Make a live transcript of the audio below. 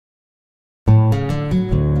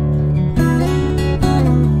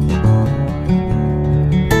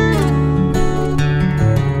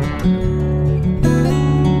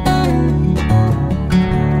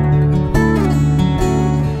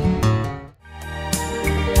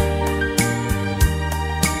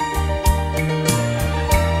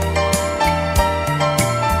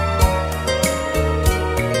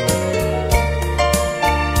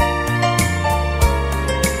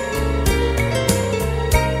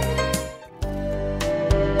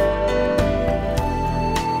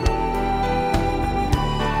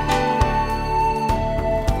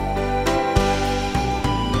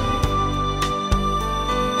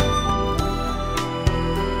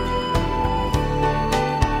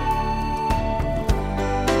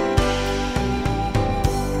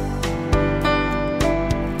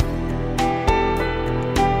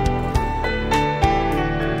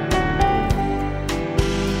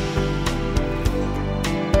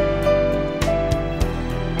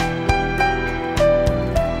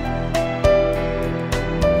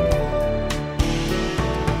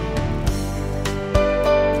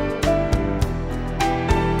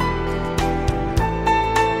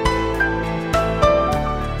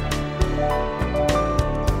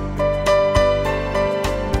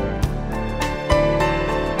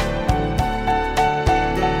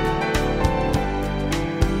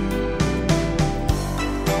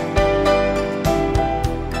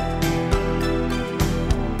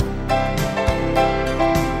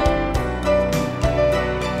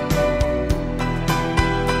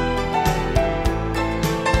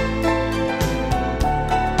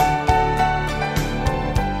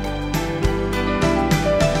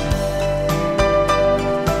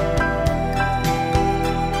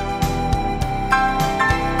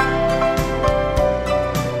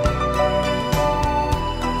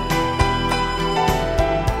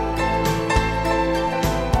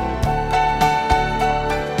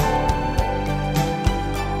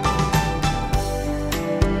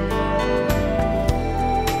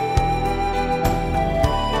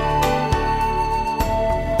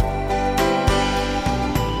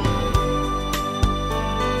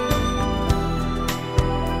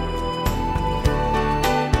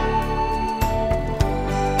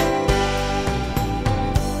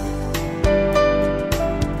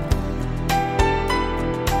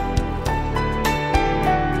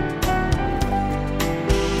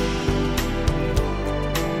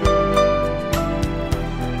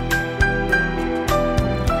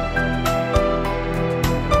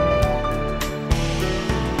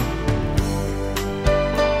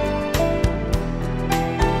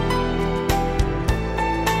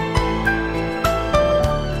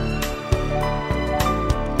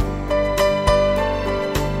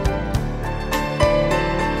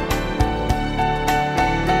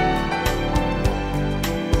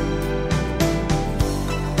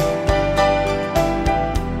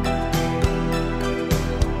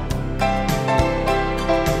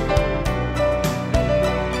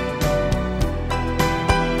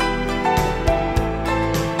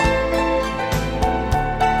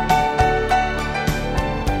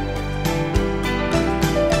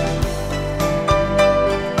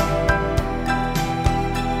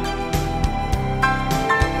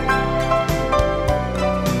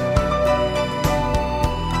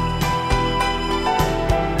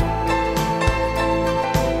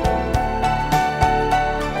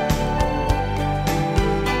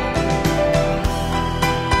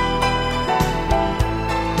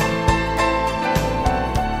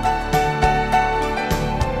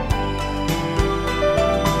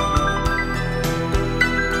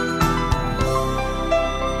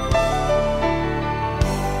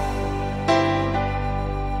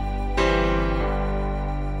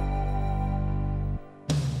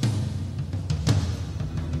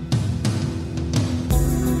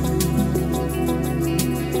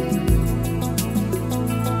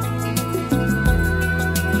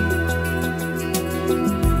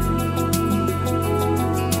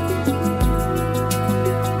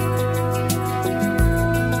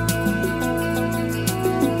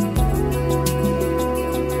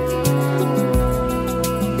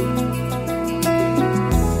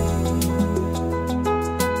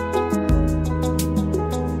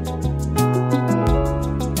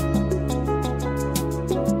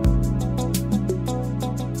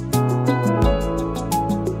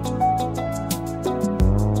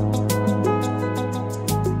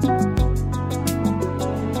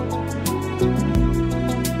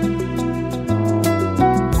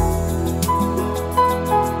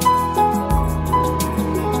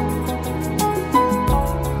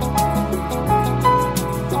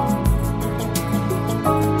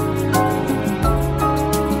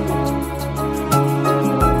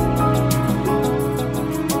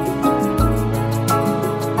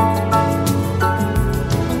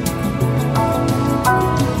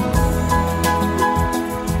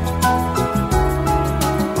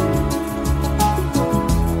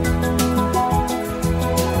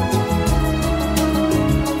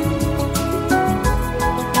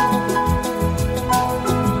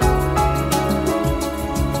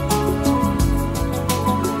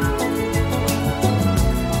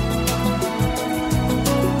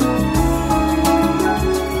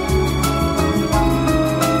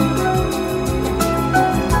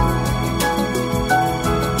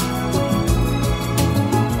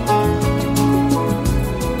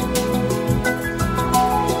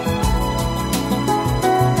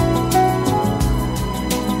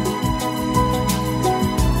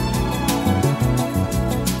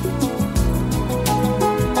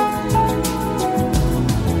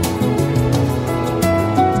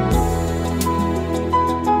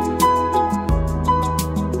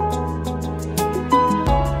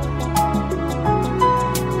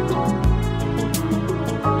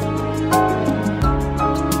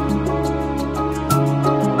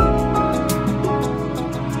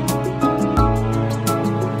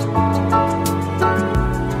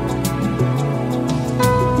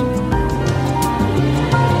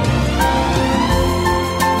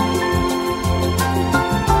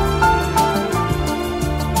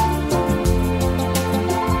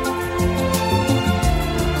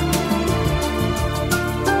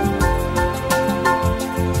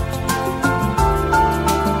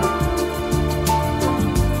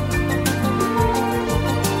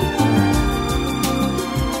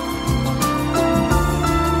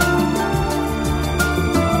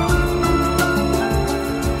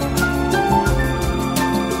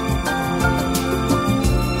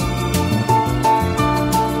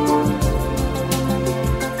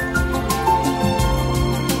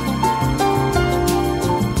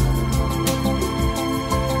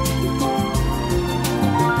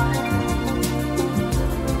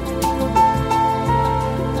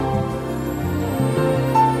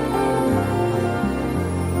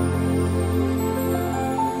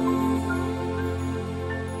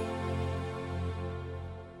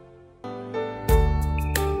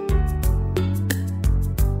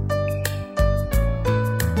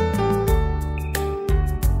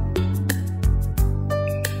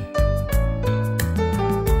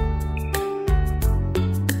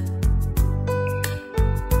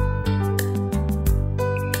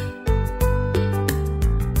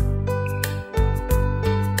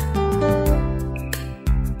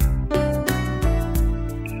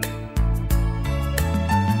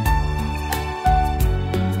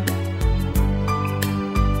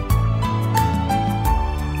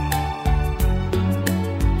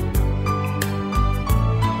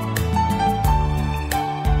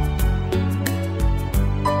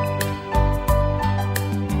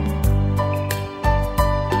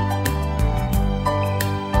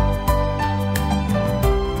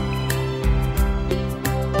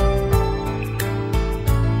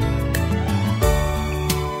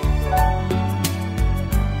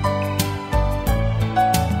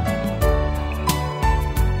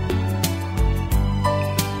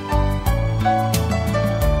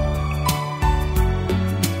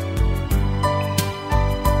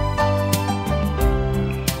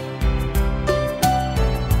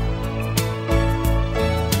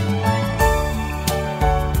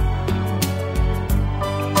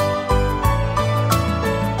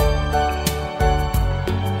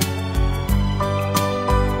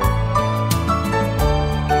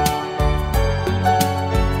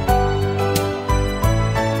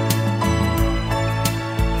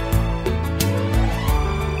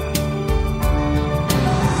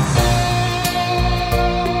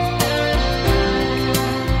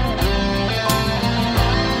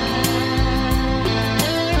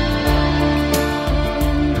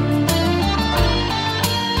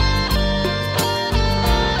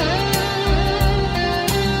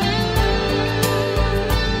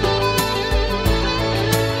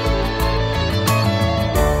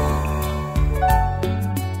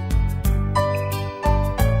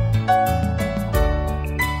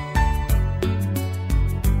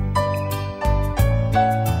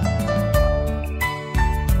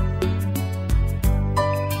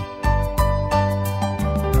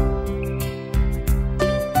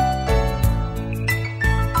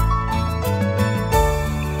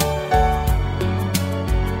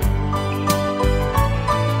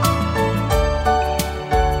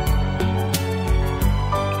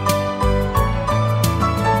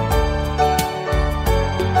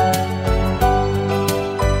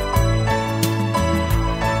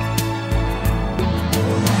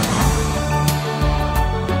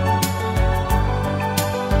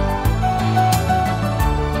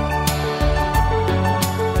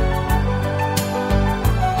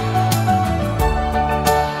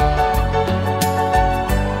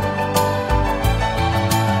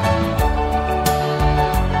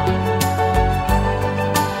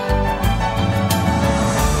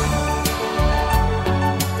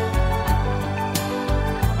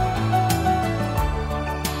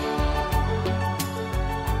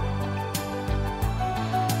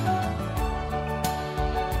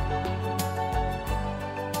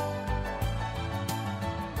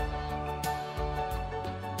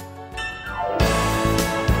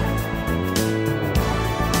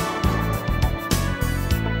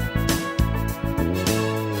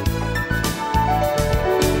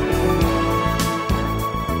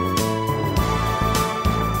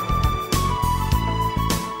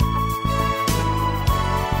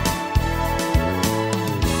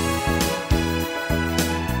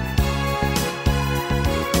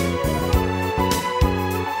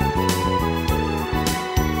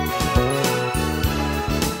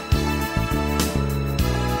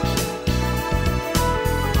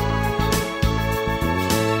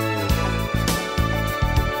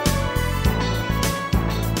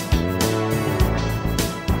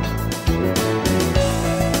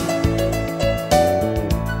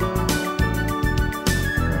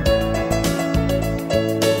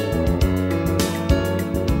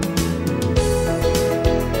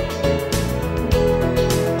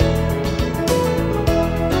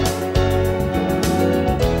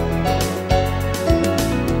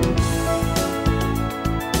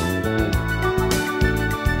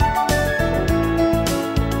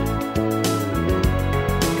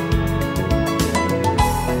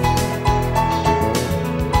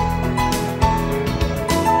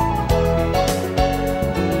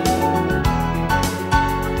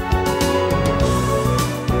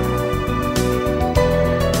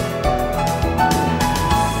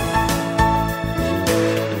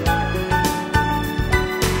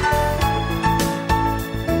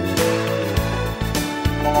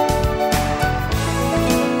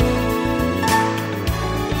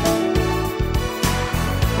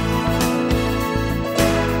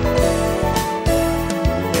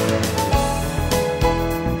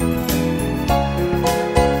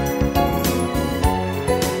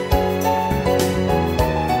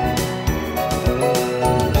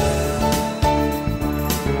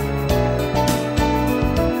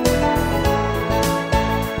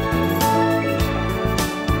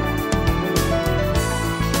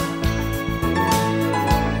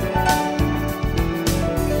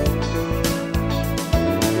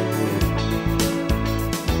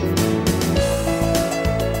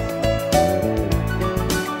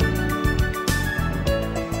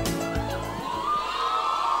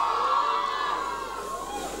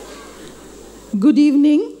Good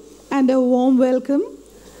evening and a warm welcome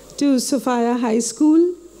to Sophia High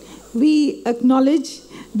School. We acknowledge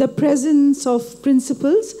the presence of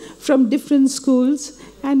principals from different schools,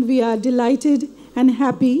 and we are delighted and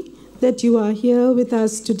happy that you are here with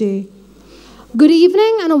us today. Good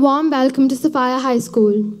evening and a warm welcome to Sophia High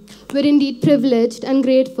School. We're indeed privileged and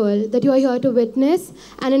grateful that you are here to witness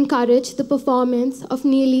and encourage the performance of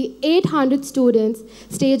nearly 800 students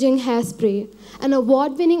staging Hairspray, an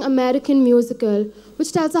award-winning American musical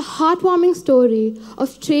which tells a heartwarming story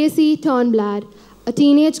of Tracy Turnblad, a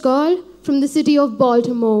teenage girl from the city of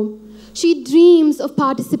Baltimore. She dreams of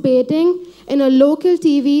participating in a local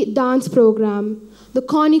TV dance program, The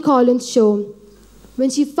Connie Collins Show. When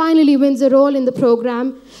she finally wins a role in the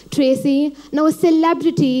program, Tracy, now a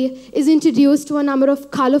celebrity, is introduced to a number of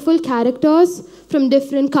colorful characters from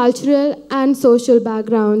different cultural and social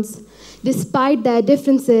backgrounds. Despite their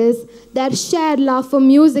differences, their shared love for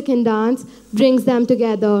music and dance brings them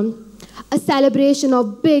together. A celebration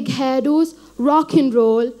of big hairdos, rock and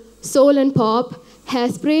roll, soul and pop,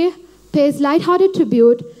 Hairspray pays lighthearted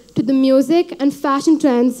tribute to the music and fashion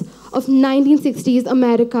trends of 1960s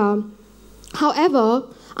America. However,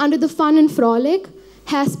 under the fun and frolic,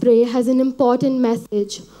 Hairspray has an important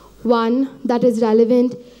message, one that is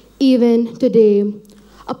relevant even today.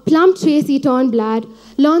 A plump Tracy Turnblad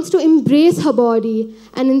learns to embrace her body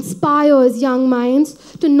and inspires young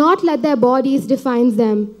minds to not let their bodies define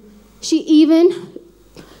them. She even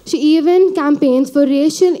campaigns for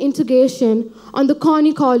racial integration on the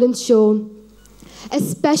Connie Collins Show.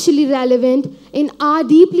 Especially relevant in our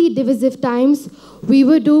deeply divisive times, we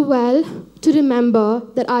would do well to remember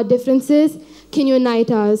that our differences can unite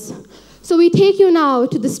us. So we take you now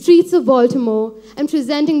to the streets of Baltimore and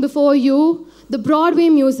presenting before you the Broadway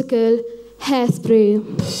musical,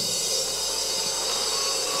 Hairspray.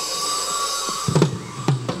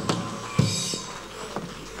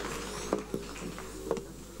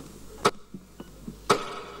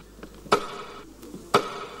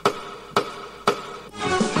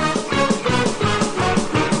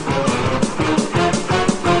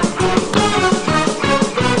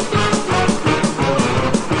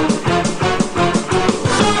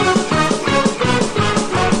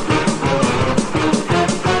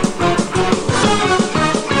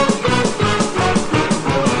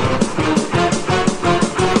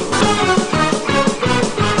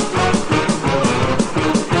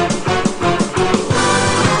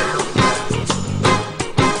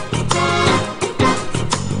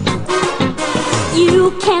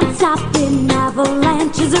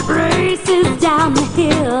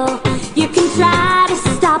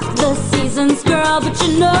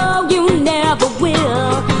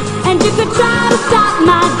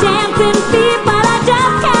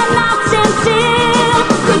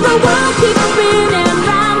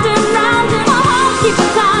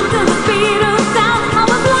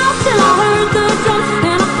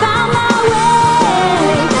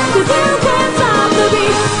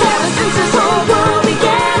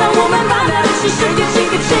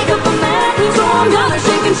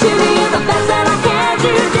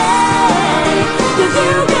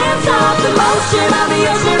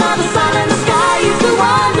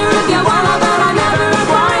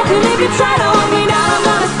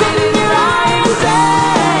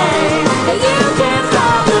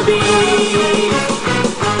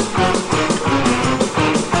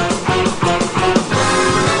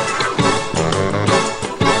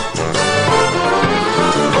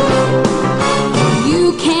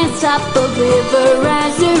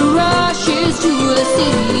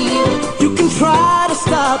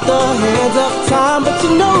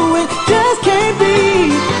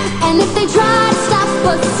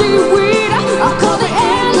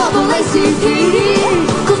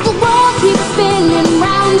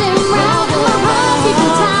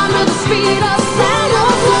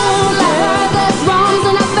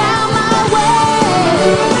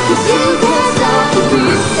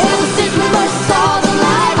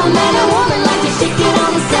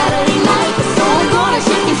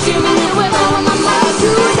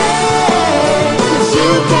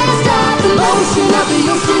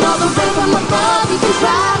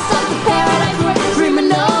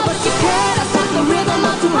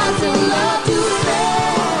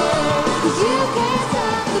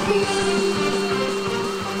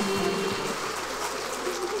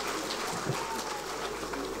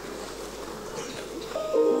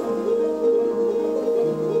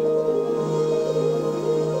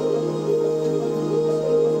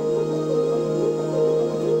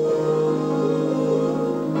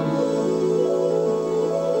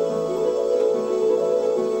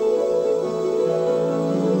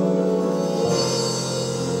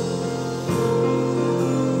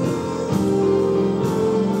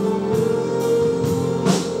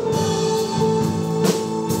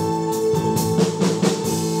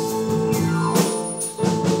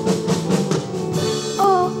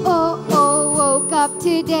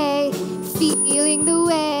 today, feeling the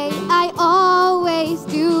way I always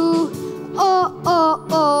do. Oh, oh,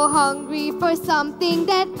 oh, hungry for something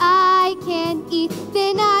that I can eat.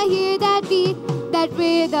 Then I hear that beat, that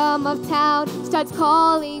rhythm of town starts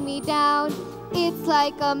calling me down. It's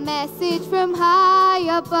like a message from high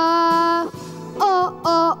above. Oh,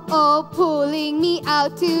 oh, oh, pulling me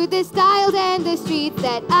out to the styles and the streets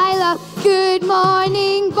that I love. Good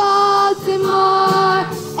morning, Baltimore.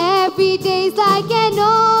 Every day's like an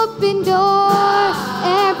open door.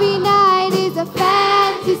 Every night is a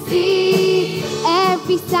fantasy.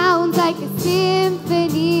 Every sound's like a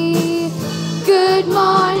symphony. Good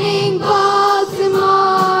morning,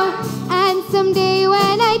 Baltimore. And someday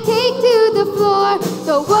when I take to the floor,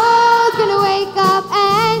 the world's gonna wake up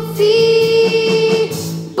and see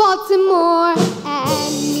Baltimore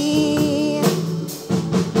and me.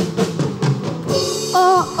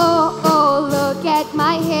 Oh, oh, oh, look at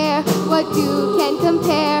my hair. What you can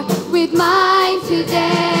compare with mine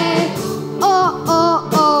today? Oh, oh,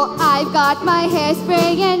 oh, I've got my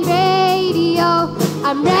hairspray and radio.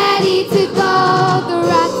 I'm ready to go. The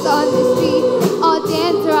rats on the street all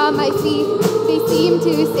dance around my feet. They seem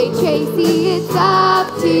to say, Tracy, it's up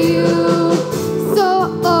to you. So,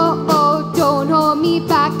 oh, oh, don't hold me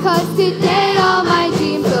back, 'cause today all my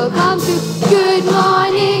dreams will come true. Good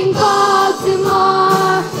morning,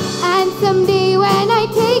 Baltimore. And someday when I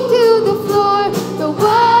take to the floor, the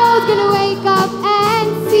world's gonna wake up and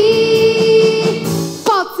see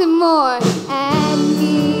Baltimore and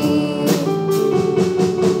me.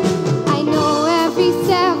 I know every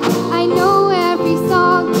step, I know every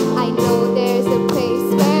song. I know there's a place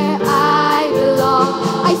where I belong.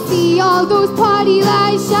 I see all those party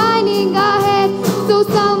lights shining ahead, so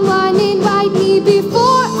someone invite me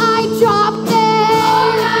before I drop dead.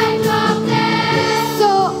 So,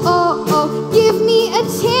 oh, oh, give me a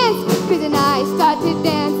chance, 'cause then I start to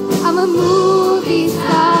dance. I'm a movie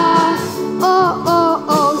star. Oh, oh,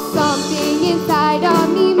 oh, something inside of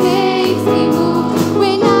me makes me move.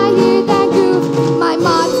 When I hear that groove, my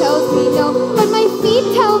mom tells me no, but my feet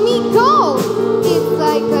tell me go. It's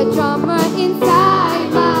like a drummer inside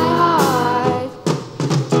my heart.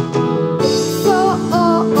 So,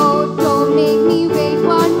 oh, oh, don't make me wait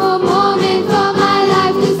one more moment for my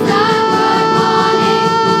life to start. Good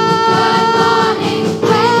morning,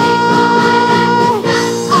 waiting for my life to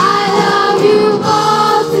start. I love you,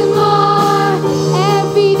 Baltimore.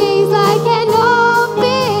 Every day's like an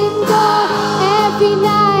open door. Every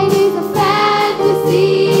night is a fantasy.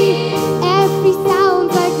 Every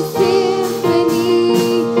sound's like a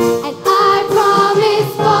symphony. And I promise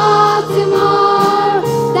Baltimore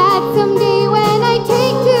that someday when I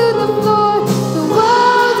take to the floor, the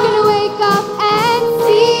world's gonna wake up and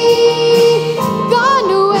see.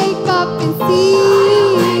 Gonna wake up and see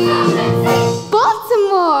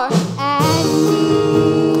Baltimore and me.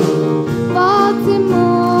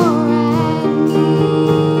 Baltimore and me.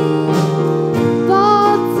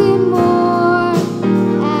 Baltimore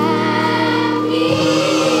and me.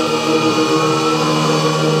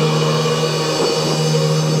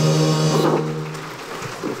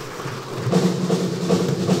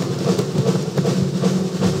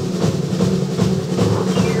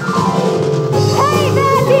 Hey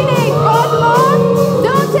there, teenage Baltimore!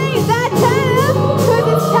 Don't take that turn, 'cause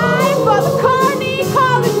it's time for the Carney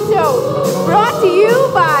College Show, brought to you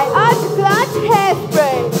by Clutch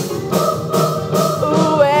Hairspray.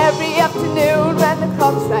 Ooh, every afternoon when the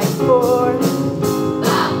clock strikes 4,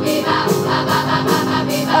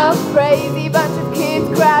 a crazy bunch of kids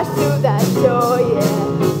crash through that door, yeah.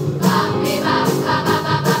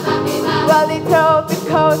 Well, they told the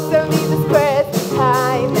coast they'll leave the squares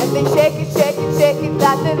behind, and they shake it,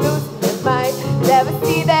 that they lose their mind. Never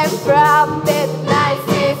see them frown, they're the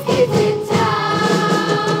nicest kids in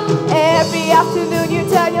town. Every afternoon you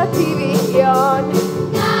turn your TV on. We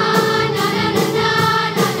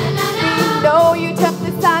know you turn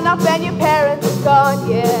the sun off when your parents are gone,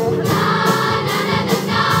 yeah.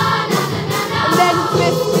 And then you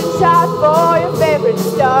twist and shout for your favorite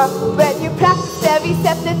star. When you practice every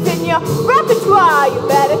step that's in your repertoire, you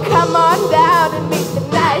better come on down and meet the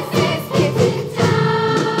nicest kids in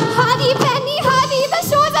town. Hurry, Penny, hurry! The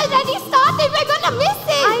show's already started. We're gonna miss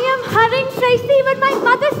it. I am hurrying, Tracy, but my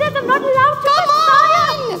mother says I'm not allowed to. Come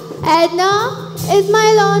on! Edna, is my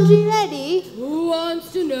laundry ready? Who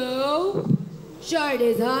wants to know? Sure it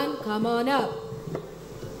is, hon. Come on up.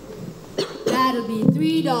 That'll be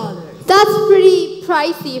 $3. That's pretty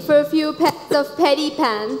pricey for a few pairs of petty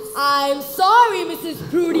pants. I'm sorry, Mrs.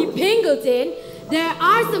 Prudy Pingleton. There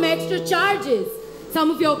are some extra charges. Some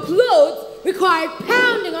of your clothes require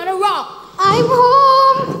pounding on a rock. I'm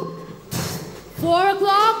home. 4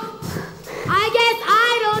 o'clock? I guess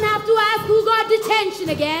I don't have to ask who got detention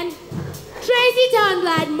again. Tracy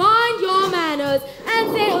Turnblad, mind your manners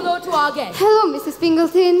and say hello to our guest. Hello, Mrs.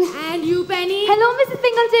 Pingleton. And you, Penny? Hello, Mrs.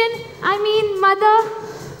 Pingleton. I mean, Mother.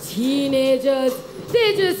 Teenagers,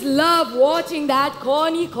 they just love watching that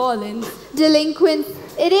Connie Collins. Delinquents.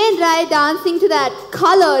 It ain't right dancing to that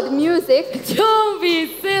colored music. Don't be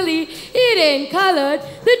silly. It ain't colored.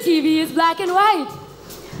 The TV is black and white.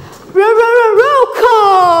 Roll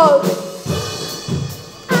call!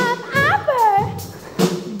 I'm Amber.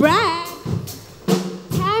 Brad.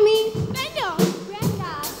 Tammy. Bendo.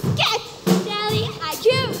 Brenda. Sketch. Shelly. IQ.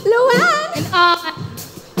 Luann. And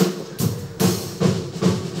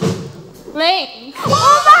Link.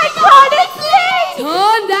 Oh my God, it's late!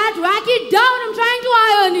 Turn that racket down. I'm trying to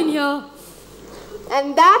iron in here.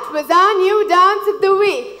 And that was our new dance of the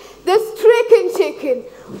week, the Stricken Chicken.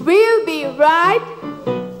 We'll be right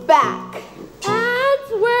back.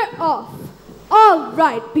 And we're off. All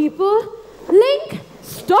right, people. Link,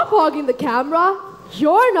 stop hogging the camera.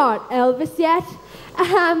 You're not Elvis yet.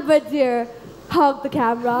 Amber, dear, hug the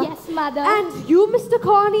camera. Yes, Mother. And you, Mr.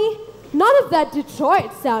 Connie, none of that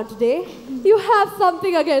Detroit sound today. You have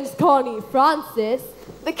something against Connie Francis.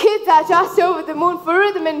 The kids are just over the moon for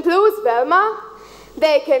rhythm and blues, Velma.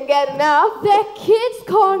 They can get enough. They're kids,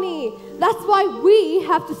 Connie. That's why we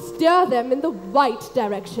have to steer them in the right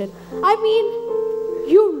direction. I mean,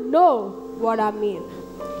 you know what I mean.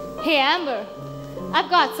 Hey, Amber, I've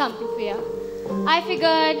got something for you. I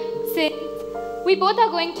figured since we both are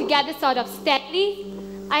going together sort of steadily,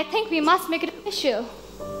 I think we must make it official.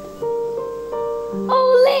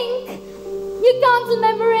 Oh, Link! You can't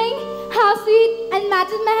remembering how sweet and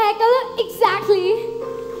matches my hair color exactly.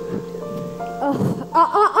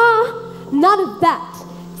 None of that.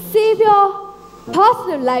 Save your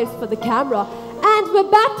personal lives for the camera. And we're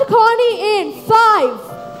back to Connie in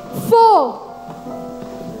 5, 4.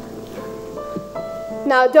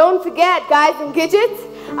 Now don't forget, guys and gidgets,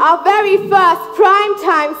 our very first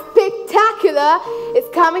primetime spectacular is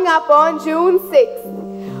coming up on June 6th.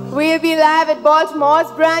 We'll be live at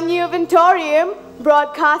Baltimore's brand new Ventorium,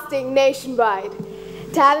 broadcasting nationwide.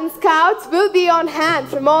 Talent scouts will be on hand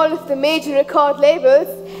from all of the major record labels,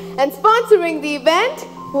 and sponsoring the event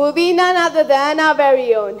will be none other than our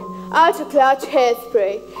very own Ultra Clutch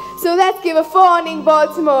Hairspray. So let's give a fawning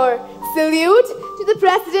Baltimore salute to the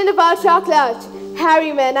president of Ultra Clutch,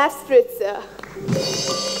 Harry Manaf Spritzer.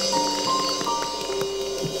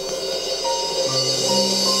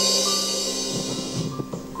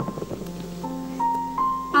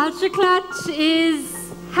 Ultra Clutch is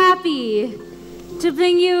happy to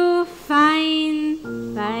bring you fine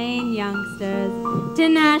youngsters to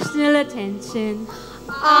national attention.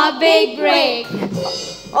 Our big break.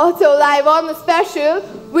 Also live on the special,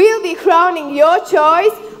 we'll be crowning your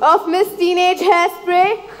choice of Miss Teenage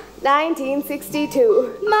Hairspray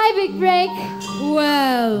 1962. My big break.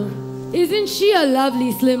 Well, isn't she a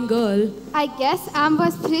lovely slim girl? I guess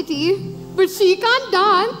Amber's pretty, but she can't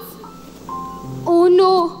dance. Oh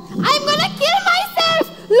no, I'm gonna kill myself!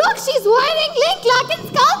 Look, she's wearing Link Larkin's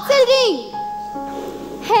council ring!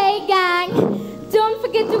 Hey gang, don't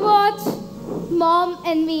forget to watch Mom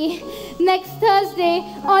and Me next Thursday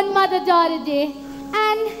on Mother-Daughter Day.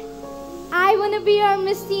 And I wanna be your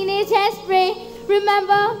Miss Teenage Hairspray.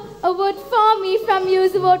 Remember, a vote for me from you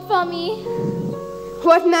is a vote for me.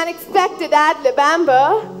 What an unexpected ad-lib,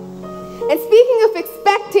 Amber. And speaking of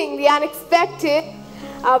expecting the unexpected,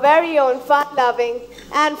 our very own fun-loving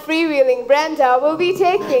and freewheeling Brenda will be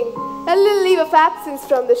taking a little leave of absence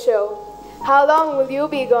from the show. How long will you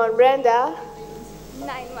be gone, Brenda?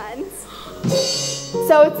 9 months.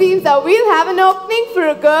 So it seems that we'll have an opening for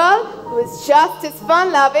a girl who is just as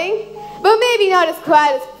fun-loving, but maybe not as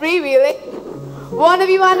quiet as freewheeling. Want to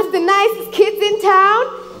be one of the nicest kids in town?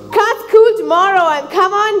 Cut school tomorrow and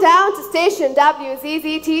come on down to station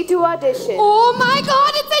WZZT to audition. Oh my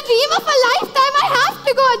God, it's a dream of a lifetime. I have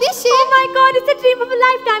to go audition. Oh my God, it's a dream of a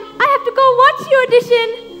lifetime. I have to go watch you audition.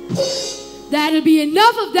 That'll be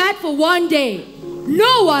enough of that for one day.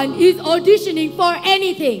 No one is auditioning for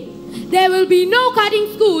anything. There will be no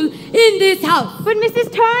cutting school in this house. But Mrs.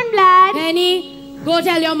 Turnblad. Penny, go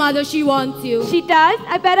tell your mother she wants you. She does?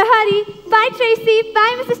 I better hurry. Bye, Tracy.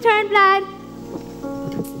 Bye, Mrs. Turnblad.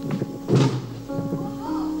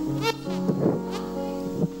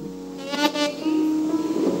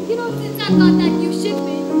 You know, since I got that new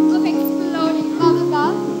shipment of exploding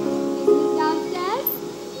bubblegum, downstairs,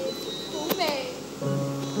 it's homemade.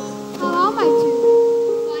 How are my two?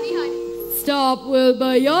 Funny, honey. Stop,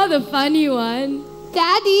 Wilbur. You're the funny one.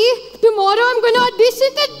 Daddy, tomorrow I'm going to audition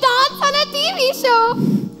to dance on a TV show.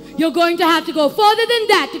 You're going to have to go further than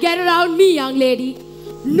that to get around me, young lady.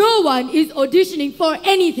 No one is auditioning for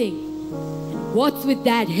anything. What's with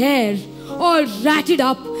that hair? All ratted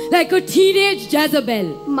up like a teenage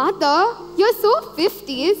Jezebel. Mother, you're so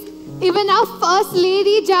 50s. Even our First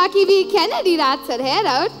Lady Jackie V. Kennedy rats her hair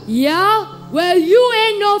out. Yeah? Well, you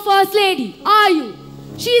ain't no first lady, are you?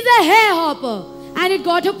 She's a hair hopper, and it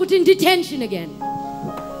got her put in detention again.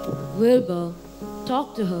 Wilbur,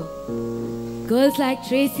 talk to her. Girls like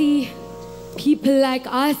Tracy, people like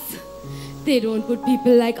us, they don't put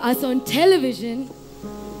people like us on television,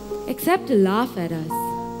 except to laugh at us.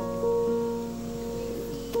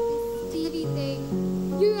 TV thing.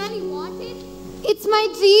 You really want it? It's my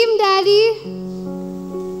dream, Daddy.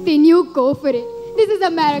 Then you go for it. This is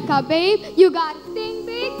America, babe. You gotta think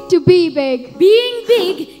big to be big. Being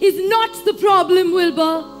big is not the problem,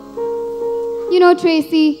 Wilbur. You know,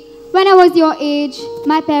 Tracy, when I was your age,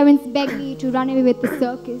 my parents begged me to run away with the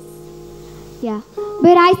circus. Yeah,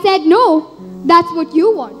 but I said no. That's what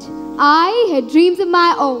you want. I had dreams of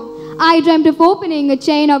my own. I dreamt of opening a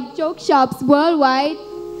chain of joke shops worldwide.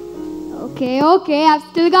 Okay, I've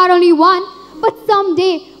still got only one. But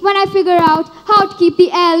someday, when I figure out how to keep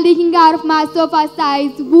the air leaking out of my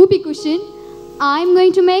sofa-sized whoopee cushion, I'm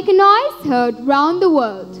going to make a noise heard round the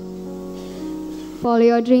world. Follow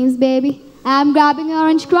your dreams, baby. I'm grabbing an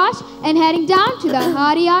orange crush and heading down to the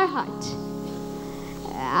Hariyar hut.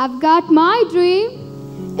 I've got my dream,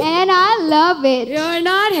 and I love it. You're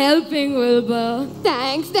not helping, Wilbur.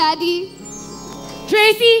 Thanks, Daddy.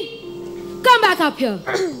 Tracy, come back up here.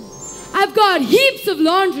 I've got heaps of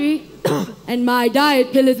laundry, and my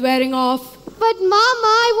diet pill is wearing off. But Mama,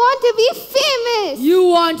 I want to be famous. You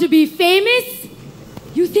want to be famous?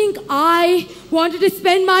 You think I wanted to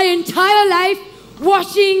spend my entire life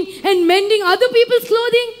washing and mending other people's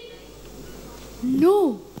clothing?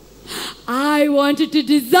 No. I wanted to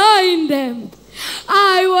design them.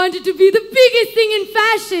 I wanted to be the biggest thing in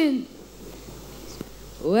fashion.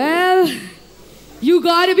 Well, you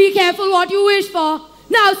gotta be careful what you wish for.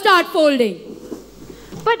 Now start folding.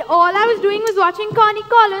 But all I was doing was watching Connie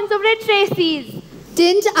Collins over at Tracy's.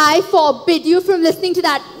 Didn't I forbid you from listening to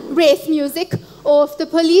that race music? Or if the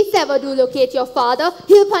police ever do locate your father,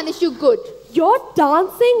 he'll punish you good. Your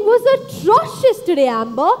dancing was atrocious today,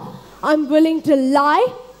 Amber. I'm willing to lie,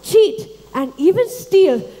 cheat, and even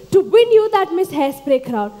steal to win you that Miss Hairspray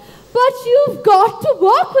crown. But you've got to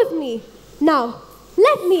work with me. Now,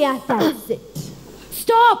 let me at that sit.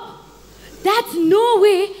 Stop! That's no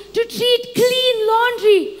way to treat clean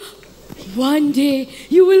laundry. One day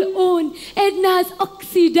you will own Edna's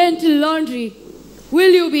Occidental Laundry.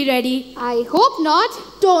 Will you be ready? I hope not.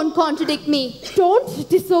 Don't contradict me. Don't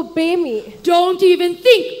disobey me. Don't even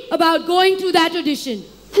think about going to that audition.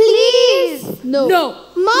 Please. No.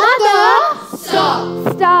 Mother!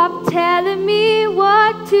 Stop. Stop telling me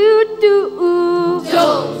what to do.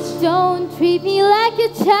 Don't treat me like a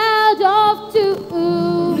child of two.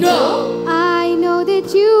 No. I know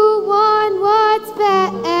that you want what's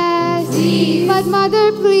best. Please. But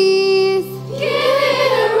Mother, please. Give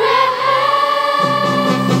it a rest.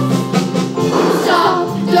 Stop.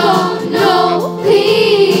 Don't know.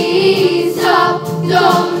 Please. Stop.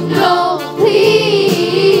 Don't know.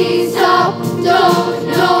 Please. Stop. Don't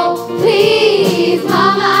know. Please.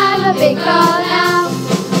 Mama, I'm a big girl now.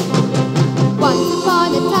 Once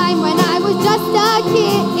upon a time when I was just a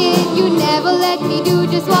kid, you never let me do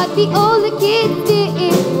just what the older kids did.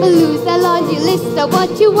 Lose the laundry list of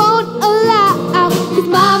what you won't allow. 'Cause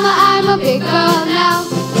Mama, I'm a big girl now.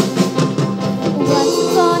 Once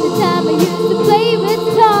upon a time I used to play with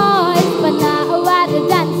toys, but now I'd rather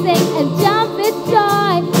dancing and jump with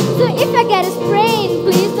joy. So if I get a sprain,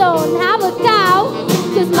 please don't have a cow.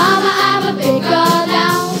 'Cause Mama, I'm a big girl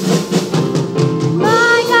now.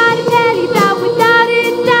 I gotta tell you that without a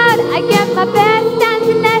doubt, I get my best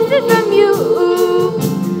dancing lessons from you.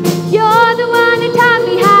 You're the one who taught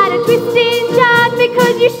me how to twist and shout,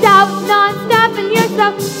 because you shout non-stop and you're so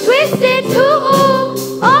twisted too.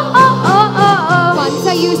 Oh. Once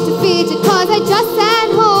I used to fidget cause I just sat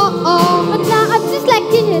home, but now I'm just like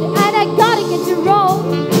Ginger and I gotta get to roll.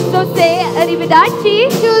 So say arrivederci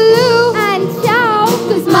to Lou and ciao,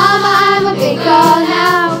 'cause Mama, I'm a big girl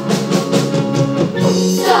now.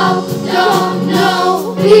 Stop. Don't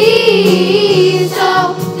know. Please.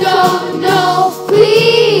 Stop. Don't know.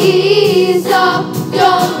 Please. Stop.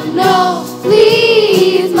 Don't know.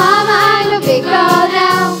 Please. Mama, I'm a big girl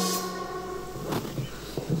now.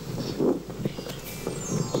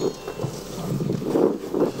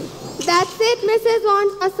 That's it, Mrs.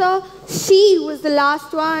 Wandhauser. She was the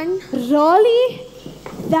last one. Really?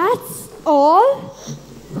 That's all?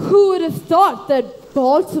 Who would have thought that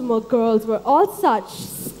Baltimore girls were all such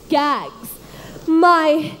skags.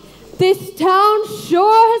 This town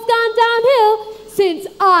sure has gone downhill since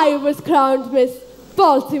I was crowned Miss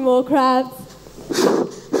Baltimore Crabs.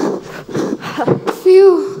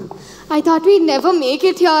 Phew, I thought we'd never make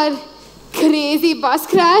it here. Crazy bus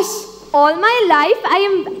crash. All my life,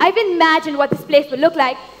 I've imagined what this place would look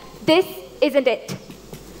like. This isn't it.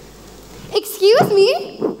 Excuse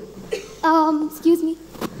me? Excuse me.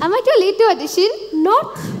 Am I too late to audition?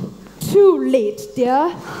 Not too late,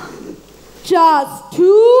 dear. Just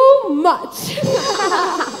too much.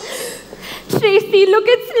 Tracy, look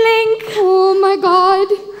at Slink. Oh my God.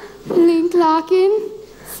 Link Larkin,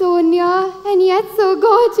 Sonia, and yet so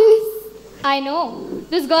gorgeous. I know.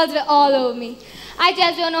 Those girls were all over me. I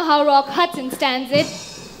just don't know how Rock Hudson stands it.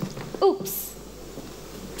 Oops.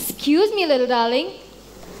 Excuse me, little darling.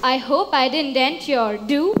 I hope I didn't dent your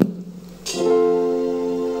do.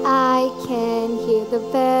 I can hear the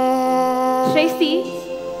bell. Tracy,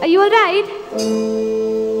 are you alright?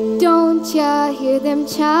 Don't you hear them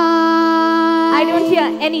chime? I don't hear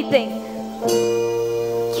anything.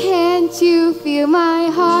 Can't you feel my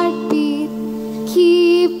heartbeat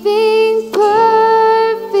keeping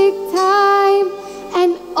perfect time?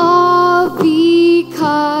 And all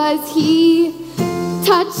because he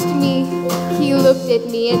touched me. He looked at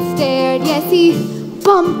me and stared. Yes, he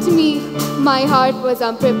bumped me. My heart was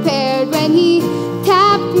unprepared when he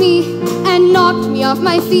tapped me and knocked me off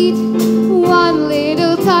my feet. One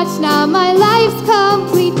little touch, now my life's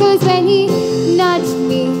complete. 'Cause when he nudged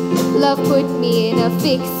me, love put me in a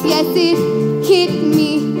fix. Yes, it hit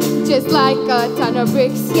me just like a ton of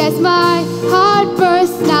bricks. Yes, my heart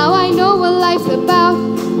burst, now I know what life's about.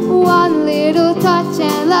 One little touch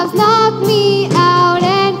and love's knocked me out.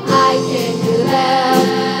 And I can hear the bell,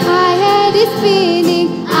 my head is spinning.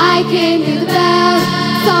 I can hear the bell,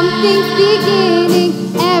 something's beginning.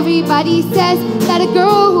 Everybody says that a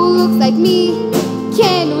girl who looks like me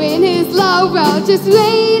can win his love. Well, just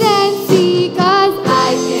wait and see. 'Cause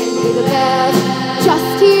I can hear the bells, just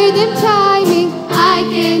hear them chiming. I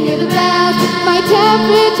can hear the bells, my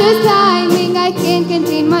temperature's climbing. I can't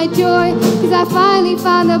contain my joy, 'cause I finally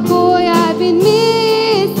found the boy I've been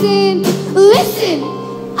missing. Listen,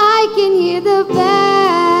 I can hear the bells.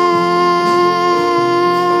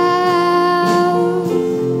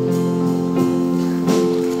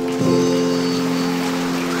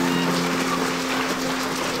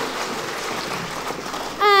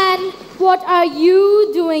 And what are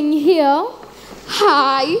you doing here?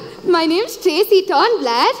 Hi, my name's Tracy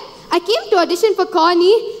Tornblad. I came to audition for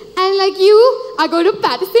Connie, and like you, I go to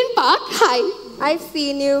Patterson Park. Hi. I've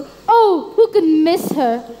seen you. Oh, who could miss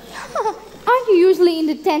her? Aren't you usually in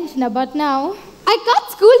detention about now? I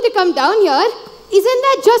got school to come down here. Isn't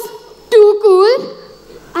that just too cool?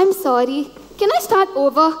 I'm sorry. Can I start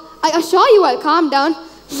over? I assure you I'll calm down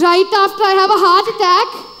right after I have a heart attack.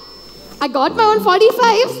 I got my own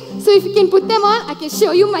 45s, so if you can put them on, I can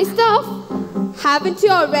show you my stuff. Haven't you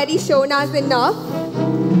already shown us enough?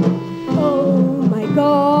 Oh my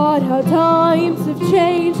God, how times have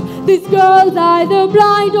changed. This girl's either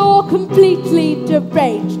blind or completely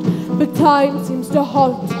deranged. But time seems to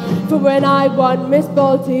halt from when I won Miss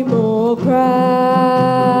Baltimore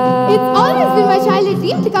Crabs. It's always been my childhood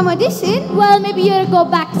dream to come audition. Well, maybe you ought to go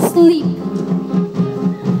back to sleep.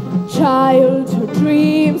 Childhood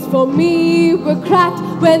dreams for me were cracked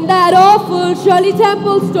when that awful Shirley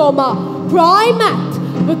Temple stole my prime act.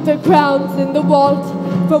 But the crown's in the vault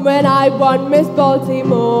from when I won Miss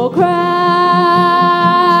Baltimore Crabs.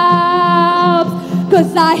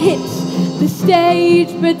 'Cause I hit the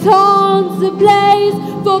stage, batons ablaze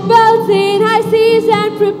for belting high seas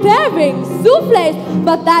and preparing souffles.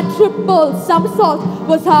 But that triple somersault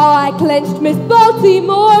was how I clenched Miss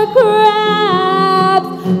Baltimore Crabs.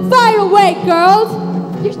 Fire away, girls!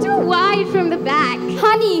 You're too wide from the back.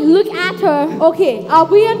 Honey, look at her. Okay, are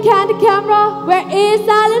we on candid camera? Where is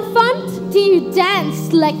Alan Funt? Do you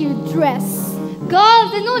dance like you dress?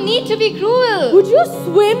 Girls, there's no need to be cruel. Would you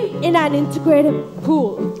swim in an integrated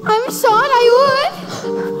pool? I'm sure I would.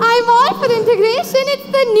 I'm all for integration. It's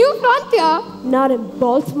the new frontier. Not in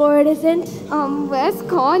Baltimore, it isn't. Where's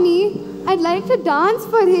Connie? I'd like to dance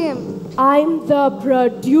for him. I'm the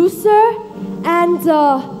producer, and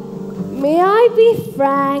may I be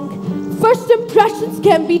frank? First impressions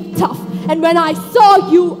can be tough, and when I saw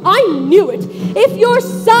you, I knew it. If your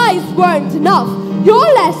size weren't enough, your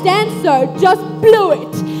last answer just blew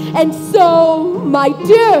it. And so, my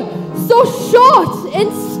dear, so short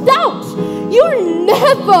and stout, you'll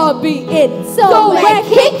never be in. So we're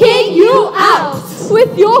kicking you out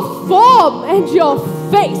with your form and your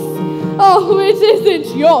face. Oh, it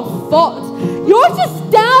isn't your fault. you're just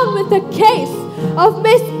down with a case of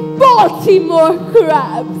Miss Baltimore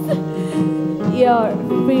crabs. You're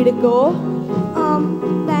free to go.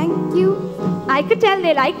 Thank you. I could tell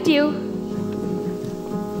they liked you.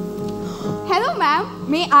 Hello, ma'am.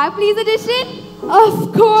 May I please audition?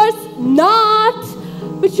 Of course not.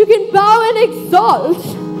 But you can bow and exalt.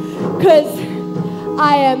 Because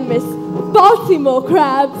I am Miss Baltimore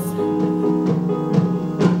Crabs.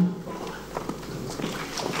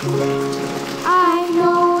 I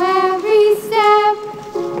know every step.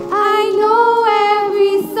 I know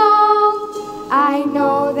every song. I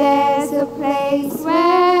know there's a place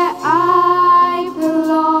where I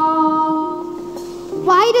belong.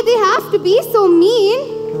 Why do they have to be so mean?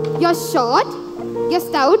 You're short, you're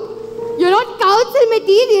stout, you're not council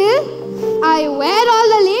material. I wear all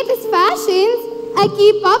the latest fashions. I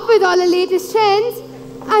keep up with all the latest trends.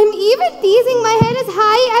 I'm even teasing my head as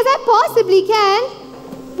high as I possibly can.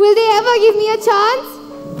 Will they ever give me a chance?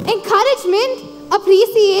 Encouragement?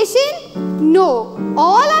 Appreciation? No.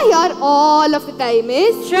 All I hear all of the time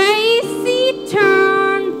is Tracy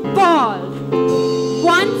Turnbull.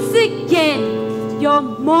 Once again, your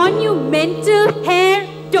monumental hair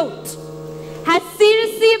dote has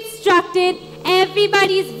seriously obstructed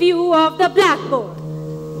everybody's view of the blackboard.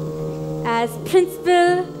 As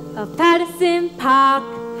principal of Patterson Park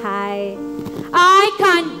High, I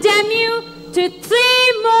condemn you to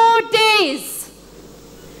 3 more days.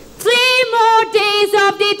 3 more days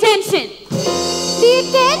of detention.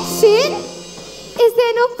 detention. Is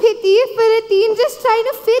there no pity for a teen just trying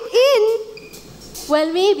to fit in?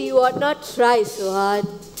 Well, maybe you ought not try so hard.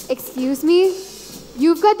 Excuse me?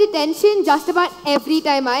 You've got detention just about every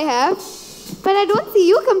time I have. But I don't see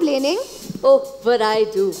you complaining. Oh, but I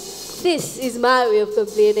do. This is my way of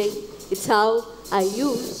complaining. It's how I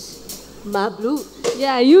use my blues.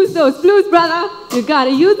 Yeah, use those blues, brother. You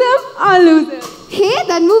gotta use them or lose them. Hey,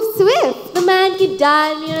 that moves swift. The man can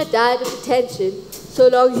dial me on a diet of attention, so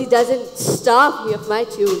long as he doesn't starve me of my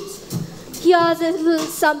tunes. He has a little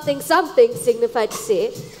something signified to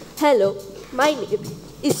say, hello, my name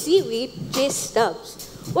is Seaweed J. Stubbs.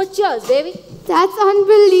 What's yours, baby? That's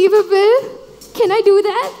unbelievable. Can I do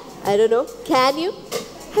that? I don't know. Can you?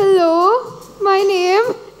 Hello, my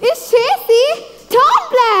name is Tracy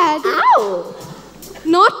Turnblad. Ow!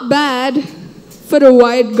 Not bad for a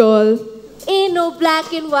white girl. Ain't no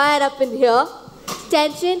black and white up in here.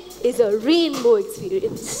 Detention is a rainbow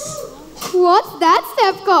experience. What's that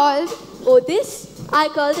step called? Oh, this? I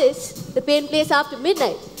call this the pain place after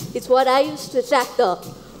midnight. It's what I use to attract the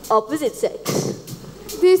opposite sex.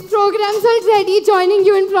 This program's already joining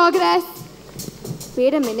you in progress.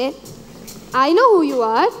 Wait a minute. I know who you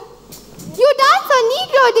are. You dance on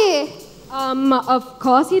Negro Day. Of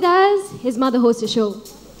course he does. His mother hosts a show.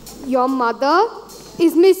 Your mother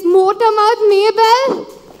is Miss Motormouth Maybell,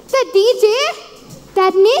 the DJ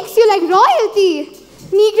that makes you like royalty.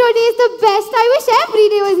 Negro Day is the best. I wish every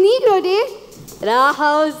day was Negro Day. At our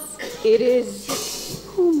house, it is.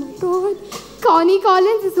 Oh my God. Connie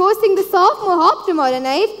Collins is hosting the sophomore hop tomorrow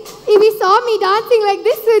night. If he saw me dancing like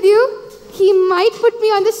this with you, he might put me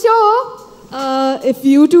on the show. If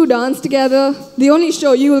you two dance together, the only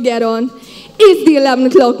show you will get on is the 11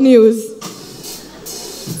 o'clock news.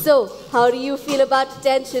 So, how do you feel about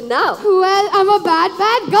detention now? Well, I'm a bad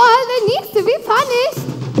girl that needs to be punished.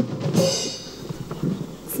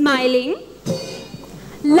 Smiling,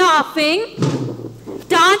 laughing,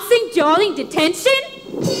 dancing during detention.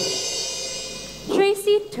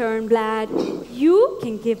 Tracy Turnblad, you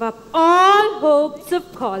can give up all hopes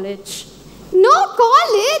of college. No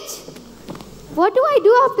college? What do I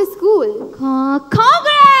do after school?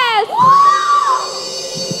 Congress!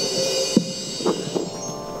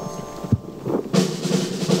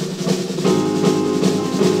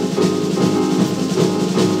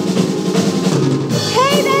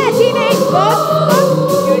 Hey there, teenage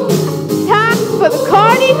boys! Time for the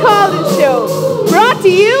Connie Collins Show, brought to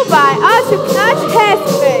you by us at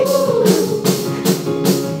Hairspray.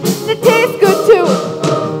 It tastes good too.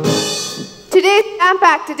 Today's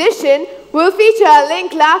jam-packed edition will feature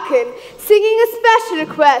Link Larkin singing a special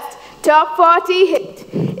request, Top 40 hit,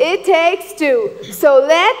 It Takes Two. So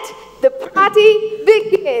let the party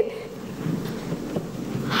begin.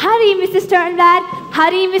 Hurry, Mrs. Turnblad.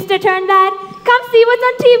 Hurry, Mr. Turnblad. Come see what's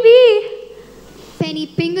on TV. Penny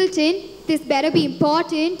Pingleton, this better be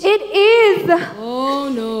important. It is. Oh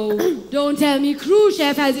no, don't tell me Crew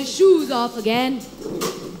Chef has his shoes off again.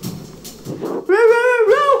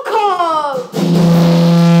 Roll call!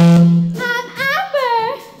 I'm Amber.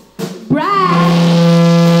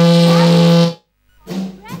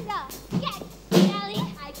 Brenda. Yes. Ellie.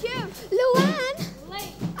 IQ. Luann.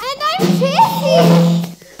 And I'm Tracy.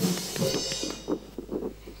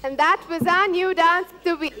 that was our new dance of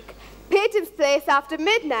the week. Peyton's Place after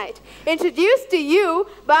midnight. Introduced to you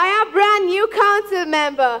by our brand new council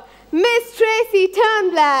member, Miss Tracy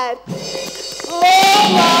Turnblad.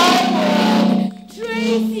 Oh my word!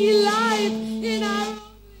 Tracy live in our...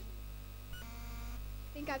 I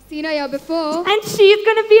think I've seen her here before. And she's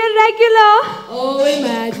gonna be a regular. Oh,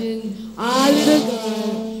 imagine our little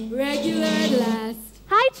girl, regular at last.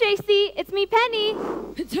 Hi, Tracy. It's me, Penny.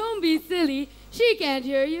 Don't be silly. She can't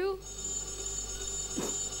hear you.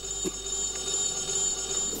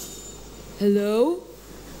 Hello?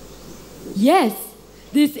 Yes,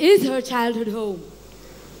 this is her childhood home.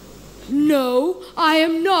 No, I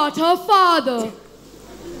am not her father.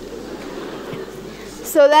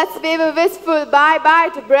 So let's wave a wistful bye-bye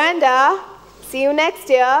to Brenda. See you next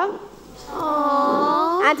year.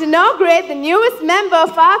 Aww. And inaugurate the newest member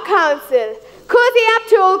of our council. Cozy up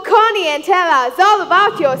to old Connie and tell us all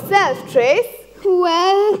about yourself, Trace.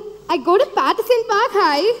 Well, I go to Patterson Park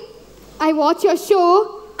High. I watch your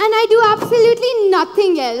show. And I do absolutely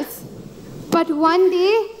nothing else. But one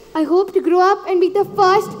day, I hope to grow up and be the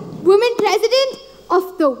first woman president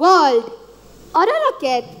of the world. Or a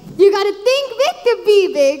rocket. You gotta think big to be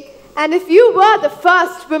big. And if you were the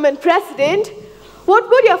first woman president, what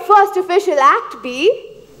would your first official act be?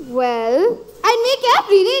 Well, I'd make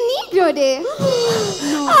every day Negro Day.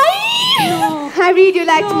 I read you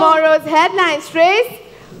like tomorrow's headlines, Trace.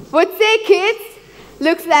 Would say, kids,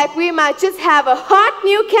 looks like we might just have a hot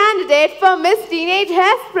new candidate for Miss Teenage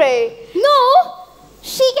Hairspray. No,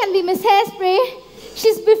 she can be Miss Hairspray.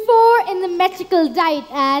 She's before in the metrical diet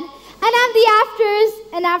ad, and I'm the afters,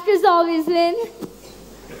 and afters always win.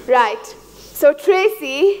 Right. So,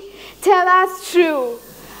 Tracy, tell us true.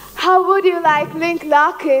 How would you like Link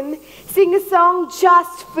Larkin sing a song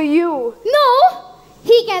just for you? No,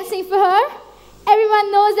 he can't sing for her. Everyone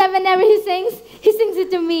knows that whenever he sings it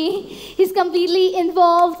to me. He's completely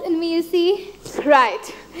involved in me, you see.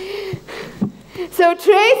 Right. So,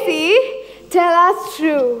 Tracy, tell us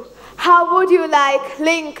true. How would you like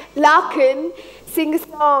Link Larkin sing a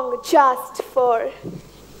song just for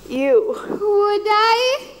you? Would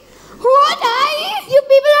I? You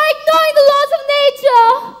people are ignoring the laws of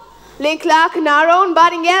nature. Link Larkin, our own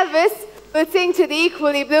budding Elvis, will sing to the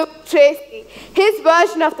equally blue Tracy. His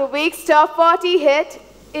version of the week's top 40 hit,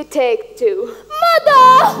 It Takes Two.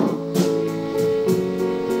 Mother!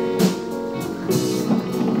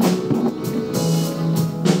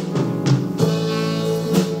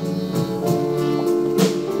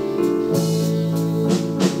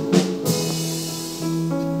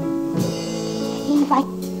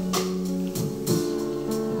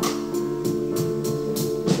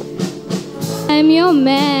 I'm your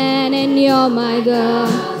man and you're my girl.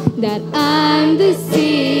 That I'm the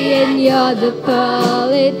sea and you're the pearl.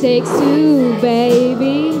 It takes two,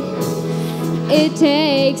 baby. It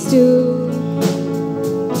takes two.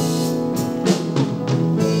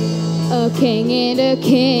 A king ain't a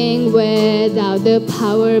king without the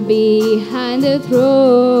power behind the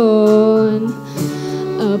throne.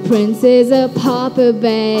 A prince is a pauper,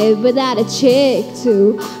 babe, without a chick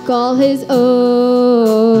to call his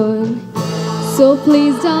own. So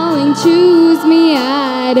please, darling, choose me.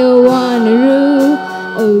 I don't want to rule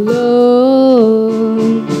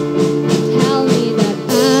alone. Tell me that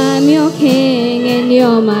I'm your king and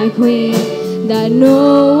you're my queen, that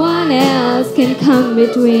no one else can come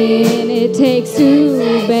between. It takes two,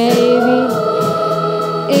 baby.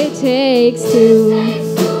 It takes two.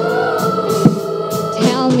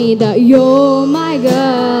 Tell me that you're my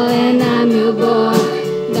girl and I'm your boy,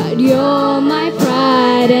 that you're my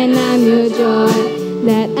pride and I'm your joy,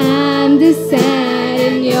 that I'm the sand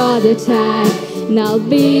and you're the tide, and I'll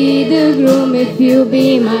be the groom if you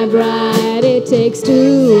be my bride. It takes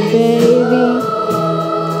two, baby.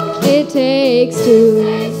 It takes two.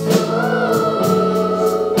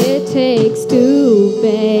 It takes two,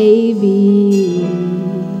 baby.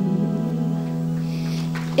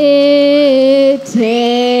 It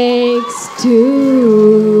takes two.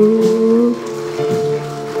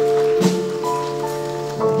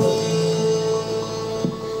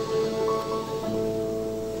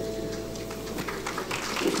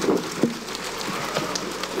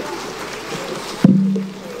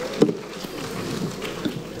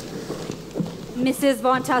 Mrs.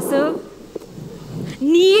 Von Tussle,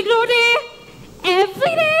 Negro Day,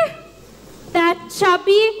 every day. That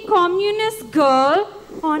chubby communist girl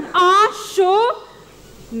on our show.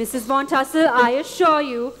 Mrs. Von Tussle, I assure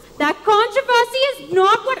you that controversy is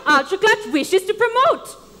not what Ultra Clutch wishes to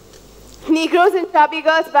promote. Negroes and chubby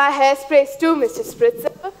girls buy hairsprays too, Mr.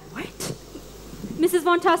 Spritzer. What? Mrs.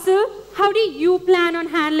 Von Tussle, how do you plan on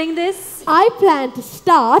handling this? I plan to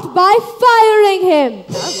start by firing him.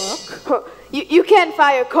 You can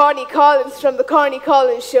fire Corny Collins from the Corny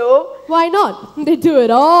Collins show. Why not? They do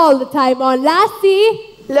it all the time on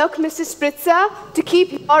Lassie. Look, Mr. Spritzer, to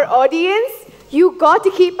keep your audience, you got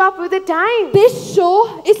to keep up with the time. This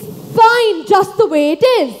show is fine just the way it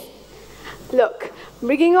is. Look,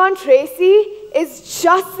 bringing on Tracy is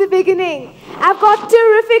just the beginning. I've got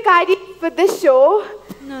terrific ideas for this show.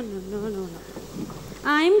 No.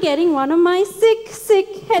 I'm getting one of my sick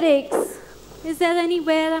headaches. Is there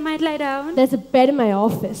anywhere I might lie down? There's a bed in my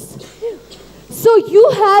office. So you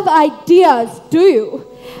have ideas, do you?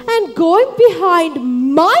 And going behind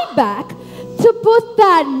my back to put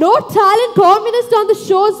that no-talent communist on the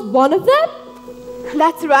show is one of them?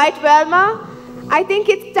 That's right, Velma. I think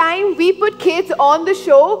it's time we put kids on the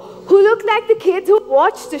show who look like the kids who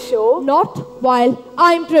watch the show. Not while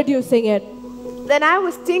I'm producing it. Then I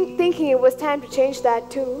was thinking it was time to change that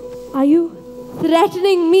too. Are you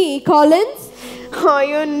threatening me, Collins? Oh,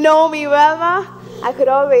 you know me, Velma. I could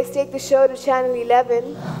always take the show to Channel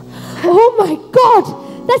 11. Oh my God!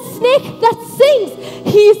 That snake that sings!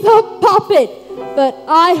 He's a puppet! But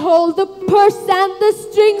I hold the purse and the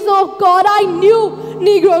strings. Oh God, I knew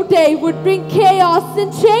Negro Day would bring chaos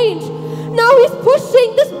and change. Now he's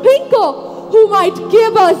pushing this pinko who might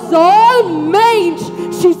give us all mange.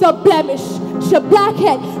 She's a blemish, she's a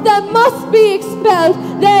blackhead that must be expelled.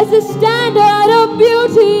 There's a standard of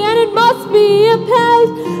beauty and it must be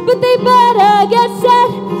upheld. But they better get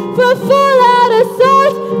set for full-out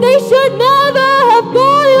assault. They should never have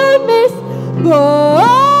boiled Miss Baltimore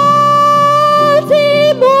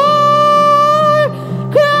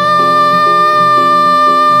crabs.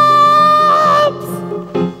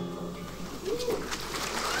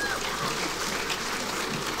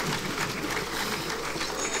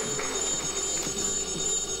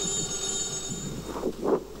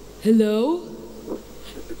 Hello?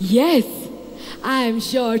 Yes, I'm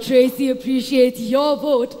sure Tracy appreciates your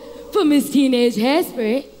vote for Miss Teenage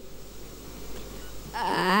Hairspray.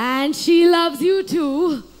 And she loves you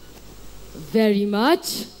too. Very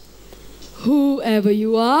much. Whoever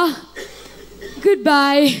you are.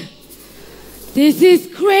 Goodbye. This is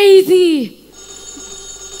crazy.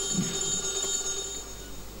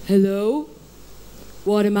 Hello?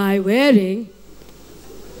 What am I wearing?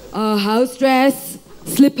 A house dress,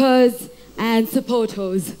 slippers, and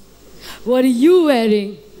sapotos. What are you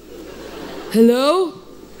wearing? Hello?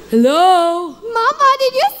 Hello? Mama,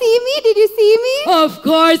 did you see me? Did you see me? Of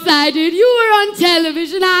course I did. You were on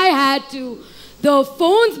television. I had to. The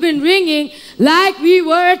phone's been ringing like we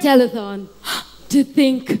were a telethon. To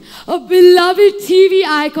think, a beloved TV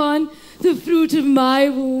icon, the fruit of my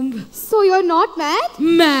womb. So you're not mad?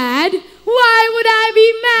 Mad? Why would I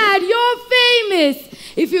be mad? You're famous.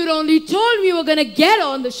 If you'd only told me you were going to get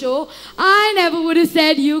on the show, I never would have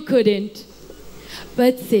said you couldn't.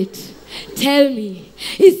 But sit. Tell me,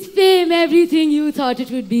 is fame everything you thought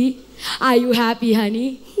it would be? Are you happy,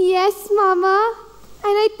 honey? Yes, Mama.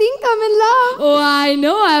 And I think I'm in love. Oh, I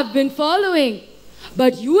know. I've been following.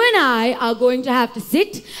 But you and I are going to have to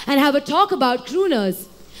sit and have a talk about crooners.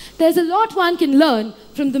 There's a lot one can learn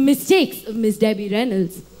from the mistakes of Miss Debbie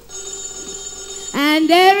Reynolds. And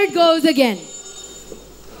there it goes again.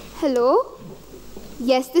 Hello?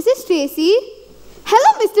 Yes, this is Tracy.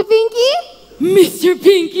 Hello, Mr. Pinky. Mr.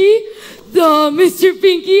 Pinky? The Mr.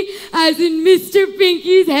 Pinky, as in Mr.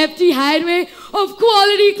 Pinky's hefty hideaway of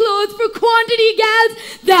quality clothes for quantity gals.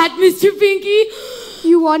 That Mr. Pinky.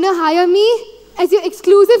 You want to hire me as your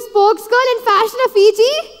exclusive spokesgirl in Fashion of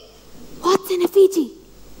Fiji? What's in a Fiji?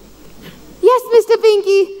 Yes, Mr.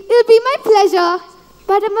 Pinky, it'll be my pleasure.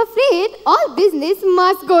 But I'm afraid all business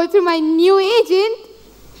must go through my new agent.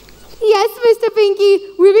 Yes, Mr.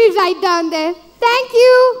 Pinky, we'll be right down there. Thank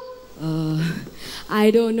you. I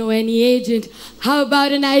don't know any agent. How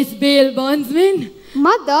about a nice bail bondsman?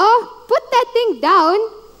 Mother, put that thing down.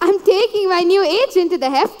 I'm taking my new agent to the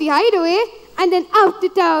hefty hideaway and then out to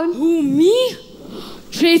town. Who, me?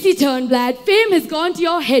 Tracy Turnblad, fame has gone to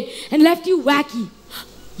your head and left you wacky.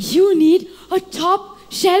 You need a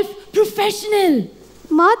top-shelf professional.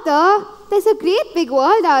 Mother, there's a great big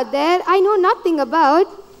world out there I know nothing about.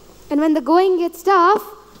 And when the going gets tough,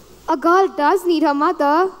 a girl does need her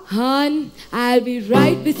mother. Hon, I'll be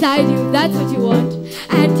right beside you if that's what you want.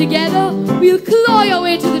 And together, we'll claw your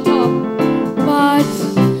way to the top. But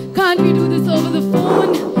can't we do this over the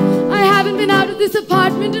phone? I haven't been out of this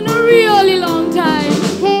apartment in a really long time.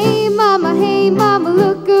 Hey mama,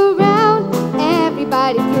 look around.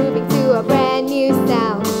 Everybody's moving to a brand new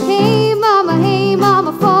sound. Hey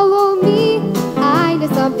mama, follow me. I know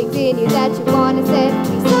something's in you that you wanna set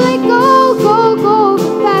free. So let go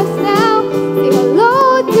fast now.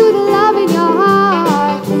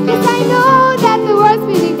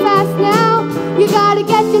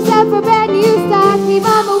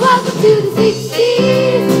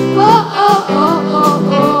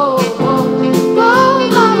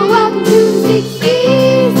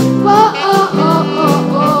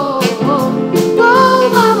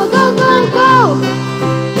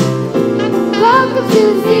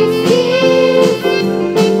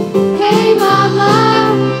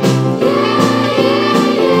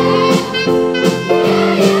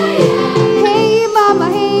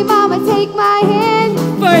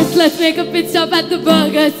 mixed up at the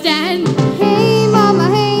burger stand. Hey mama,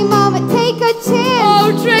 take a chance.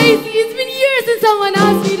 Oh, Tracy, it's been years since someone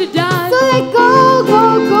asked me to dance. So let go,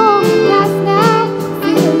 fast now.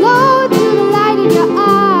 Say hello to the light in your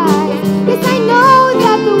eyes. Yes, I know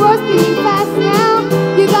that the world's spinning fast now.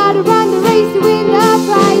 You gotta run the race to win the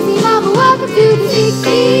prize. Hey mama, welcome to the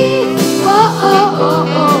 60s. Oh, oh, oh,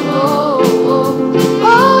 oh, oh, oh.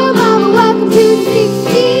 Oh, mama, welcome to the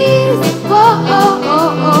 60s. Oh, oh,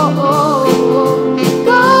 oh, oh, oh, oh.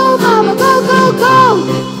 Go, mama, go, go, go.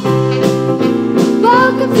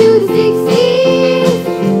 Welcome to the 60s.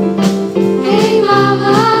 Hey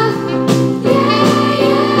mama. Yeah,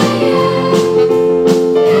 yeah, yeah.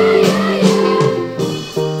 Yeah, yeah, yeah.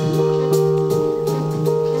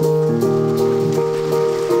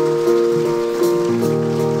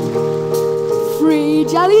 Free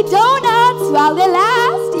jelly donuts while they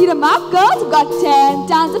last. Eat 'em up, girls. We've got 10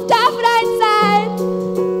 tons of taffeta inside.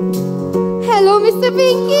 Hello, Mr.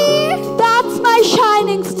 Pinky. That's my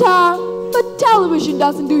shining star. But television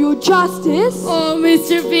doesn't do you justice. Oh,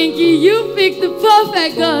 Mr. Pinky, you picked the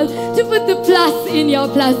perfect girl to put the plus in your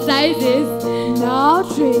plus sizes. Now,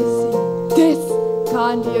 Tracy, this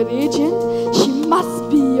can't be an agent. She must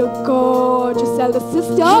be your gorgeous elder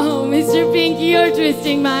sister. Oh, Mr. Pinky, you're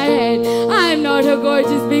twisting my head. I'm not her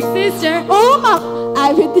gorgeous big sister. Oh, Mom,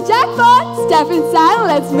 I've hit the jackpot. Step inside and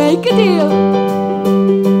let's make a deal.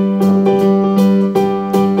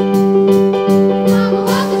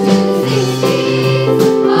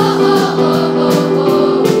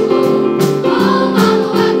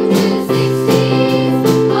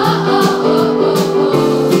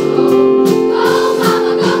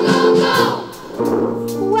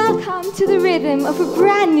 Of a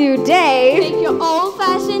brand new day. Take your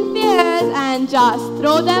old-fashioned fears and just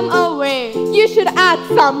throw them away. You should add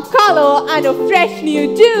some color and a fresh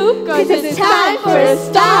new dew, 'cause it's time for a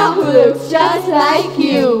star who looks just like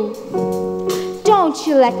you. Don't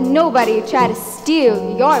you let nobody try to steal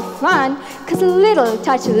your fun, 'cause a little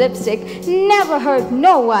touch of lipstick never hurt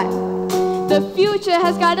no one. The future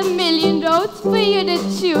has got a million roads for you to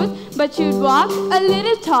choose, but you'd walk a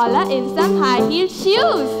little taller in some high-heeled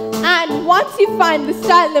shoes. And once you find the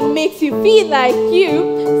style that makes you feel like you,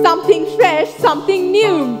 something fresh, something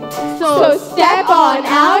new. So step on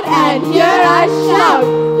out and hear us shout,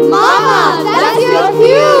 Mama, that's your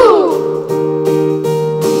cue!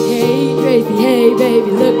 Hey, Tracy, hey,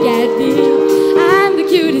 baby, look at me. I'm the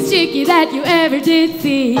cutest chickie that you ever did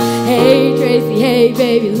see. Hey, Tracy, hey,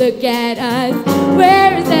 baby, look at us.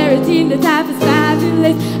 Where is there a team that's half as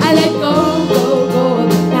fabulous? I let go of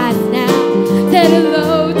the past now. Said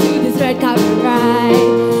hello to this red carpet ride.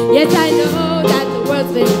 Yes, I know that the world's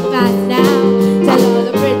spinning fast now. Tell all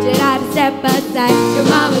the Bridget how to step aside. Your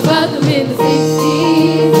mama's welcome in the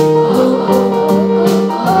 60s. Oh, oh, oh,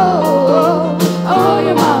 oh, oh, oh. Oh,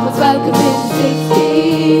 your mama's welcome in the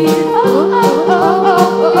 60s. Oh, oh, oh,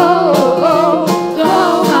 oh, oh, oh. Go,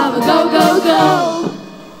 mama, go, go, go.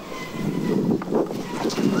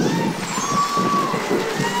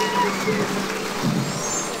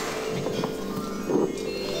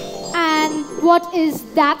 And what is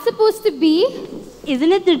that supposed to be?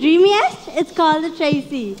 Isn't it the dreamiest? It's called the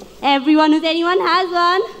Tracy. Everyone who's anyone has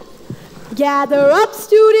one. Gather up,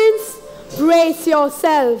 students. Brace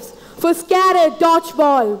yourselves for scattered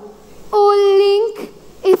dodgeball. Oh, Link,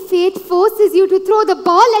 if fate forces you to throw the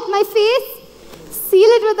ball at my face, seal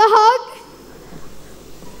it with a hug.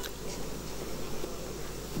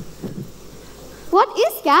 What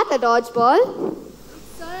is scatter dodgeball?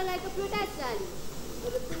 It's sort of like a protest rally.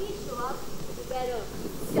 When the police show up, you better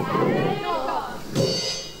stand up.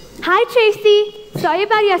 Hi, Tracy. Sorry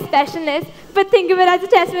about your specialness, but think of it as a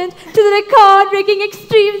testament to the record-breaking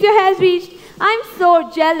extremes your hair's reached. I'm so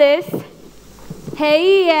jealous.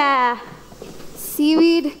 Hey, yeah.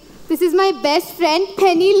 Seaweed, this is my best friend,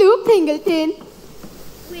 Penny Lou Pingleton.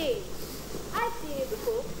 Wait, I've seen you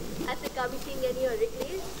before. I think I'll be seeing any of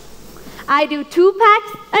Wrigley's. I do 2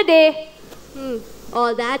 packs a day.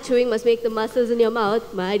 All that chewing must make the muscles in your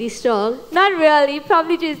mouth mighty strong. Not really,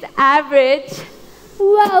 probably just average.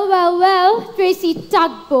 Well, Tracy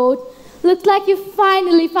Tugboat. Looks like you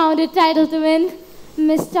finally found a title to win.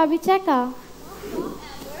 Miss Abishek.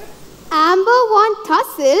 Amber Von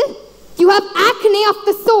Tussle, you have acne of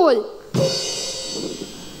the soul.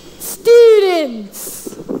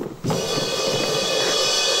 Students,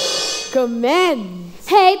 commence.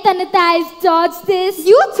 Hey, Tanatais, dodge this.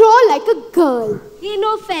 You throw like a girl. Ain't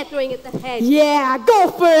no fair throwing at the head. Yeah, go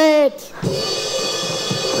for it.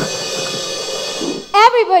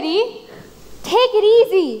 Everybody, take it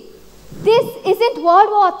easy. This isn't World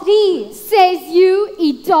War III. Says you,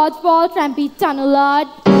 eat dodgeball, trampy tunnel lord.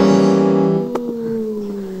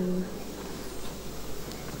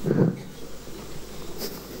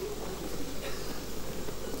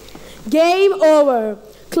 Game over.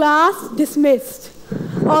 Class dismissed.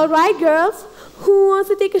 All right, girls. Who wants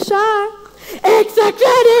to take a shower? Extra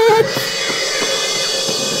credit!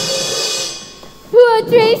 Poor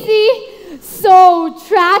Tracy. So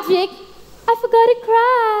tragic. I forgot to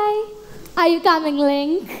cry. Are you coming,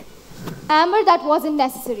 Link? Amber, that wasn't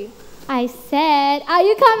necessary. I said, are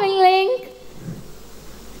you coming, Link?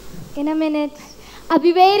 In a minute. I'll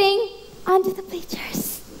be waiting under the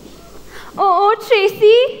bleachers. Oh,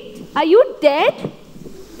 Tracy, are you dead?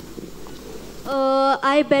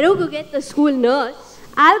 I better go get the school nurse.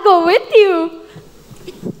 I'll go with you.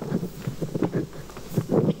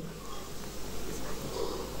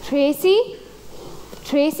 Tracy?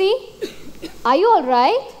 Tracy? Are you all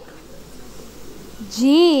right?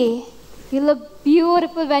 Gee, you look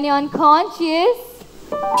beautiful when you're unconscious.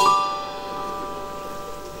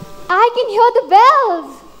 I can hear the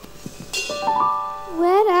bells.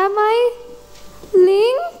 Where am I?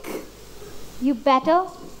 Link? You better.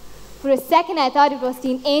 For a second I thought it was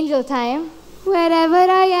Teen Angel time. Wherever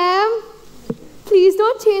I am, please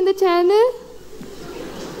don't change the channel.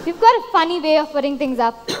 You've got a funny way of putting things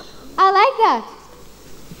up. I like that.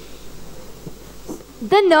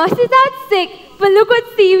 The nurse is out sick, but look what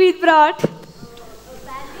Seaweed brought.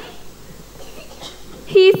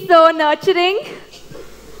 He's so nurturing.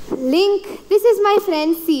 Link, this is my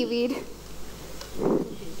friend Seaweed.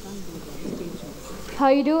 How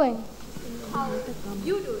are you doing?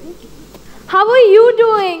 How are you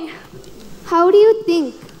doing? How do you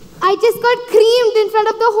think? I just got creamed in front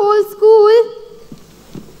of the whole school.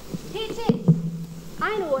 Hey, Chase,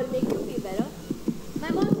 I know what'll make you feel better. My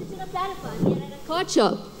mom's stitching up Darapani and at a thought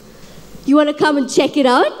shop. You want to come and check it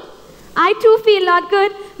out? I too feel not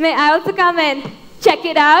good. May I also come and check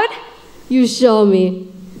it out? You show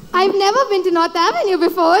me. I've never been to North Avenue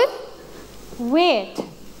before. Wait,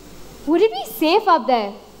 would it be safe up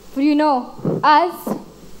there? For you know, us?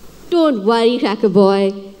 Don't worry, Cracker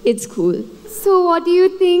Boy. It's cool. So what do you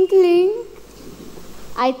think, Link?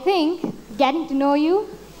 I think getting to know you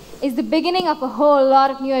is the beginning of a whole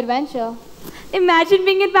lot of new adventure. Imagine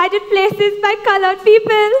being invited places by colored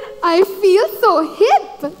people. I feel so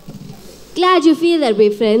hip. Glad you feel that way,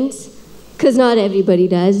 friends. 'Cause not everybody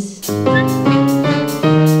does.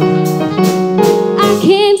 I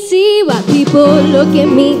can't see why people look at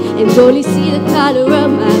me and only see the color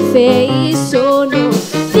of my face. Oh no,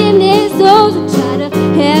 then there's those who try to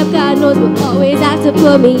help, God knows, but always have to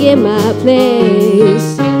put me in my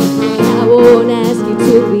place. I won't ask you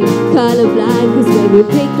to be colorblind, 'cause when you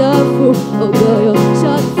pick the fruit, oh girl, you're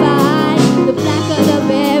sure to find the blacker the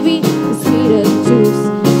berry, the sweeter the juice.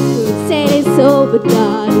 Could say it's so, but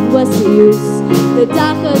darling, what's the use? The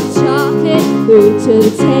darker the chocolate, the richer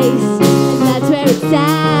the taste, and that's where it's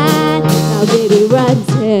at. Now baby, run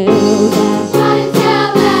tell that. Run and tell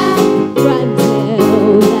that. Run tell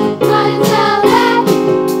that. Run and tell that.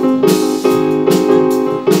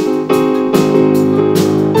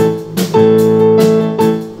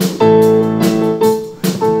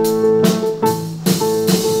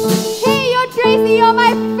 Hey, you're Tracy. You're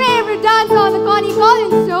my favorite dancer on the Connie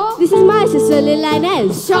Collins show. This is my sister, Lil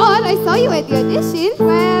Inez. Sure, I saw you at the audition.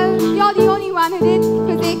 Well, you're the only one who did,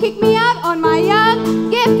 'cause they kicked me out on my young,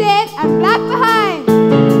 gifted, and black behind.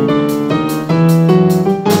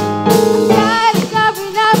 I'm tired of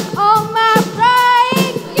covering up all my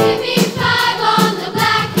pride. Give me 5 on the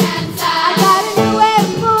black hand side. I got a new way of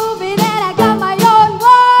moving and I got my own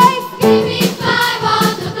voice. Give me 5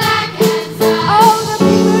 on the black hand side. Oh, the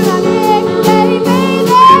people out there, they made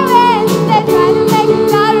their ends. They're trying to make a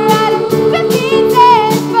dollar out of 15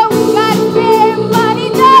 cents, but we got to spare money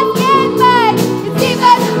just can't buy. It's deep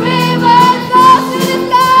as the river, goes to the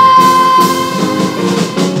sky.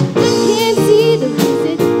 Can't see the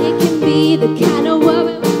reason it can be the kind of world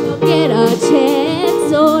we don't get our chance.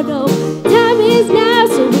 Oh no, time is now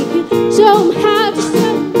so we can show 'em how to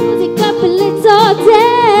turn music up and let's all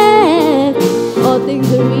dance. All things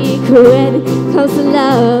are equal when it comes to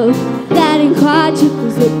love. That ain't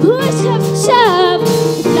quadruples with push ups and shove.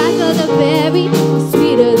 The blacker the berry, the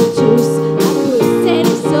sweeter the juice. I could say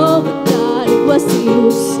this so, but darling, what's the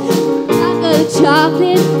use? Blacker the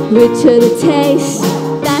chocolate, richer the taste.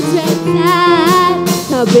 That's where it's at.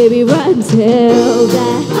 Now baby, run tell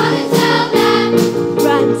that. Run and tell that.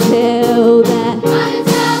 Run tell that. Run and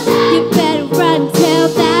tell that. You better run tell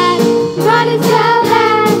that. Run and tell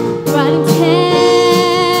that. Run and tell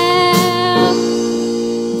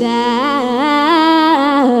that.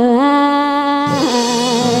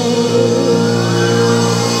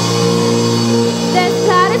 There's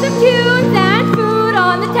platters of tunes and food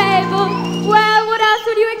on the table. Well, what else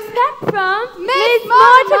would you expect from Miss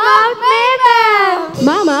Mortimer Mabel?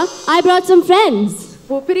 Mama, I brought some friends.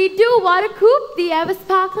 Whoopity-doo, what a coop, the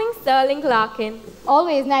ever-sparkling Sterling Larkin.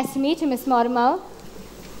 Always nice to meet you, Miss Mortimer.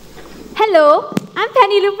 Hello, I'm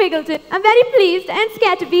Penny Lou Piggleton. I'm very pleased and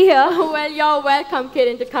scared to be here. Well, you're welcome,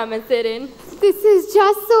 kitten, to come and sit in. This is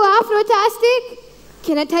just so Afro-tastic.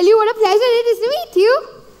 Can I tell you what a pleasure it is to meet you?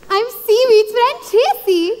 I'm Seaweed's friend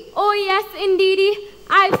Tracy. Oh, yes, indeedy.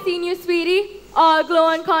 I've seen you, sweetie. All glow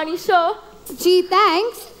on Connie's show. Gee,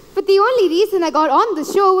 thanks. But the only reason I got on the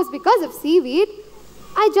show was because of Seaweed.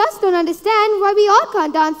 I just don't understand why we all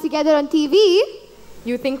can't dance together on TV.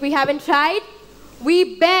 You think we haven't tried?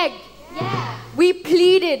 We begged. Yeah. We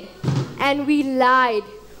pleaded. And we lied.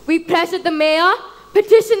 We pressured the mayor,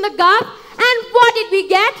 petitioned the gov, and what did we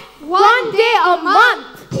get? One day a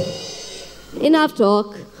month. Enough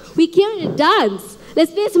talk. We came to dance.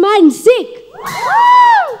 Let's play some hide and seek.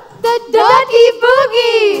 Woo! The Dirty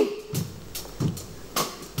Boogie!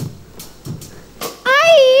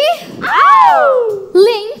 Aye! Ow!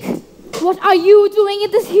 Link, what are you doing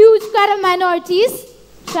in this huge crowd of minorities?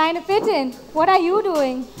 Trying to fit in. What are you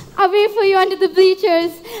doing? I waited for you under the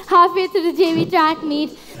bleachers, halfway through the JV track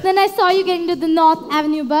meet. Then I saw you getting to the North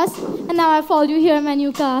Avenue bus, and now I followed you here in my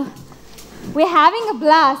new car. We're having a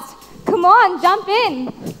blast. Come on, jump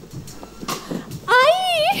in.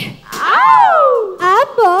 Aye! Ow!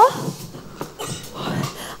 Amber!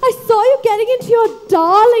 I saw you getting into your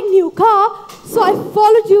darling new car, so I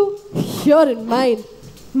followed you here in mine.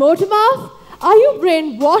 Mortimer, are you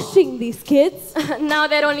brainwashing these kids? Now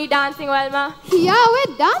they're only dancing, Velma. Yeah,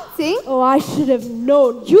 we're dancing. Oh, I should have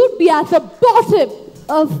known you'd be at the bottom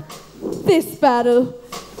of this battle.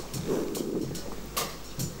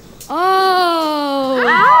 Oh,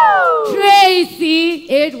 Ow! Tracy,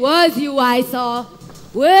 it was you I saw.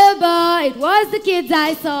 Wilbur, it was the kids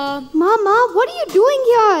I saw. Mama, what are you doing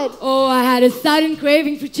here? Oh, I had a sudden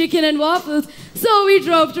craving for chicken and waffles, so we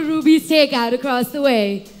drove to Ruby's Takeout across the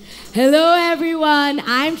way. Hello, everyone.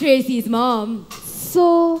 I'm Tracy's mom.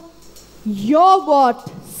 So, you're what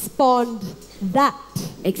spawned that?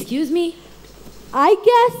 Excuse me? I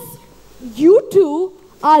guess you two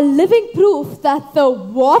are living proof that the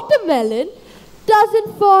watermelon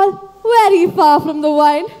doesn't fall very far from the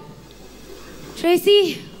wine.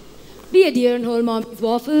 Tracy, be a dear and hold mommy's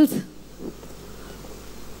waffles.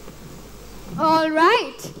 All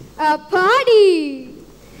right, a party.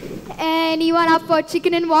 Anyone up for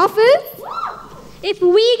chicken and waffles? If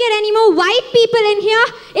we get any more white people in here,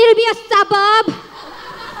 it'll be a suburb.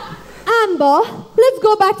 Amber, let's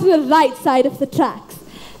go back to the right side of the tracks.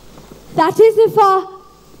 That is if our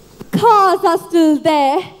cars are still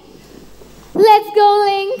there. Let's go,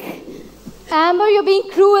 Link. Amber, you're being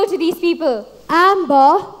cruel to these people.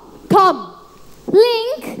 Amber, come.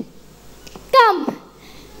 Link, come.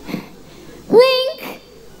 Link,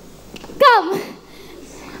 come.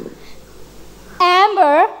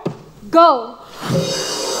 Amber, go.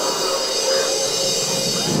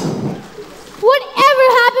 Whatever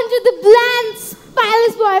happened to the bland,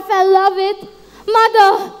 spineless boy I fell in love with?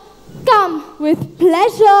 Mother, come. With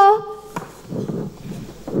pleasure.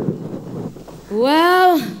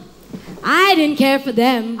 Well, I didn't care for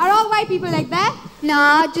them. Are all white people like that?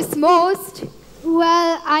 Nah, just most.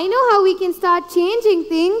 Well, I know how we can start changing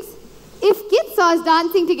things. If kids saw us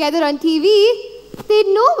dancing together on TV, they'd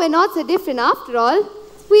know we're not so different after all.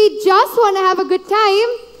 We just want to have a good time.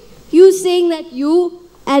 You saying that you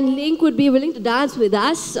and Link would be willing to dance with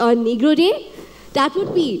us on Negro Day? That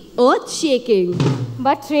would be earth-shaking.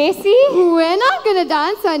 But Tracy? We're not going to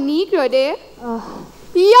dance on Negro Day.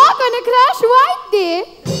 You're going to crash White Day.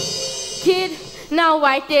 Kid, now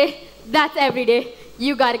White Day, that's every day.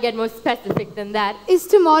 You gotta get more specific than that. Is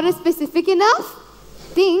tomorrow specific enough?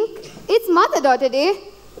 Think, it's Mother-Daughter Day.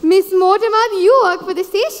 Miss Mortimer, you work for the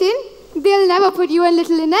station. They'll never put you and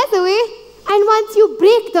little Inez away. And once you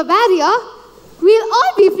break the barrier, we'll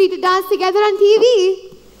all be free to dance together on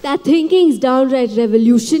TV. That thinking's downright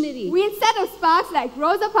revolutionary. We'll set up sparks like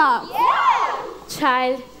Rosa Parks. Yeah!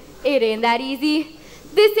 Child, it ain't that easy.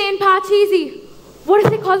 This ain't Parcheesi. What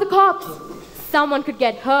if they call the cops? Someone could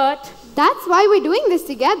get hurt. That's why we're doing this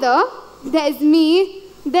together. There's me,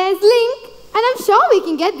 there's Link, and I'm sure we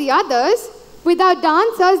can get the others. Without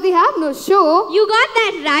dancers, they have no show. You got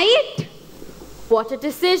that right? What a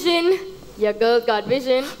decision. Your girl's got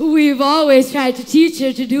vision. We've always tried to teach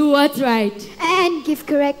her to do what's right. And give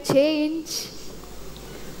correct change.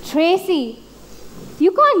 Tracy,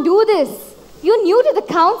 you can't do this. You're new to the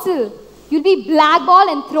council. You'll be blackballed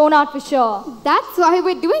and thrown out for sure. That's why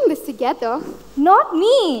we're doing this together. Not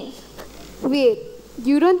me. Wait,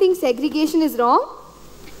 you don't think segregation is wrong?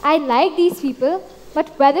 I like these people,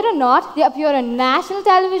 but whether or not they appear on national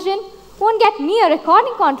television won't get me a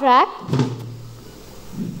recording contract.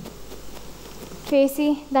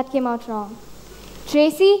 Tracy, that came out wrong.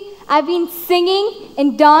 Tracy, I've been singing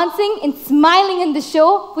and dancing and smiling in the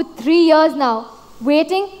show for 3 years now,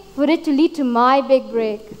 waiting for it to lead to my big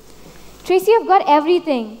break. Tracy, I've got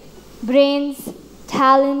everything. Brains,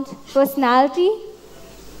 talent, personality.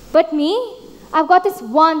 But me, I've got this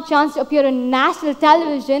one chance to appear on national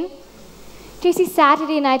television. Tracy,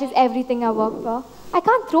 Saturday night is everything I work for. I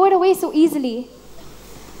can't throw it away so easily.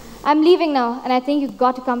 I'm leaving now, and I think you've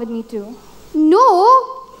got to come with me too. No,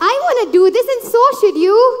 I want to do this and so should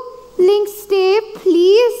you. Link, stay,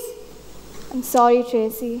 please. I'm sorry,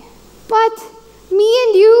 Tracy. But me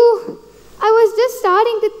and you, I was just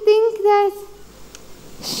starting to think that...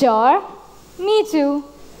 Sure, me too.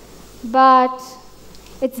 But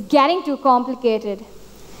it's getting too complicated.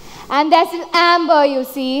 And there's still Amber, you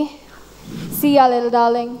see. See ya, little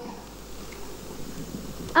darling.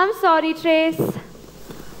 I'm sorry, Trace.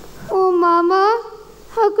 Oh, Mama,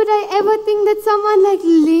 how could I ever think that someone like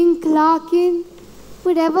Link Larkin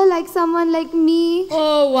would ever like someone like me?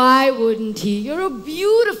 Oh, why wouldn't he? You're a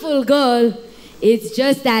beautiful girl. It's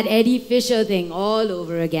just that Eddie Fisher thing all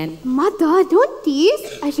over again. Mother, don't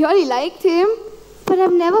tease. I really liked him. But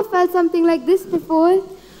I've never felt something like this before.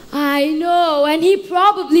 I know, and he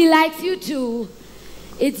probably likes you too.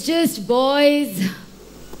 It's just boys.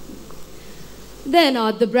 They're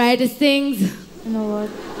not the brightest things. You know what?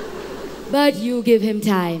 But you give him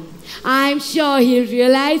time. I'm sure he'll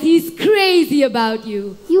realize he's crazy about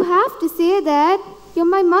you. You have to say that. You're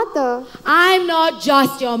my mother. I'm not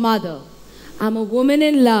just your mother. I'm a woman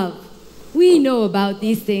in love. We know about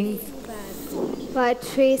these things. But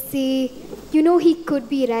Tracy, you know he could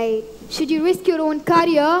be right. Should you risk your own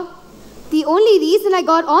career? The only reason I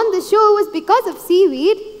got on the show was because of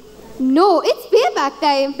seaweed. No, it's payback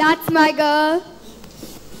time. That's my girl.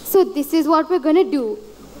 So this is what we're gonna do.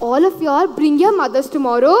 All of y'all bring your mothers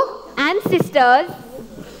tomorrow. And sisters.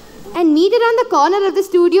 And meet around the corner of the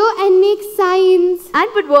studio and make signs.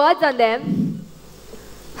 And put words on them.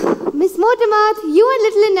 Miss Mortimer, you and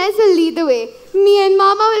little Inez will lead the way. Me and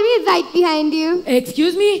Mama will be right behind you.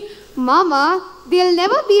 Excuse me? Mama, they'll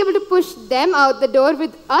never be able to push them out the door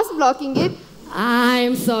with us blocking it.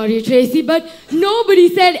 I'm sorry, Tracy, but nobody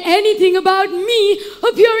said anything about me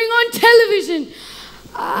appearing on television.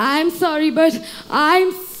 I'm sorry, but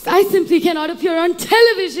I simply cannot appear on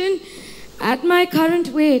television at my current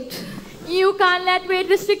weight. You can't let weight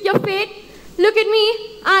restrict your fate. Look at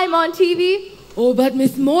me. I'm on TV. Oh, but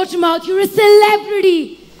Miss Mortimer, you're a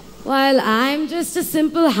celebrity, while I'm just a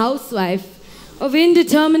simple housewife of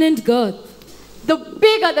indeterminate girth. The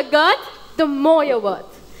bigger the girth, the more you're worth.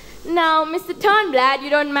 Now, Mr. Turnblad, you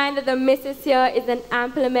don't mind that the missus here is an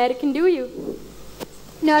ample American, do you?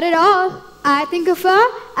 Not at all. I think of her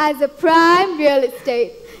as a prime real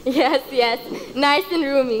estate. Yes, yes. Nice and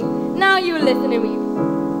roomy. Now you listen to me.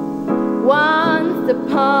 Once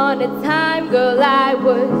upon a time, girl, I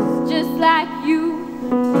was just like you.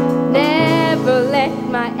 Never let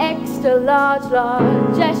my extra large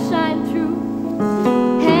just shine through.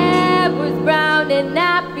 Hair was brown and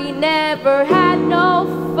nappy, never had no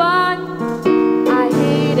fun. I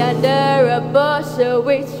hid under a bushel,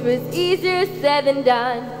 which was easier said than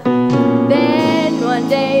done. Then one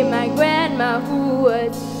day my grandma, who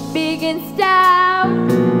was big and stout,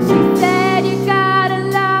 she said, you gotta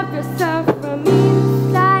love yourself from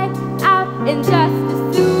inside out. And just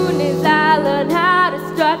as soon as I learned how to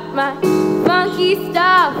strut my funky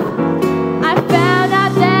stuff, I found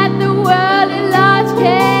out that the world at large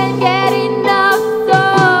can't get enough. So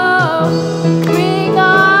bring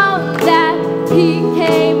on that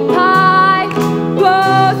pecan pie,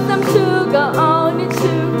 pour some sugar on it,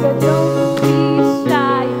 sugar, don't be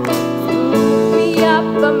shy. Scoop me up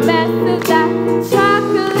a mess of that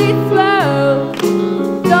chocolate swirl.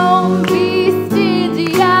 Don't be stingy,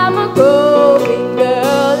 I'm a growing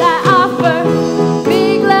girl. I offer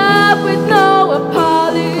big love with no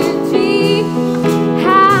apology.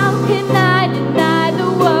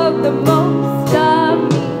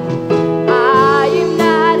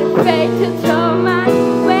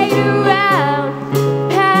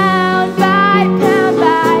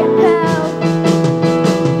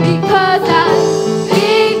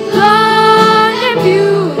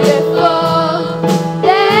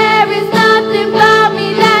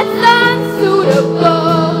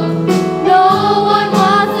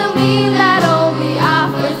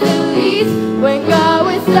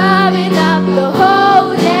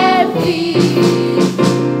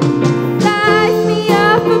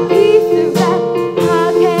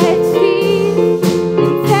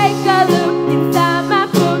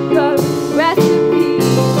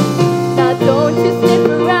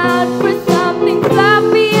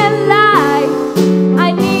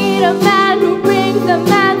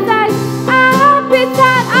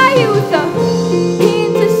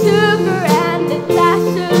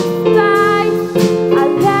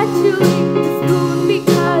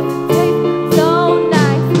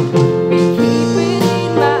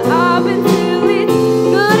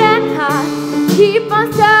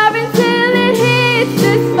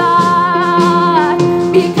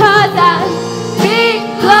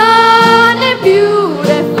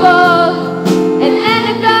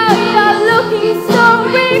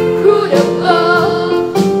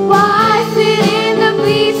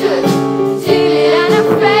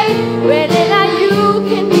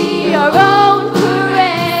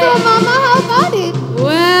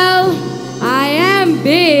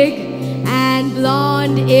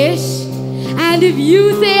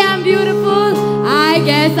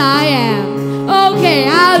 I am. Okay,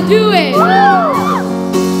 I'll do it.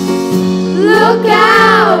 Look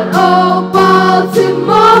out, oh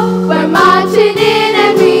Baltimore, we're marching in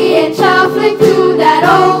and we ain't shuffling through that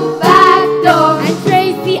old back door. And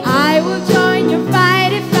Tracy, I will join your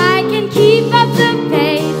fight if I can keep up the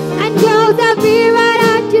pace. And girls, I'll be right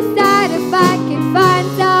at your side if I can find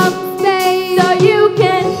some space. So you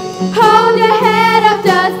can hold your head up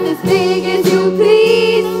just as big as you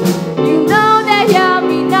please. You know that you'll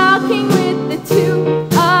be knocking with the two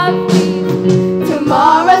of me.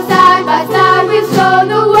 Tomorrow side by side we'll show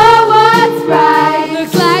the world what's right.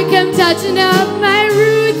 Looks like I'm touching up my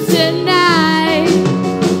roots tonight.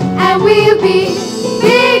 And we'll be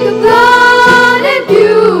big, blonde and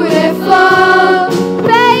beautiful.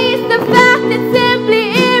 Face the fact that's simply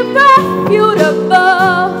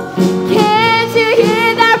irrefutable. Can't you hear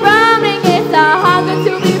that rumbling? It's our hunger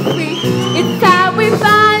to be free. It's time we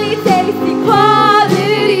finally taste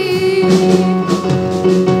equality.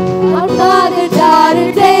 Another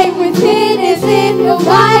daughter day within is in the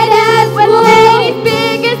white as well. Ladies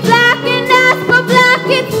big as black and as for black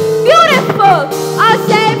it's beautiful. Our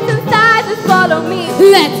shapes and sizes follow me.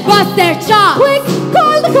 Let's bust their chops. Quick,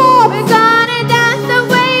 call the cops. We're gonna dance the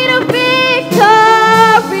way to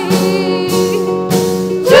victory.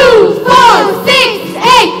 2, 4, 6,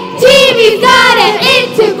 8. TV's gotta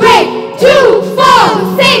integrate. 2,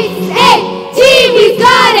 4, 6, 8. TV's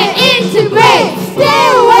gotta integrate. Stay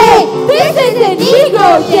away. This is an ego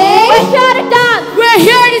day. We're shut it down. We're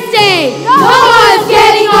here to stay. No one's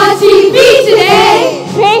getting on TV today.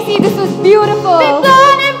 Tracy, this was beautiful. Big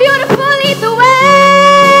blonde and beautiful, lead the way.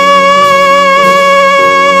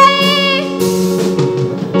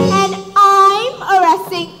 And I'm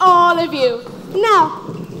arresting all of you. Now,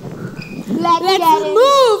 let's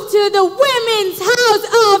move to the Women's House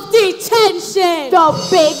of Detention. the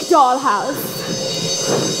big dollhouse.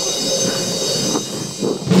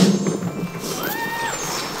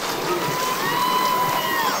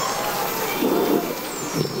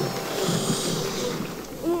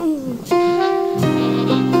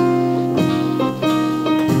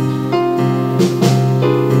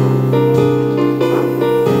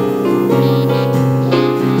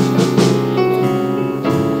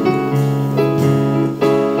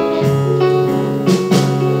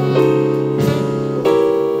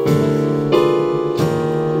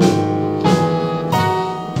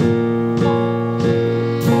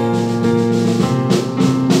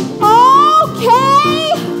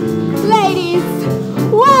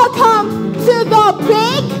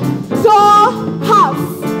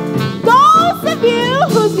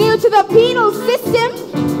 Penal system,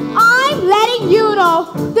 I'm letting you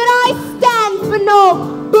know that I stand for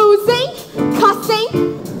no boozing, cussing,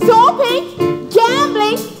 doping,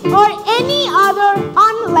 gambling, or any other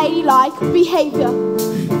unladylike behavior.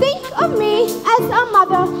 Think of me as a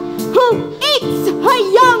mother who eats her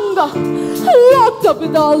young, locked up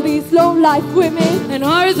with all these low-life women. And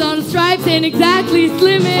horizontal stripes ain't exactly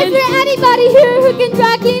slimming. Is there anybody here who can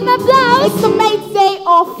dry clean my blouse? It's the maid's day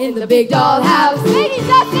off In the big dollhouse. Lady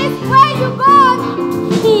Justice, where you gone?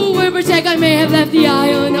 Ooh, Wilbur, check, I may have left the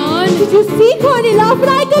iron on. Did you see Corny laugh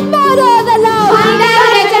like a mother the love? I never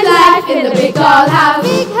let your life in the big dollhouse.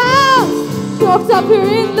 Big house. Locked up here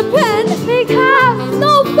in the pen. Big house.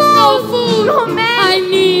 No phone. No food. No man. I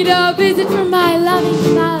need a visit from my loving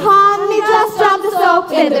spouse. Honey just dropped the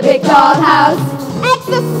soap in the big dollhouse.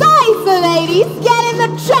 Exercise, the ladies. Get in the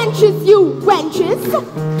trenches, you wenches.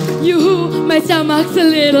 You, my stomach's a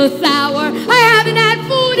little sour. I haven't had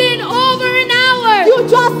food in over an hour. You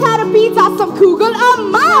just had a pizza, some kugel, a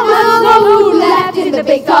mouse. I don't know who left in the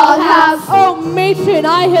big dollhouse. Oh, matron,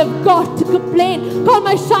 I have got to complain. Call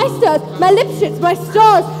my shysters, my lipsticks, my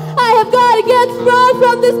stars. I have got to get thrown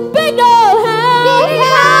from this big dollhouse. Big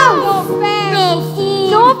house. No fair. No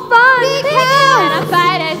food. No fun. Big house. And a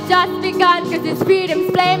fight has just begun because it's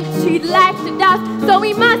freedom's flame that she'd like to dust. So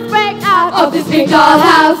we must break out Of this big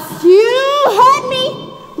dollhouse. You heard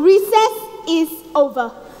me. Recess is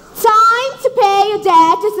over. Time to pay your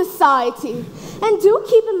debt to society. And do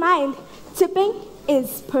keep in mind, tipping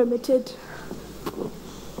is permitted.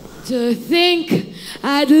 To think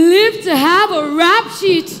I'd live to have a rap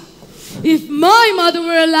sheet. If my mother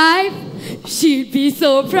were alive, she'd be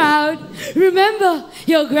so proud. Remember,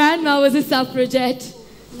 your grandma was a suffragette.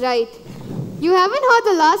 Right. You haven't heard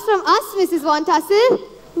the last from us, Mrs. Von Tassel.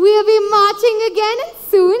 We'll be marching again and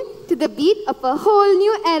soon to the beat of a whole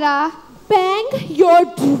new era. Bang your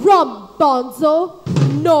drum, bonzo.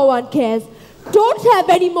 No one cares. Don't have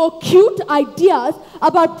any more cute ideas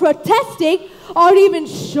about protesting or even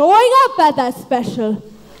showing up at that special.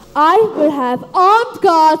 I will have armed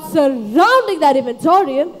guards surrounding that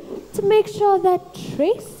inventorium to make sure that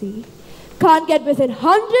Tracy can't get within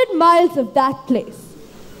 100 miles of that place.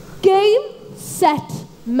 Game, set,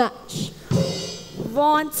 match.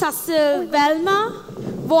 Want tussle Velma?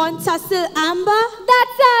 Want tussle Amber?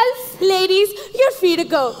 That's us! Ladies, you're free to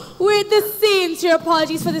go. With the sincere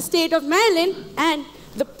apologies for the state of Maryland and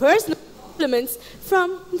the personal compliments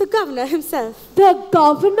from the governor himself. The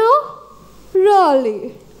governor?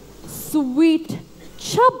 Really? Sweet,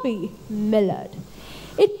 chubby Millard.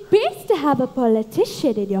 It pays to have a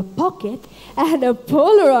politician in your pocket and a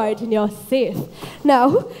Polaroid in your safe.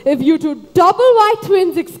 Now, if you two double white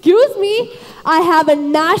twins excuse me, I have a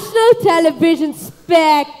national television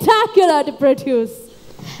spectacular to produce.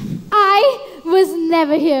 I was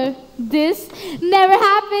never here. This never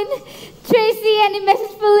happened. Tracy, any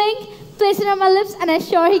message for Link? Place it on my lips and I'm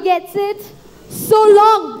sure he gets it. So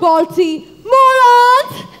long, Balti.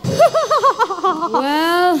 Morons!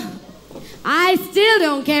 Well, I still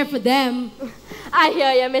don't care for them. I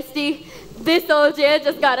hear ya, Misty. This old jail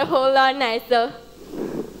just got a whole lot nicer.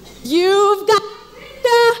 You've got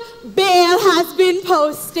the bail has been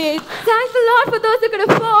posted. Thanks a lot for those who could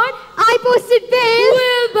afford. I posted bail.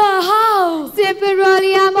 Wilbur, how? Simple,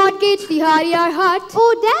 Rolly, I mortgaged the Harrier hut.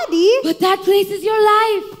 Oh, Daddy. But that place is your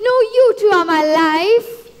life. No, you two are my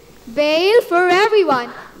life. Bail for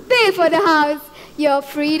everyone. Bail for the house. You're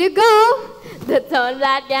free to go. The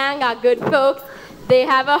Thornblatt gang are good folks. They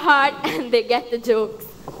have a heart and they get the jokes.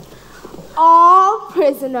 All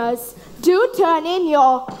prisoners, do turn in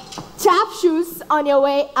your tap shoes on your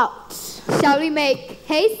way out. Shall we make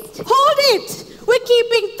haste? Hold it! We're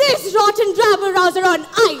keeping this rotten rabble-rouser on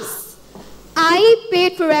ice. I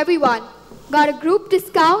paid for everyone. Got a group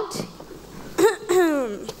discount?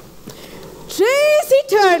 Tracy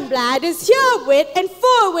Turnblad is herewith and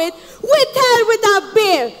forthwith withheld without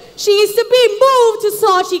bail. She is to be moved to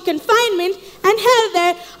solitary confinement and held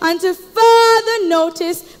there until further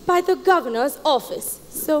notice by the governor's office.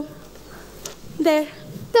 So, there.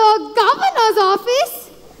 The governor's office?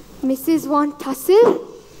 Mrs. Von Tussle?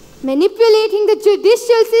 Manipulating the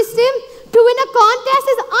judicial system to win a contest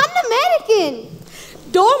is un-American.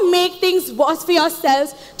 Don't make things worse for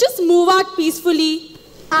yourselves. Just move out peacefully.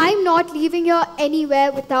 I'm not leaving here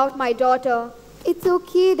anywhere without my daughter. It's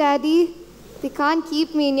okay, Daddy. They can't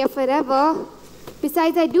keep me in here forever.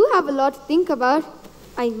 Besides, I do have a lot to think about.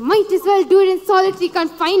 I might as well do it in solitary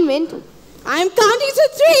confinement. I'm counting to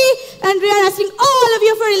 3 and we are arresting all of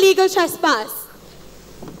you for illegal trespass.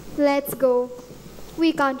 Let's go.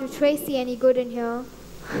 We can't do Tracy any good in here.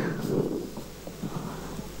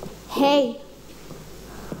 Hey.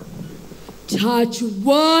 Touch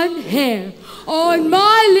one hair on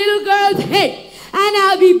my little girl's head, and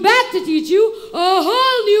I'll be back to teach you a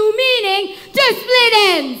whole new meaning to split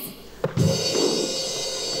ends.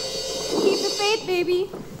 Keep the faith, baby.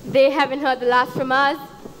 They haven't heard the last from us.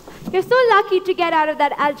 You're so lucky to get out of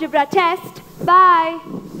that algebra test. Bye.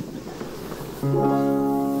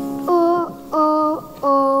 Oh,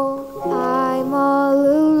 I'm all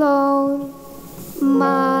alone.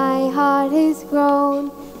 My heart is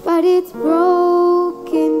grown, but it's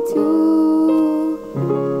broken too.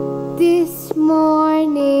 This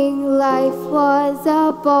morning life was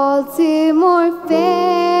a Baltimore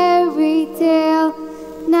fairy tale.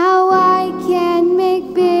 Now I can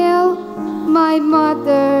make bail. My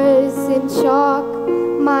mother's in shock,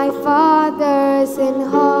 my father's in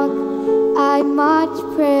hock. I much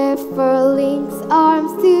prefer Link's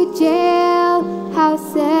arms to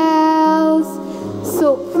jailhouse cells.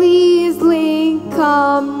 So please, Link,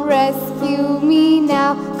 come rescue me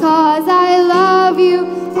now, 'cause I love you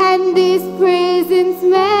and this prison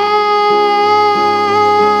smells.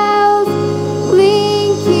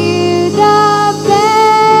 Link, hear the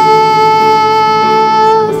bells.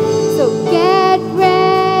 So get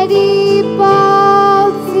ready,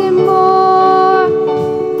 Baltimore.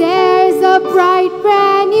 There's a bright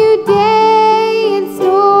brand new day in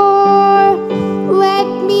store. Let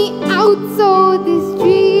me out so these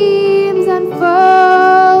dreams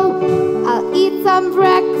unfurl. I'll eat some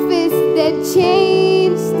breakfast then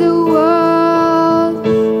change the world.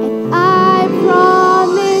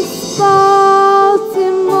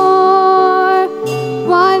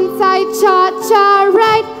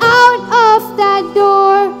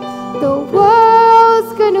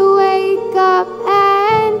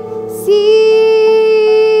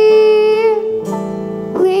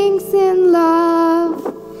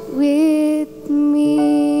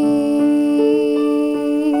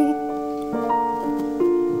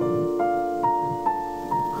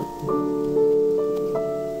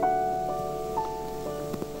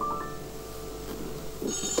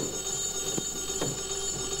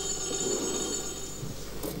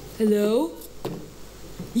 Hello?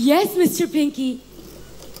 Yes, Mr. Pinky.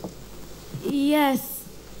 Yes,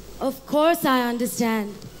 of course I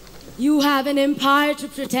understand. You have an empire to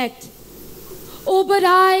protect. Oh, but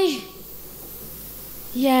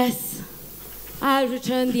Yes, I'll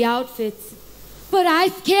return the outfits. But I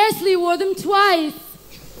scarcely wore them twice.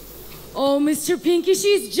 Oh, Mr. Pinky,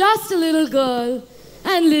 she's just a little girl.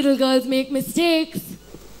 And little girls make mistakes.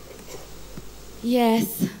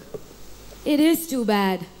 Yes, it is too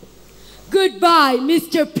bad. Goodbye,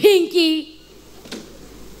 Mr. Pinky.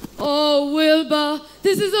 Oh, Wilbur,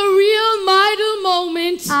 this is a real midal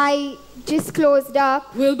moment. I just closed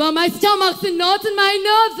up. Wilbur, my stomach's in knots and my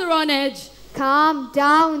nerves are on edge. Calm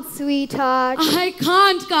down, sweetheart. I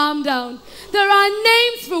can't calm down. There are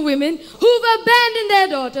names for women who've abandoned their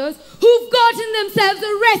daughters, who've gotten themselves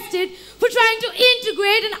arrested for trying to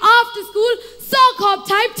integrate an after-school sock hop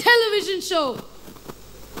type television show.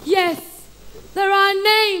 Yes, there are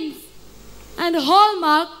names. And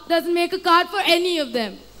Hallmark doesn't make a card for any of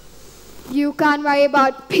them. You can't worry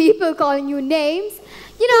about people calling you names.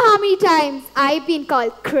 You know how many times I've been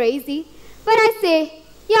called crazy? But I say,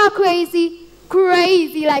 you're crazy.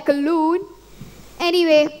 Crazy like a loon.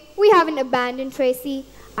 Anyway, we haven't abandoned Tracy.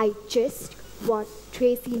 I just what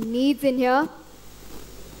Tracy needs in here.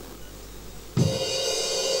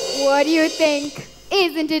 What do you think?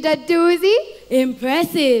 Isn't it a doozy?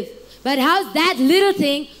 Impressive. But how's that little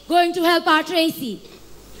thing going to help our Tracy?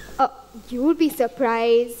 You'll be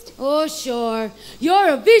surprised. Oh, sure. You're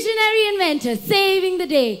a visionary inventor saving the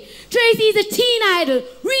day. Tracy's a teen idol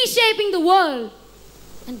reshaping the world.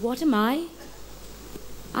 And what am I?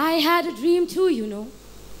 I had a dream too, you know.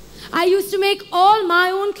 I used to make all my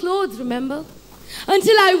own clothes, remember?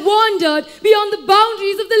 Until I wandered beyond the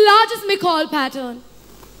boundaries of the largest McCall pattern.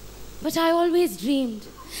 But I always dreamed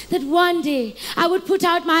that one day I would put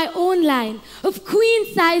out my own line of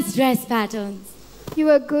queen-size dress patterns. You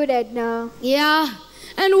were good, Edna. Yeah,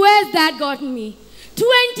 and where's that gotten me?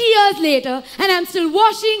 20 years later, and I'm still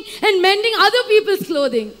washing and mending other people's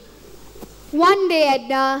clothing. One day,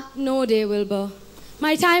 Edna. No day, Wilbur.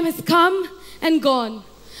 My time has come and gone.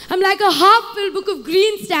 I'm like a half-filled book of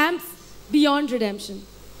green stamps beyond redemption.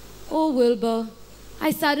 Oh, Wilbur,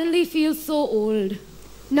 I suddenly feel so old.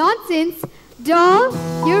 Nonsense. Doll,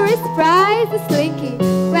 you're as spry as a slinky.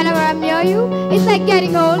 Whenever I'm near you, it's like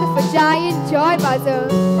getting hold of a giant joy buzzer.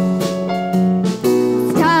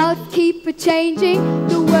 Styles keep a-changing,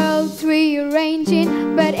 the world's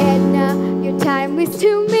rearranging, but Edna, you're timeless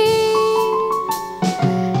to me.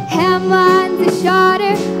 Hairlines are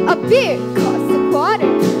shorter, a beard costs a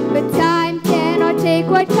quarter, but time cannot take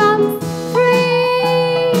what comes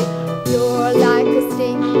free. You're like a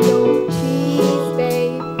stinky old cheese,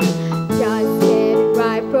 babe, just getting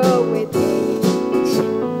riper with age.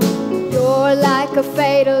 You're like a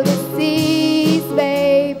fatal disease,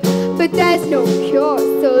 babe, but there's no cure,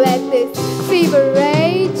 so let this fever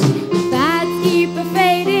rage. Fads keep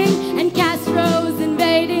fading and Castro's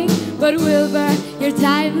invading, but Wilbur, you're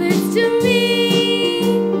timeless to me.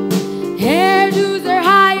 Hairdos are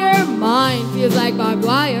higher, mine feels like barbed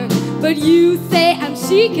wire, but you say I'm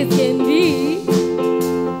chic as can be.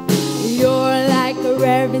 You're like a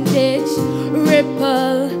rare vintage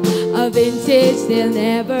ripple, a vintage they'll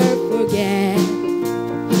never forget.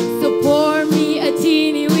 So pour me a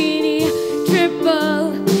teeny weeny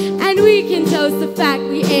triple, and we can toast the fact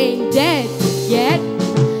we ain't dead yet.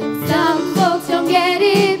 Some folks don't get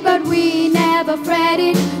it, but we never fret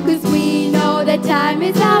it, 'cause we know that time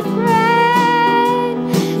is our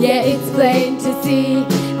friend. Yeah, it's plain to see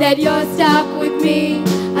that you're stuck with me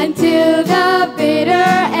until the bitter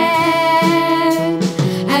end.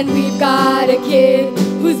 And we've got a kid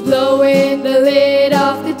who's blowing the lid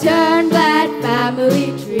off the Turnblad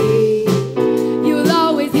family tree. You'll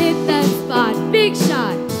always hit the spot, big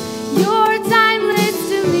shot. You're timeless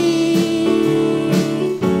to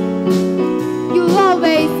me. You'll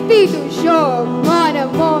always be too sure, more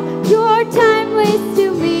and more. You're timeless to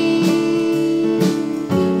me.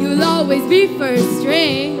 You'll always be first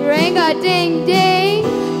string. Ring-a-ding-ding.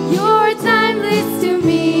 You're timeless to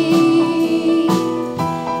me.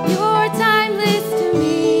 You're timeless to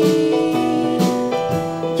me.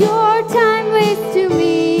 You're timeless to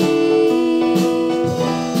me.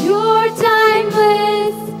 You're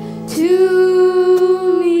timeless to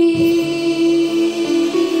me.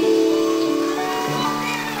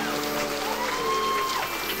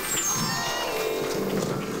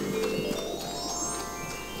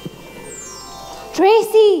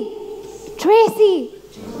 Tracy! Tracy!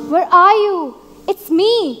 Where are you? It's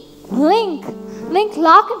me, Link. Link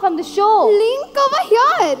Larkin from the show. Link over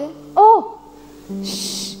here. Oh,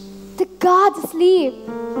 shh. The guard's asleep.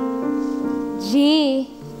 Gee,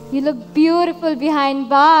 you look beautiful behind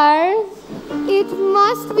bars. It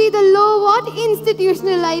must be the low-watt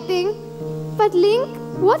institutional lighting. But Link,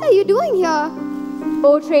 what are you doing here?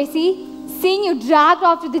 Oh, Tracy, seeing you dragged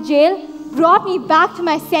off to the jail brought me back to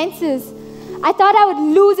my senses. I thought I would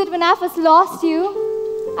lose it when I first lost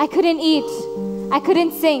you. I couldn't eat. I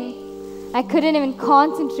couldn't sing. I couldn't even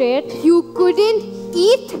concentrate. You couldn't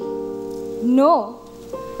eat? No.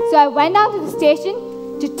 So I went down to the station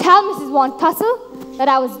to tell Mrs. Von Tussle that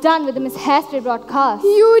I was done with the Miss Hairspray broadcast.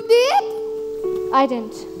 You did? I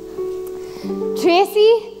didn't.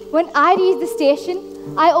 Tracy, when I reached the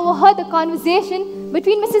station, I overheard the conversation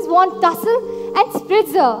between Mrs. Von Tussle and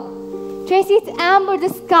Spritzer. Tracy, it's Amber the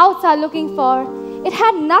scouts are looking for. It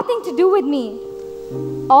had nothing to do with me.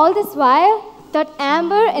 All this while, that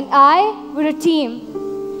Amber and I were a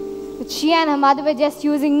team. But she and her mother were just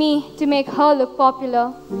using me to make her look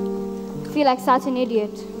popular. I feel like such an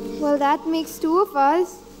idiot. Well, that makes two of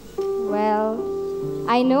us. Well,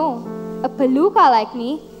 I know. A palooka like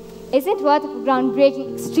me isn't worth a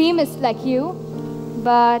groundbreaking extremist like you.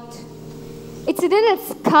 But it's a little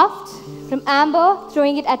scuffed from Amber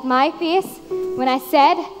throwing it at my face when I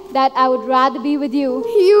said that I would rather be with you.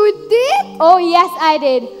 You did? Oh, yes, I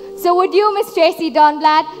did. So would you, Miss Tracy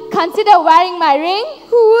Dornblatt, consider wearing my ring?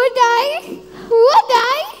 Would I? Would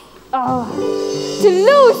I? Oh, to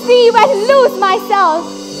lose, see, where to lose myself.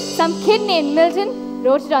 Some kid named Milton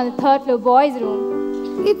wrote it on the third floor boys'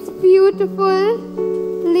 room. It's beautiful.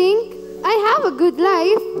 Link, I have a good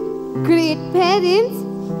life. Great parents.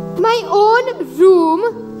 My own room.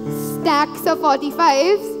 Stacks of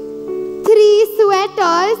 45s. 3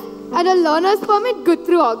 sweaters. And a learner's permit good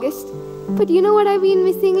through August. But you know what I've been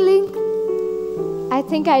missing, Link? I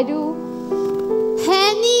think I do.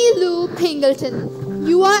 Penny Lou Pingleton,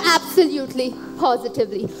 you are absolutely,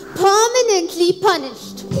 positively, permanently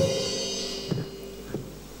punished.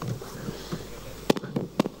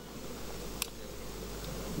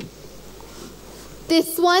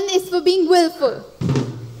 This one is for being willful.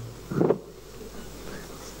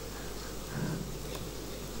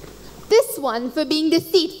 This one for being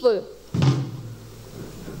deceitful.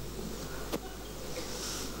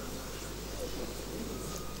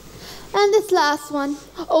 And this last one,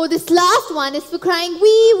 oh, this last one is for crying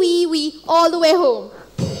wee, wee, wee all the way home.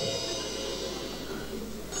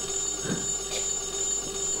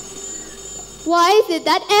 Why is it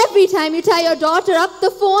that every time you tie your daughter up,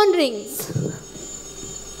 the phone rings?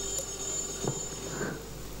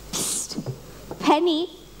 Psst. Penny.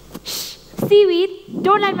 Shh. Seaweed,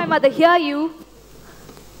 don't let my mother hear you.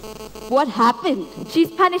 What happened?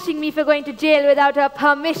 She's punishing me for going to jail without her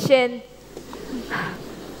permission.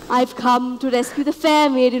 I've come to rescue the fair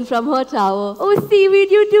maiden from her tower. Oh,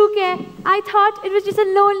 Seaweed, you do care. I thought it was just a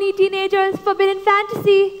lonely teenager's forbidden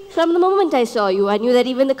fantasy. From the moment I saw you, I knew that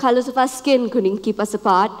even the colors of our skin couldn't keep us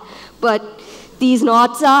apart. But these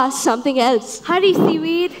knots are something else. Hurry,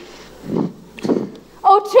 Seaweed.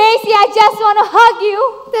 Oh, Tracy, I just want to hug you.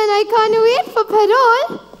 Then I can't wait for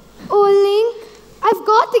parole. Oh, Link, I've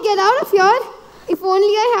got to get out of here. If only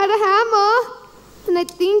I had a hammer. Then I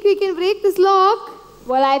think we can break this lock.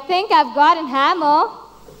 Well, I think I've got a hammer.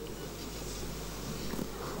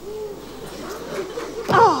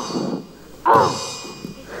 Oh. Oh.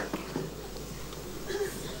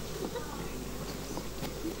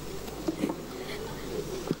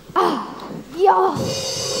 Yeah.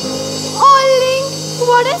 Oh, Link,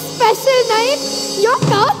 what a special night. Your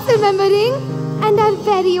count's remembering. And our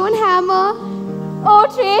very own hammer. Oh,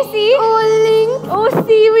 Tracy. Oh, Link. Oh,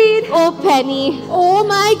 Seaweed. Oh, Penny. Oh,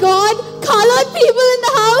 my God. Colored people in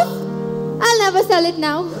the house. I'll never sell it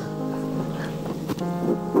now.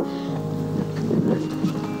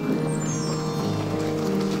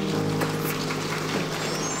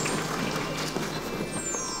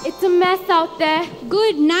 It's a mess out there.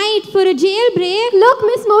 Good night for a jailbreak. Look,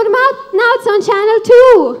 Miss Motormouth, now it's on Channel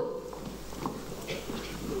 2.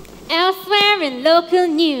 Elsewhere in local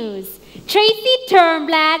news, Tracy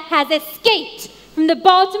Turnblad has escaped from the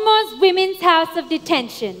Baltimore's Women's House of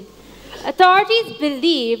Detention. Authorities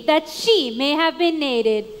believe that she may have been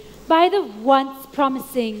aided by the once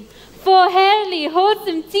promising, fairly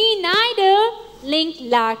wholesome teen idol, Link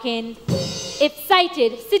Larkin. If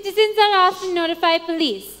cited, citizens are asked to notify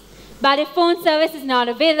police, but if phone service is not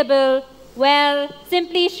available, well,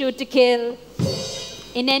 simply shoot to kill.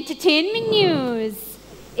 In entertainment news,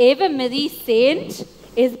 Ava Marie Saint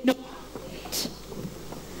is no.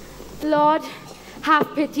 Lord,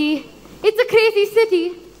 have pity. It's a crazy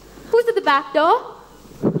city. Who's at the back door?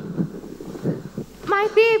 My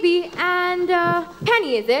baby and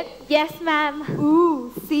Penny, is it? Yes, ma'am.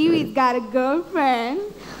 Ooh, Seaweed's got a girlfriend.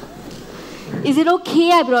 Is it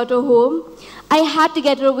okay I brought her home? I had to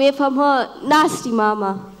get her away from her nasty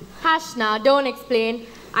mama. Hush now, don't explain.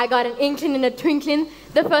 I got an inkling in a twinkling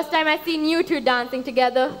the first time I seen you two dancing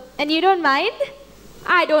together. And you don't mind?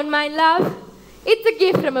 I don't mind, love. It's a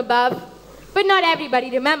gift from above. But not everybody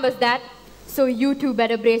remembers that. So you two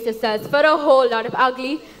better brace yourselves for a whole lot of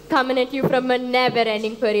ugly coming at you from a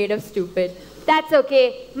never-ending parade of stupid. That's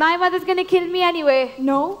okay. My mother's gonna kill me anyway.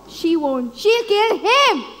 No, she won't. She'll kill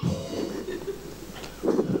him.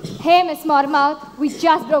 Hey, Miss Mormouth, we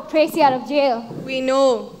just broke Tracy out of jail. We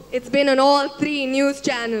know. It's been on all 3 news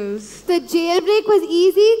channels. The jailbreak was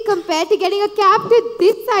easy compared to getting a cab to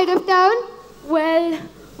this side of town. Well,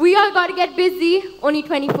 we all got to get busy. Only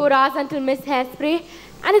 24 hours until Miss Hairspray.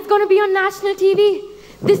 And it's going to be on national TV.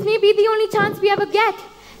 This may be the only chance we ever get.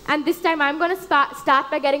 And this time I'm going to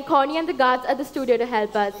start by getting Connie and the guards at the studio to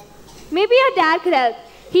help us. Maybe your dad could help.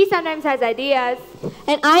 He sometimes has ideas.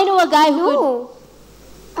 And I know a guy who No.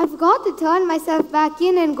 I've got to turn myself back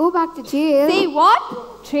in and go back to jail. Say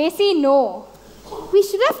what? Tracy, no. We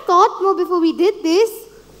should have thought more before we did this.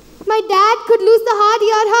 My dad could lose the heart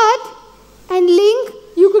he had hurt. And Link,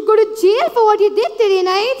 you could go to jail for what you did today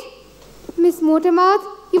night. Miss Motormouth,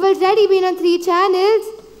 you've already been on 3 channels.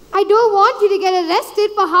 I don't want you to get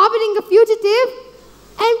arrested for harboring a fugitive.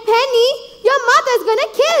 And Penny, your mother's gonna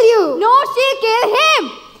kill you. No, she'll kill him.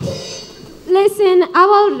 Listen, I've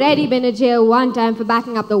already been to jail one time for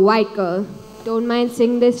backing up the white girl. Don't mind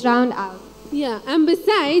singing this round out. Yeah, and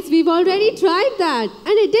besides, we've already tried that,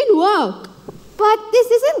 and it didn't work. But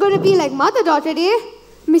this isn't going to be like Mother-Daughter Day.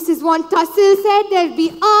 Mrs. Von Tussle said there'd be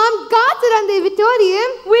armed guards around the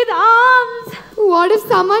auditorium. With arms! What if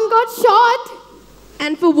someone got shot?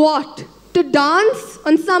 And for what? To dance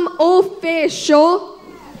on some off-face show?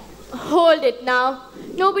 Hold it now.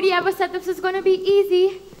 Nobody ever said this was going to be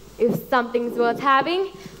easy. If something's worth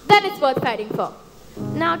having, then it's worth fighting for.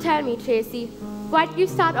 Now tell me, Tracy, why did you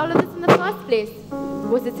start all of this in the first place?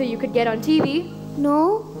 Was it so you could get on TV?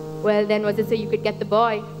 No. Well, then was it so you could get the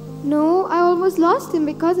boy? No, I almost lost him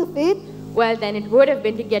because of it. Well, then it would have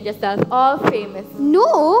been to get yourself all famous.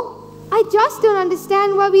 No, I just don't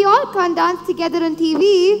understand why we all can't dance together on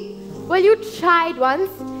TV. Well, you tried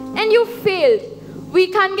once, and you failed. We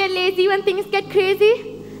can't get lazy when things get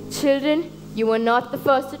crazy. Children, you were not the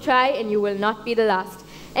first to try, and you will not be the last.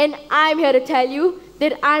 And I'm here to tell you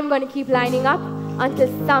that I'm going to keep lining up until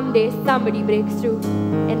someday somebody breaks through.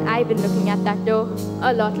 And I've been looking at that door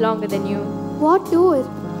a lot longer than you. What door?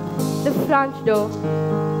 The front door.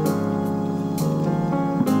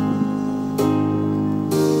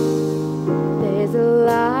 There's a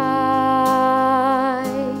light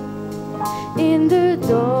in the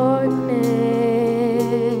darkness,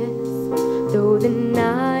 though the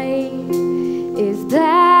night is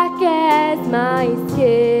black as my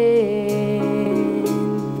skin.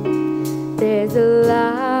 There's a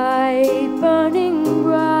light burning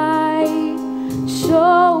bright,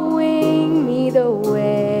 showing me the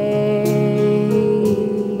way.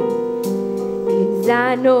 'Cause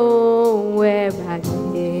I know where I've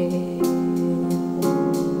been.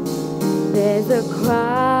 There's a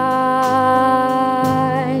cry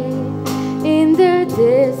in the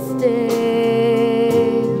distance.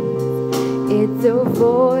 It's a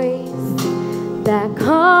voice that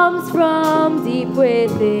comes from deep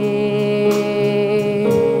within.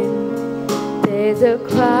 There's a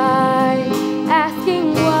cry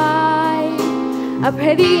asking why. I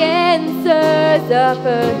pray the answer's up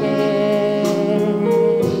ahead.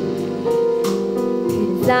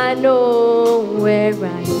 'Cause I know where I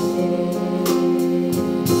am.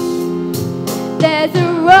 There's a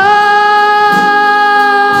road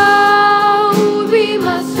we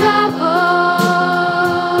must travel.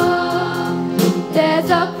 There's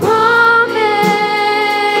a promise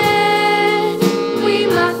we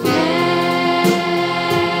must make.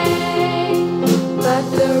 But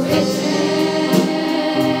the riches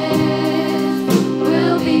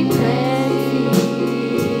will be plenty.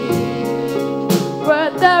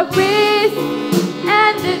 But the risk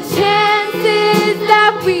and the chances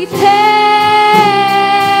that we take.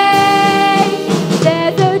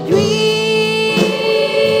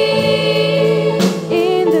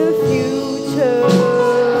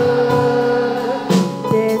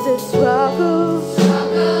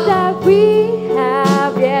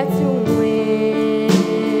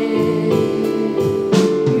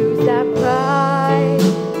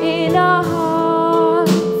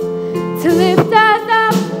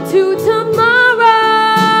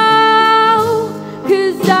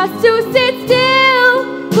 To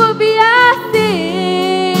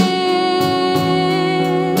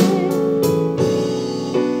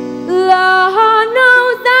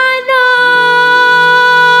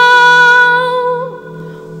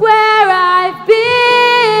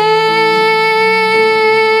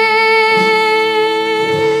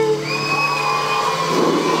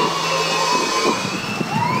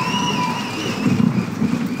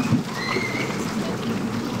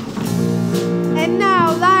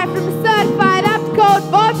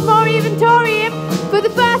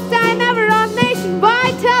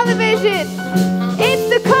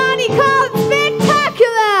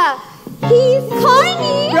He's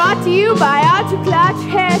corny. Brought to you by Clutch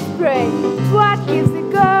Hairspray. What gives a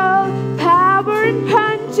girl power and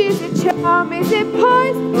punch? Is it charm? Is it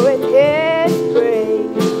poise? Oh, it's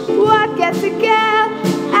hairspray. What gets a girl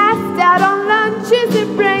asked out on lunch? Is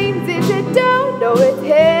it brains? Is it dough? No, it's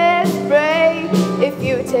hairspray. If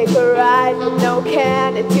you take a ride with no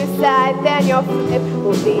can at your side, then your flip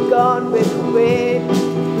will be gone with the wind.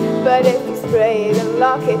 But if you spray it and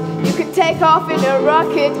lock it, you can take off in a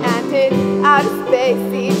rocket, and in outer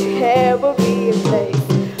space each hair will be in place.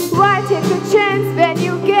 Why take a chance when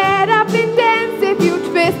you get up and dance? If you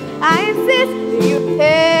twist, I insist, you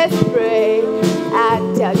hairspray.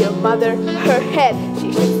 And tell your mother her head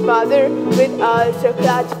she should smother with ultra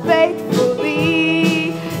clutch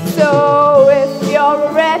faithfully. So if you're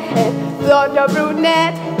a redhead, blonde or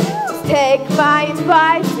brunette, just take my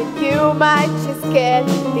advice and you might just get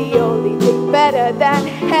the only thing better than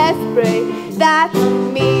hairspray. That's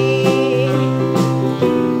me.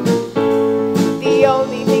 The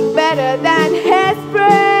only thing better than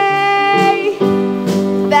hairspray.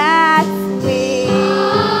 That's me.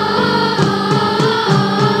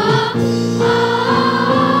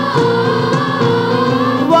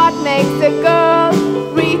 What makes a girl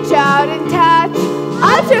reach out and touch?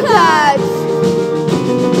 Ultra clutch.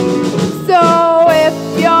 So if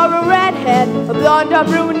you're a redhead, a blonde or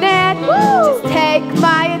brunette, just take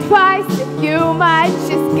my advice and you might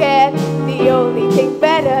just get the only thing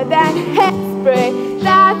better than hairspray.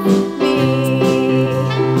 That's me.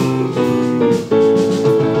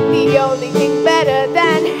 The only thing better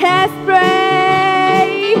than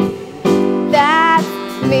hairspray. That's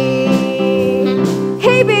me.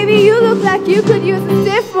 Hey baby, you look like you could use a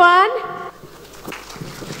stiff one.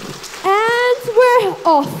 And we're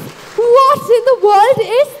off. What in the world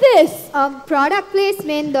is this? Product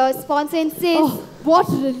placement, the sponsor insists. Oh, what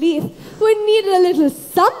a relief. We need a little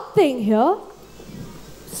something here.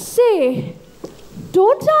 Say,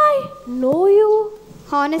 don't I know you?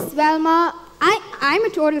 Honest, Velma, I'm a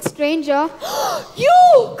total stranger.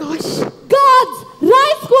 You! Gosh. Guards!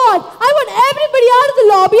 Riot squad! I want everybody out of the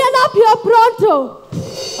lobby and up here pronto.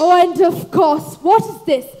 Oh, and of course, what is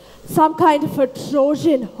this? Some kind of a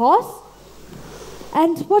Trojan horse?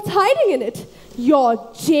 And what's hiding in it? Your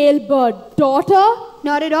jailbird daughter?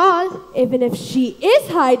 Not at all. Even if she is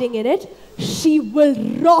hiding in it, she will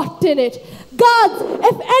rot in it. Guards,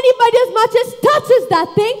 if anybody as much as touches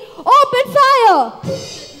that thing, open fire!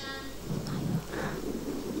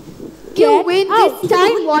 You win this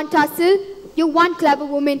time, one tussle. You're one clever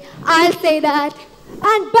woman, I'll say that.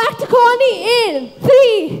 And back to Connie in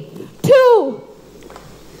 3, 2.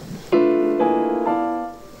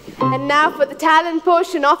 And now for the talent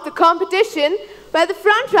portion of the competition, where the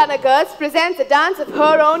frontrunner girls presents a dance of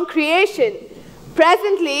her own creation.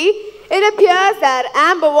 Presently, it appears that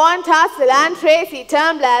Amber Van Tassel and Tracy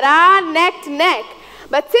Turnblad are neck to neck.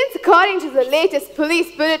 But since, according to the latest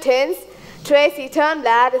police bulletins, Tracy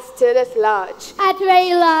Turnblad is still at large. At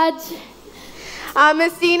very large. Our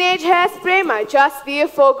Miss Teenage Hairspray might just be a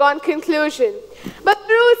foregone conclusion. But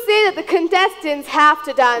the rules say that the contestants have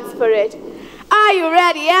to dance for it. Are you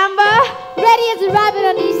ready, Amber? Ready as a rabbit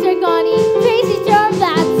on Easter, Connie. Tracy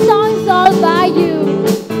Turnblad, song's all by you.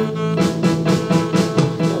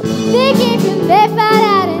 They came from their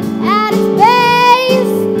fat at his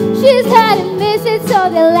base. She's had to miss it, so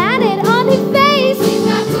they landed on his face. She's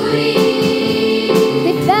got booty.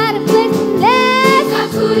 They found a place to nest. She's got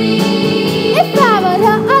booty. If I were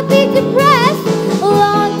her, I'd be depressed.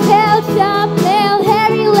 Long tail, sharp nail,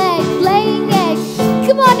 hairy legs, laying eggs.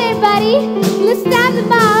 Come on, everybody. Let's stand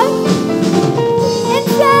them out. And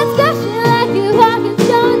transgression like a walking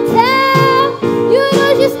stone town. You know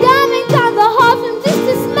she's coming down the hall from just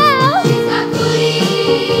a smell. She's got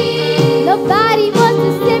booty. Nobody wants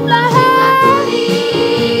to sit by her.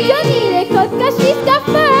 Don't need a coat 'cause she's got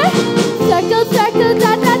fur. Circle, circle,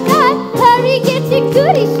 dot, dot, dot. Hurry, get your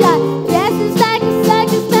goodie shot. Dances like a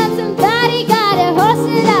circus man. Somebody gotta horse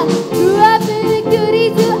it out. Grew up in a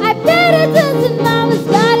goodie too. I bet her tons of mamas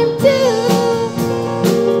got him too.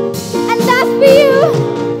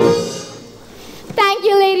 Thank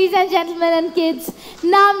you, ladies and gentlemen and kids.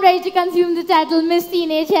 Now I'm ready to consume the title Miss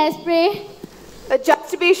Teenage Hairspray. Just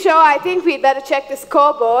to be sure, I think we'd better check the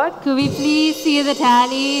scoreboard. Could we please see the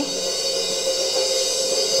tally?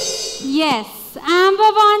 Yes,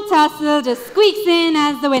 Amber Van Tassel just squeaks in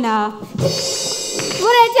as the winner.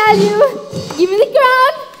 What I tell you? Give me the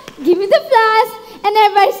crown, give me the flowers, and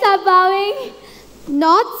everybody start bowing.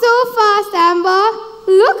 Not so fast, Amber.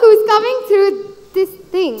 Look who's coming through this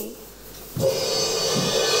thing.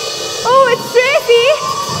 Oh, it's Tracy!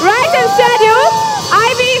 Right on schedule.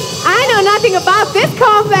 I know nothing about this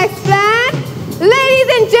complex plan.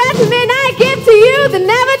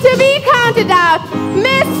 out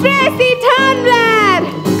Miss Tracy Turnblad.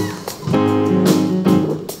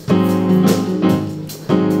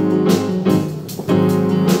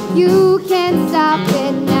 You can't stop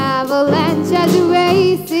an avalanche as it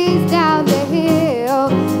races down the hill.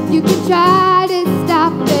 You can try to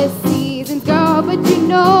stop the seasons, girl, but you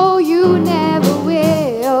know you never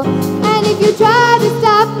will. And if you try to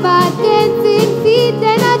stop my dancing feet,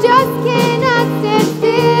 then I just cannot stand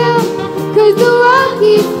still. 'Cause the world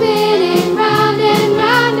keeps spinning round and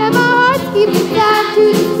round, and my heart keeps time to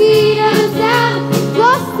the beat of the sound.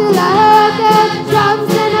 Lost till I heard the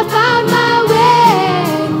drums and I found my way.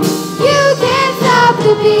 You can't stop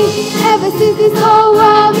the beat. Ever since this whole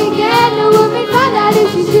world began, a woman found out if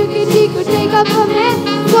she shook it, she could take up a man.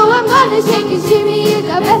 So I'm gonna shake and shimmy it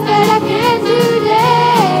the best that I can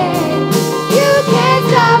today. You can't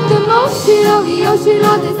stop the motion of the ocean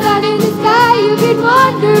or the sun in the sky. You can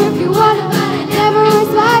wonder if you wanna, but I never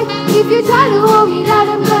aspire. If you try to hold me down,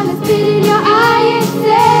 I'm gonna spit in your eye and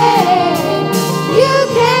say, you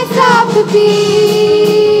can't stop the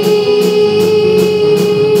beat.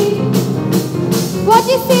 What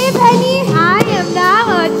you say, Penny? I am now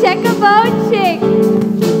a checkerboard chick.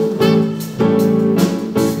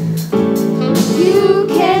 You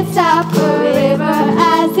can't stop a river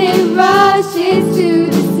as it rushes to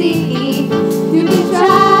the sea. You can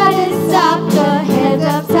try to stop the hands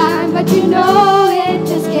of time, but you know it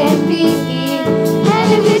just can't be. And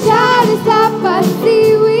if you try to stop us,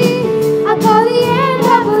 seaweed, I call the end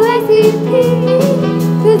double SCP.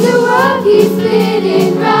 'Cause the world keeps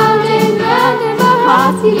spinning round and round, and my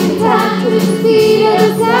heart keeps time to the beat of the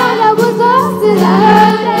sound. I was lost till I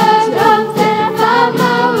heard the drums and I found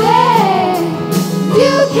my way.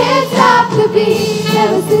 You can't stop the beat.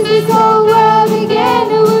 Ever since this whole world began,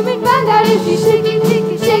 a woman found out if she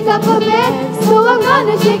shake up a man. So I'm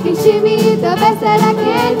gonna shake and shimmy it the best that I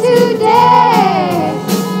can today.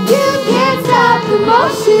 You can't stop the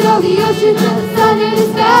motion of the ocean, the sun in the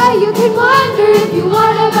sky. You can wonder if you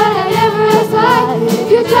wanna, but I never aspire. If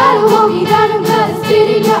you try to hold me down, I'm gonna spit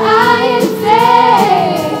in your eye and say,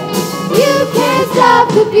 you can't stop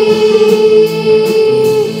the beat.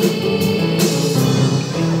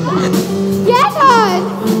 Get on!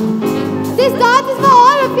 This dance is for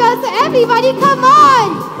all of you, so everybody come on!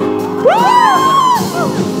 Woo!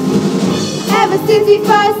 Ever since we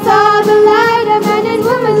first saw the light, a man and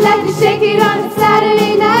woman like to shake it on a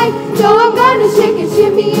Saturday night. So I'm gonna shake and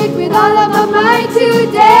shimmy it with all of my might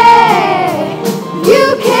today. You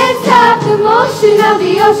can't stop the motion of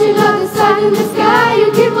the ocean, of the sun in the sky. You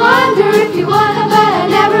can wonder if you wanna, but I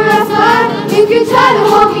never aspire. If you try to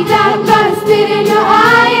hold me down, I'm gonna spit in your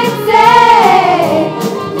eye and say,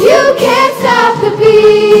 you can't stop the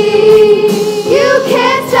beat. You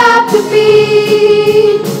can't stop the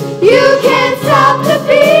beat. You can't stop the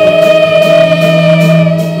beat.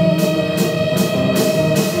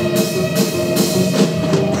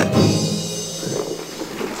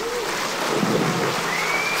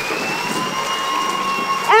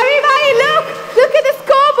 Everybody look at the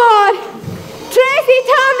scoreboard. Tracy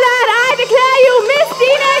Turnblad, I declare you Miss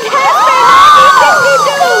Teenage Hairspray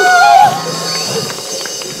 1962.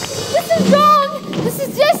 This is wrong. This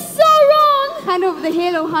is just so wrong. Hand over the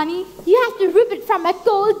halo, honey. You have to rip it from my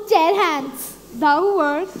cold, dead hands. That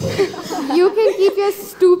works. You can keep your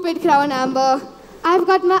stupid crown, Amber. I've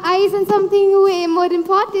got my eyes on something way more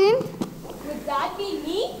important. Would that be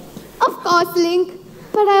me? Of course, Link.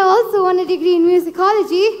 But I also want a degree in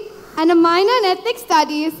musicology and a minor in ethnic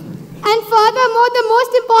studies. And furthermore, the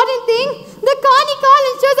most important thing, the Connie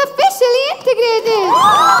Collins show is officially integrated.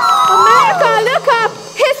 America, look up!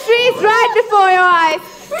 History is right before your eyes.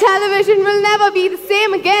 Television will never be the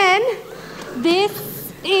same again. This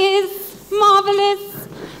is marvelous.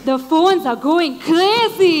 The phones are going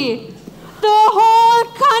crazy. The whole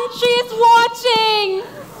country is watching.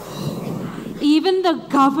 Even the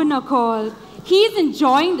governor called. He's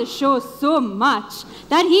enjoying the show so much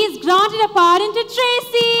that he's granted a pardon to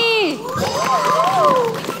Tracy.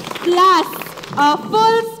 Plus, a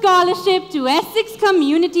full scholarship to Essex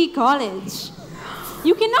Community College.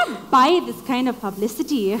 You cannot buy this kind of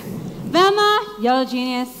publicity. Velma, you're a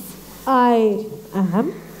genius. I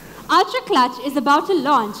am. Ultra Clutch is about to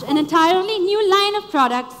launch an entirely new line of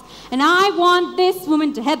products, and I want this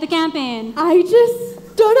woman to head the campaign. I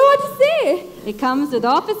just don't know what to say. It comes with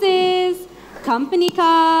offices, company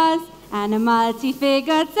cars, and a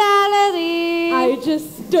multi-figure salary. I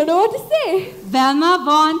just don't know what to say. Velma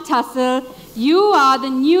Von Tussle, you are the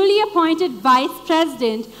newly appointed Vice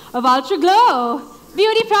President of Ultra Glow.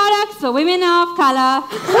 Beauty products for women of color.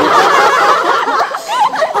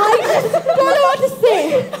 I just don't know what to say.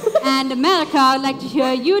 And And America, I'd like to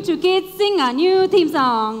hear you two kids sing our new theme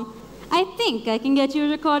song. I think I can get you a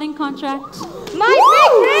recording contract. My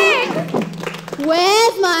big ring!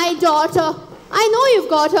 Where's my daughter? I know you've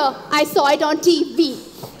got her. I saw it on TV.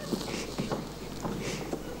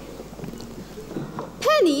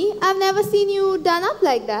 Penny, I've never seen you done up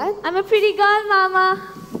like that. I'm a pretty girl, Mama.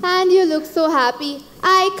 And you look so happy.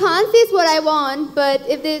 I can't say it's what I want, but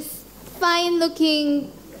if this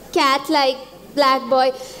fine-looking cat-like black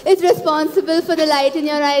boy is responsible for the light in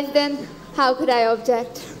your eyes, then how could I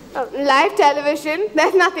object? Live television,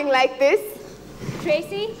 there's nothing like this.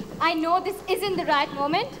 Tracy, I know this isn't the right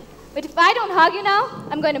moment, but if I don't hug you now,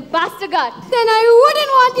 I'm going to bust a gut. Then I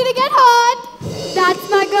wouldn't want you to get hurt. That's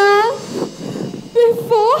my girl.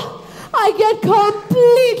 Before I get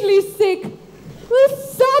completely sick, will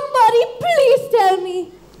somebody please tell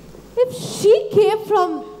me if she came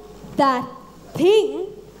from that thing?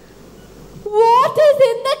 What is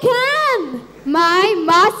in the can? My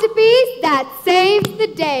masterpiece that saves the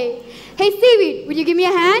day. Hey, Seaweed, would you give me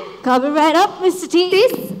a hand? Coming right up, Mr. T.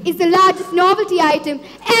 This is the largest novelty item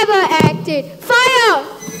ever acted. Fire!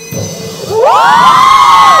 Oh,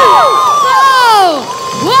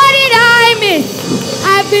 what did I miss?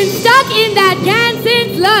 I've been stuck in that can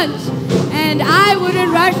since lunch, and I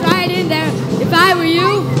wouldn't rush right in there if I were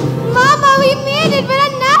you. Mama, we made it. We're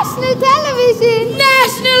on national television.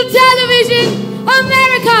 National television!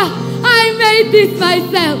 America! I made this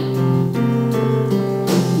myself.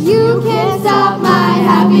 You can't stop my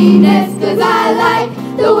happiness, 'cause I like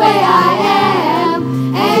the way I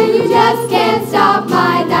am. And you just can't stop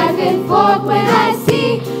my knife and fork when I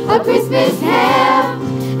see a Christmas ham.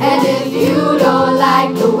 And if you don't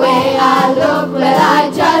like the way I look, well, I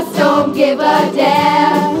just don't give a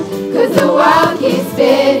damn. 'Cause the world keeps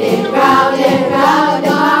spinning round and round,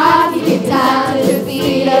 and my heart keeps down to the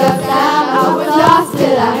beat of sound. I was lost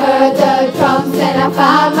till I heard the drums and I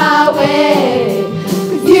found my way.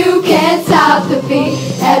 'Cause you can't stop the beat.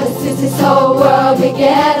 Ever since this whole world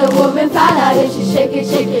began, a woman found out if she shake it,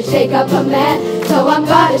 shake up a man. So I'm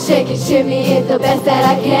gonna shake it, shimmy it the best that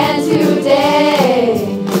I can today.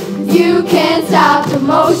 You can't stop the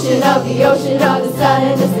motion of the ocean, of the sun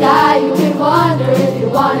and the sky. You can wonder if you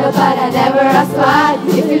wanna, but I never ask why.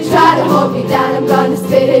 If you try to hold me down, I'm gonna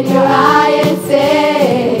spit in your eye and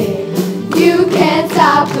say, you can't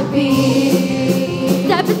stop the beat.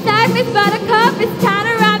 Step aside, Miss Buttercup. It's time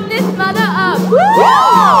to wrap this mother up. Woo!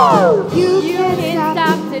 You can't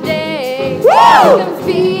stop today. Woo! Come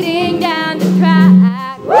speeding down the track.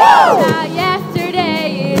 Woo! Now yesterday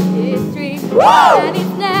is history. Woo! And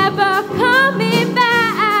it's never coming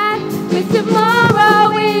back. 'Cause tomorrow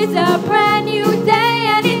is a brand new day,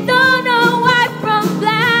 and it's on a white from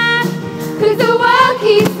black. 'Cause the world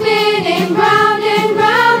keeps spinning round and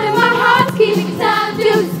round, and my heart's keeping time to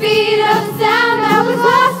the speed of the sound. I was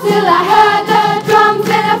lost till I heard the drums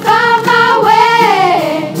and I found my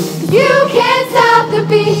way. You can't stop the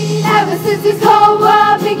beat. Ever since this whole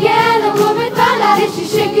world began, a woman found out if she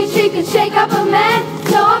shake up a man.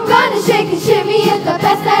 So I'm gonna shake and shimmy it the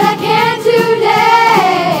best that I can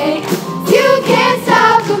today. You can't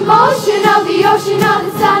stop the motion of the ocean, of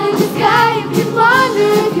the sun in the sky. You can wonder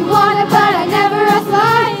if you wanna, but I never ask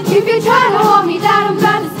why. If you try to hold me down, I'm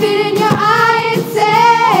gonna spit in your eye and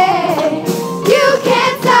say, you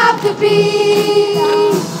can't stop the beat.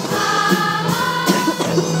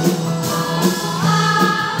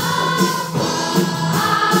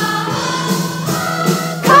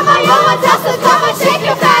 Come on, yo, Matassa, come on, shake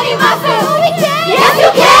your fatty muscle. Yes,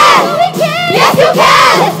 you can. Yes, you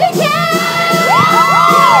can. Yes, you can.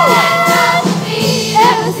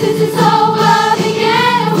 Ever since this whole world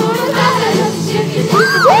began, a woman found out that she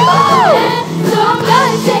so I'm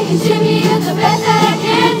gonna shake and shimmy it the best that I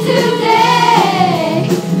can today.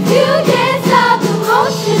 You can't stop the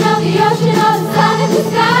motion of the ocean, of the sun and the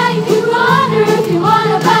sky. You can wonder if you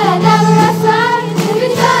wanna, but I never ask why. If you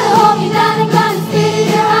try to hold me down, I'm gonna spit in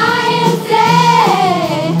your eye and say,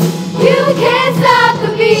 you can't stop the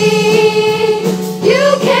beat. You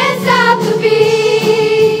can't stop the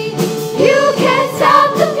beat. You can't stop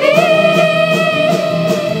the beat.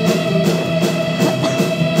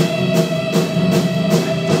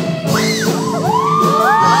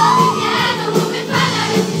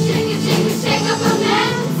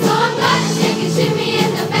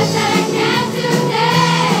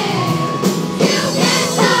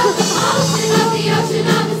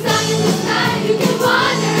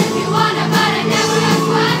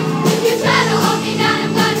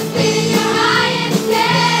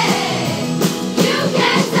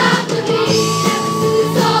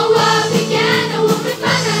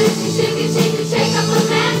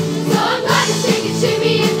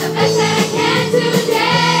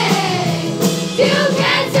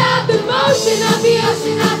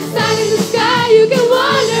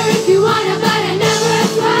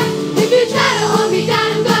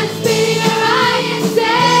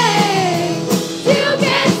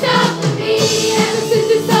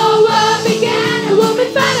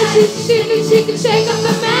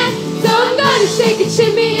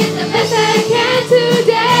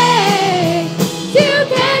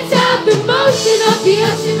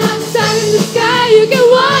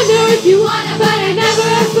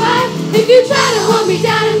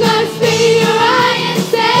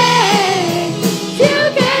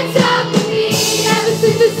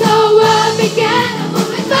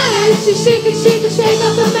 manage to shake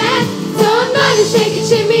up a mess. So I'm gonna shake it,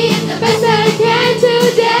 shimmy it the best that I can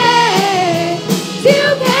today.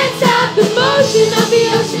 You can't stop the motion of the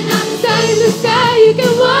ocean, of the sun in the sky. You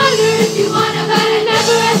can wonder if you wanna, but I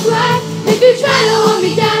never ask why. If you try to hold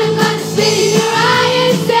me down, I'm gonna spit in your eye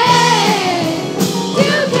and say,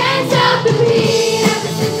 you can't stop the beat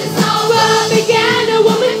ever since this all began. A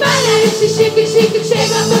woman finally she shake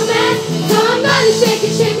up a man. So I'm gonna shake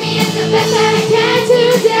it, shimmy it the best that I can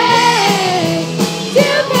today.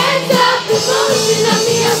 You can't stop the motion of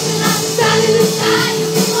the ocean, of the sun in the sky. You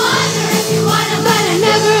can wonder if you wanna, but I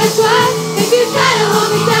never ask why. If you try to hold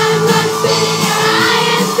me down, I'm gonna spit in your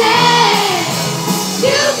eye and say,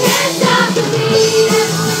 you can't stop the beat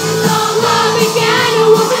ever since this all began. A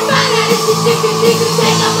woman finally she shake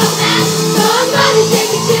up a man. So I'm gonna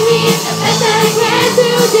shake it, shimmy it the best that I can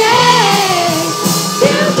today.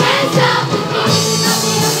 You can't stop the motion of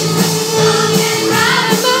the ocean, of the sun and ride.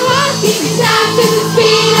 I'm walking down to the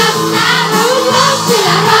speed of sound. I will walk till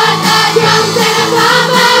I heard the drums and I'm on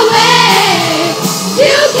my way.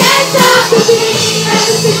 You can't stop the beat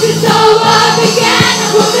ever since it's over began.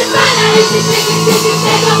 A woman finally she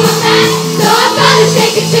shake up a man. So I'm gonna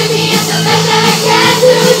shake it, shimmy it the best that I can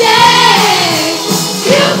today.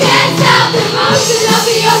 You can't stop the motion of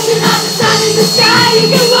the ocean, of the sun in the sky. You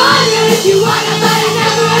can wonder if you wanna, but I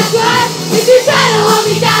never ask why. If you try to hold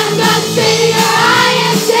me down, I'm gonna spit in your eye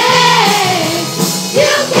and say,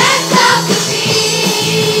 you can't stop the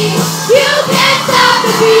beat. You can't stop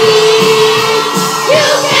the beat. You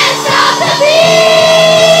can't stop the beat.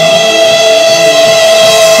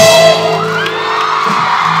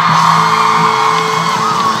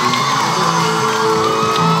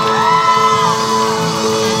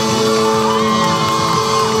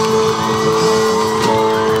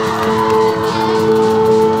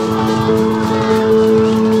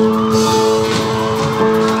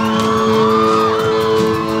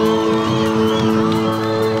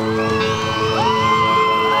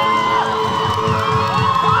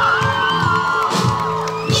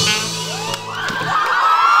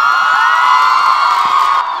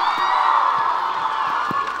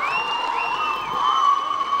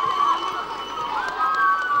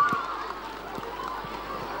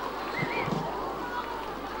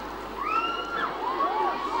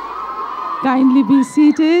 Kindly be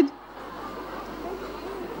seated.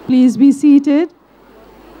 Please be seated.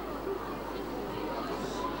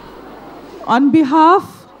 On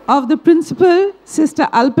behalf of the principal, Sister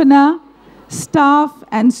Alpana, staff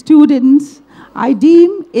and students, I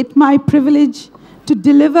deem it my privilege to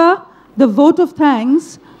deliver the vote of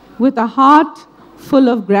thanks with a heart full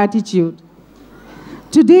of gratitude.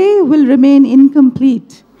 Today will remain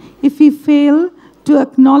incomplete if we fail to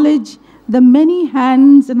acknowledge the many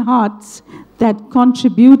hands and hearts that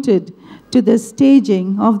contributed to the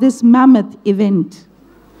staging of this mammoth event.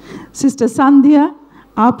 Sister Sandhya,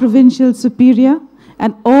 our provincial superior,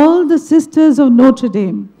 and all the sisters of Notre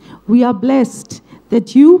Dame, we are blessed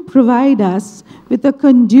that you provide us with a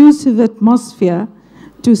conducive atmosphere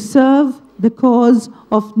to serve the cause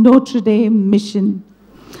of Notre Dame mission.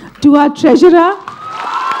 To our treasurer,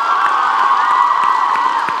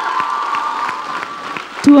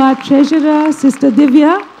 Sister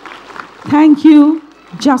Divya, thank you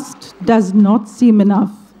just does not seem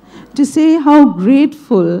enough to say how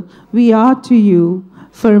grateful we are to you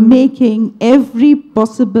for making every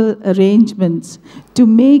possible arrangements to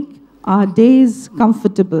make our days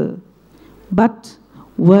comfortable. But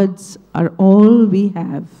words are all we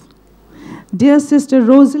have. Dear Sister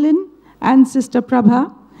Rosalind and Sister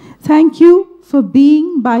Prabha, thank you for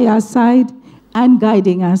being by our side and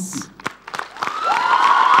guiding us.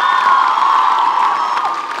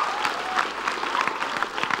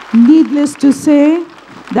 Needless to say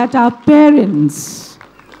that our parents,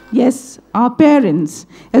 yes, our parents,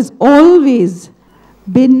 has always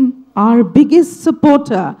been our biggest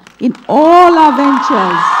supporter in all our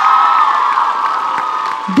ventures.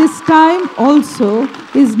 This time also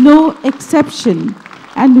is no exception,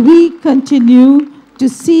 and we continue to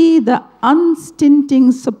see the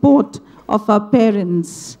unstinting support of our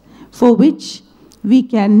parents, for which we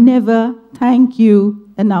can never thank you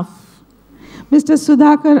enough. Mr.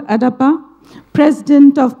 Sudhakar Adappa,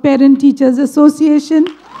 President of Parent Teachers Association,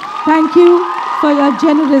 thank you for your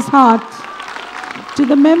generous heart. To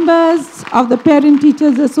the members of the Parent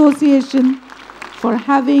Teachers Association for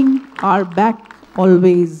having our back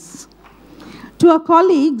always. To our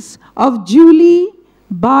colleagues of Julie,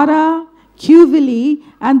 Bara, Cuvili,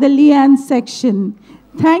 and the Leanne section,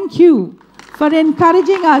 thank you for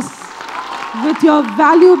encouraging us with your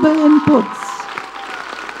valuable inputs.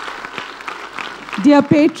 Dear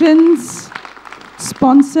patrons,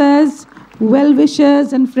 sponsors,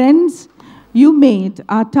 well-wishers, and friends, you made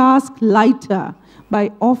our task lighter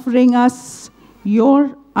by offering us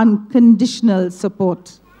your unconditional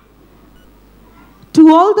support. To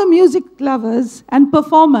all the music lovers and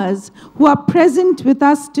performers who are present with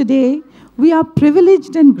us today, we are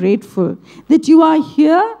privileged and grateful that you are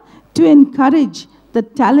here to encourage the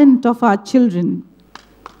talent of our children.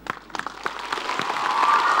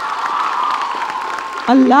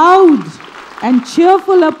 A loud and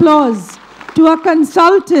cheerful applause to our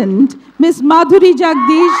consultant, Ms. Madhuri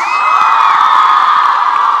Jagdish,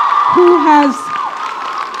 who has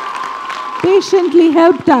patiently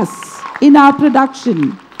helped us in our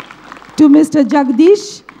production. To Mr.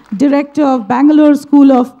 Jagdish, Director of Bangalore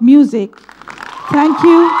School of Music, thank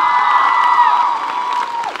you.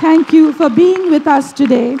 Thank you for being with us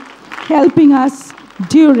today, helping us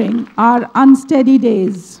during our unsteady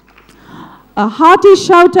days. A hearty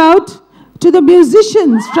shout out to the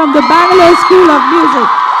musicians from the Bangalore School of Music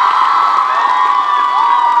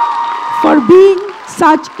for being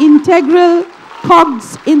such integral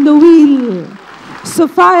cogs in the wheel.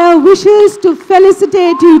 Sophia wishes to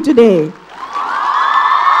felicitate you today.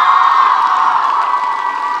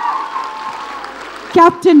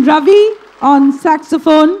 Captain Ravi on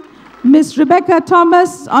saxophone, Miss Rebecca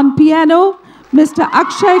Thomas on piano, Mr.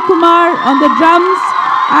 Akshay Kumar on the drums,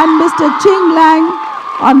 and Mr. Ching Lang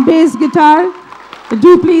on bass guitar.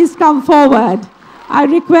 Do please come forward. I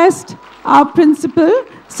request our principal,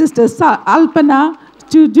 Sister Alpana,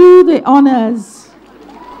 to do the honors.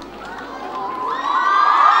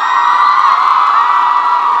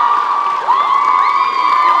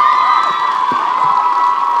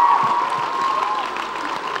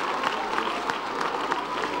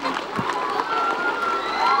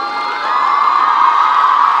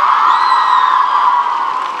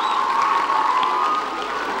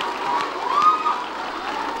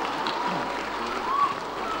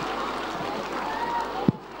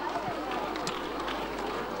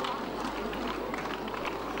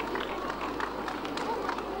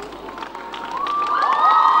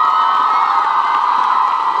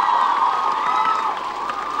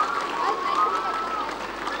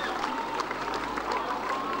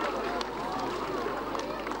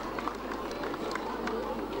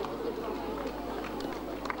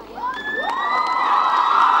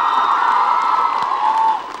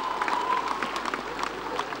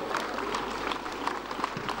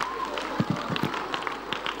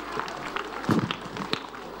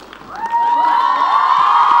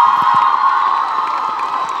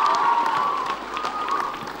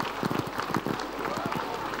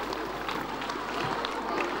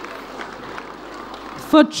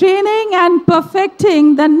 For training and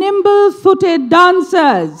perfecting the nimble-footed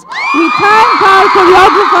dancers, we thank our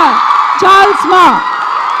choreographer, Charles Ma.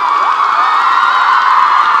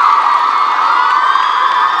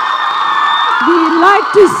 We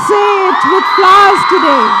like to say it with flowers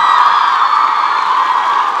today.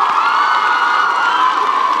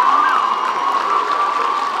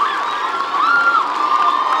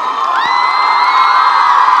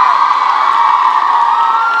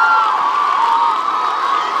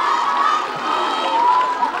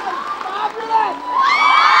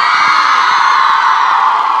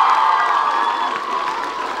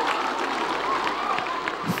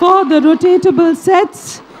 For the rotatable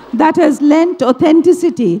sets that has lent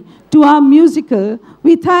authenticity to our musical,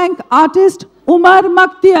 we thank artist Umar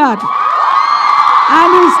Makhtiar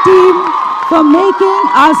and his team for making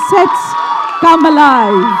our sets come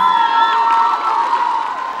alive.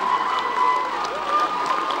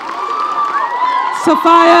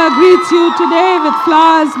 Sophia greets you today with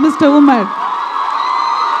flowers, Mr. Umar.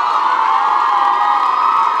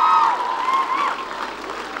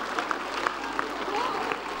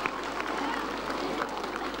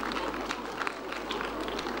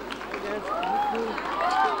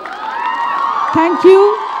 Thank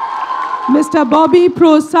you, Mr. Bobby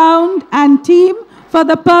Pro Sound and team for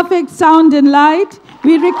the perfect sound and light.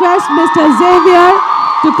 We request Mr. Xavier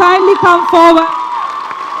to kindly come forward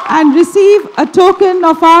and receive a token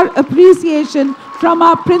of our appreciation from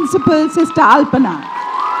our principal, Sister Alpana.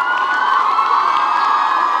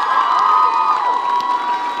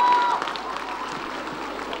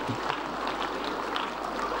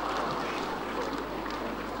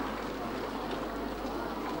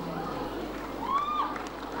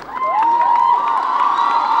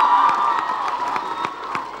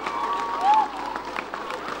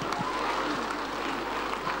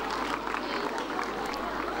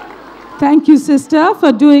 Thank you, sister,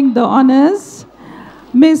 for doing the honors.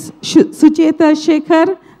 Ms. Sucheta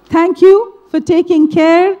Shekhar, thank you for taking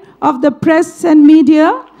care of the press and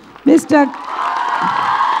media. Mr.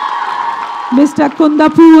 Mr.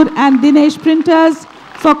 Kundapur and Dinesh Printers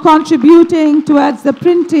for contributing towards the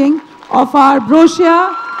printing of our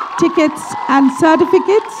brochure, tickets and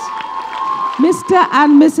certificates. Mr.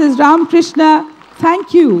 and Mrs. Ramkrishna,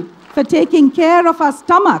 thank you for taking care of our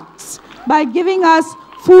stomachs by giving us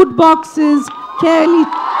food boxes carefully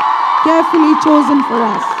chosen for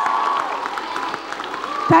us.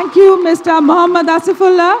 Thank you, Mr. Muhammad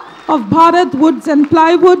Asifullah of Bharat Woods and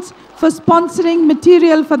Plywoods for sponsoring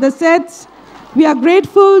material for the sets. We are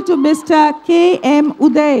grateful to Mr. K.M.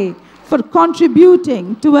 Uday for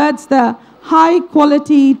contributing towards the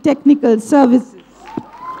high-quality technical services.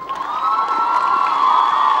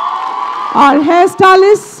 Our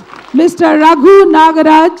hairstylists, Mr. Raghu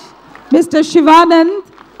Nagaraj, Mr. Shivanand,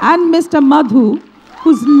 and Mr. Madhu,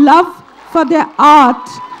 whose love for their art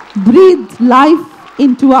breathed life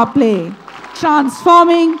into our play,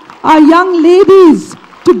 transforming our young ladies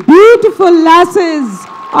to beautiful lasses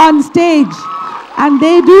on stage, and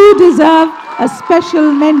they do deserve a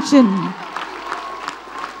special mention.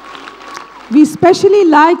 We especially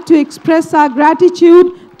like to express our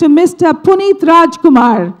gratitude to Mr. Puneet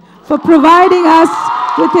Rajkumar for providing us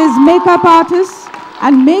with his makeup artists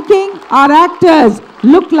and making our actors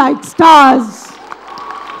look like stars.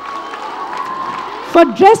 For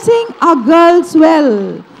dressing our girls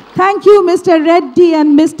well, thank you Mr. Reddy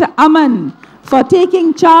and Mr. Aman for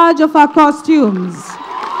taking charge of our costumes.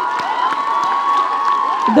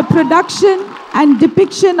 The production and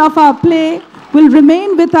depiction of our play will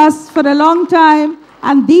remain with us for a long time,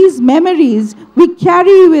 and these memories we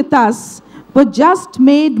carry with us were just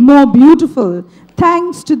made more beautiful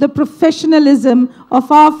thanks to the professionalism of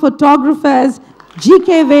our photographers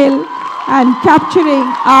G.K. Vale and capturing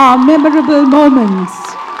our memorable moments.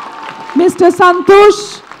 Mr.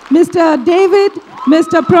 Santosh, Mr. David,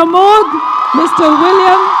 Mr. Pramod, Mr.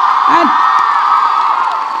 William,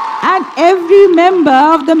 and every member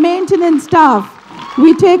of the maintenance staff,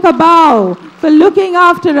 we take a bow for looking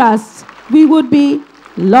after us. We would be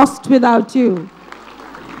lost without you.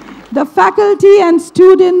 The faculty and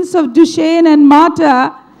students of Duchesne and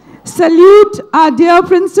Mata salute our dear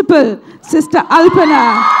principal, Sister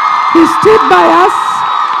Alpana, who stood by us,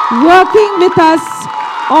 working with us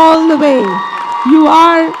all the way. You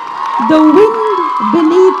are the wind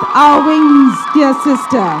beneath our wings, dear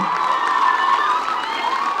sister.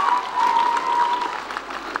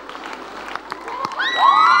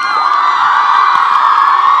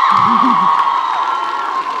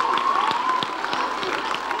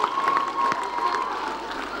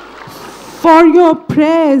 For your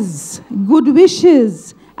prayers, good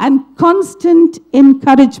wishes, and constant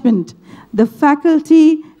encouragement, the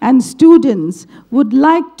faculty and students would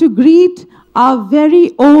like to greet our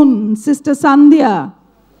very own Sister Sandhya,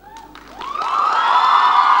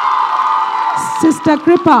 Sister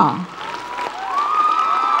Kripa,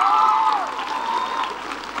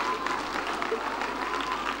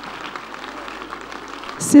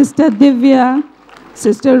 Sister Divya,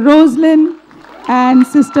 Sister Roslyn, and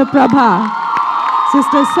Sister Prabha,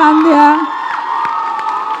 Sister Sandhya,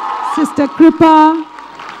 Sister Kripa,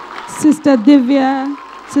 Sister Divya,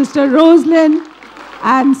 Sister Roslyn,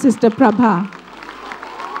 and Sister Prabha.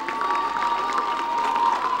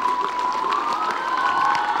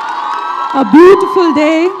 A beautiful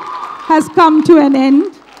day has come to an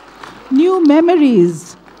end. New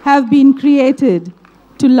memories have been created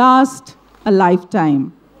to last a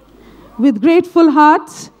lifetime. With grateful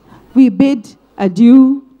hearts, we bid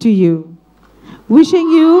adieu to you. Wishing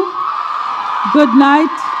you good night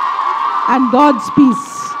and God's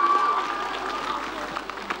peace.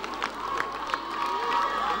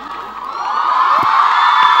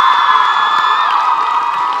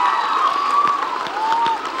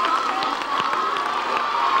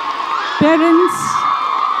 Parents,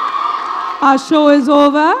 our show is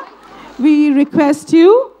over. We request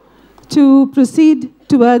you to proceed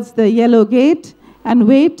towards the yellow gate and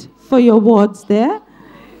wait for your wards there.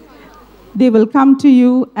 They will come to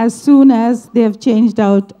you as soon as they have changed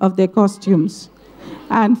out of their costumes.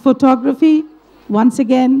 And photography, once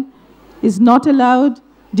again, is not allowed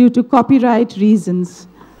due to copyright reasons.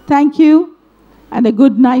 Thank you, and a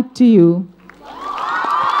good night to you.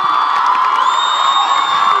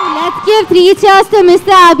 Let's give 3 cheers to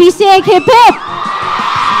Mr. Abishek. Hip hip!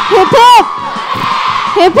 Hip hip!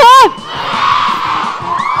 Hip hip!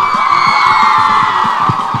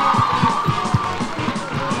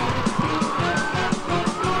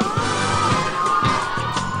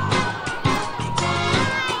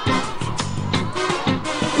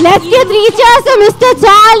 Let's give 3 cheers to Mr.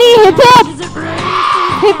 Charlie. Hip hip!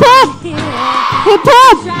 Hip hip! Hip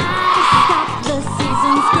hip!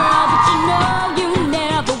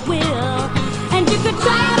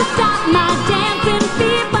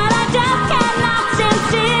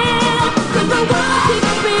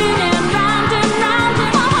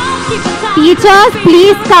 teachers,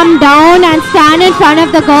 please come down and stand in front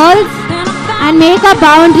of the girls and make a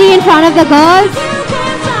boundary in front of the girls.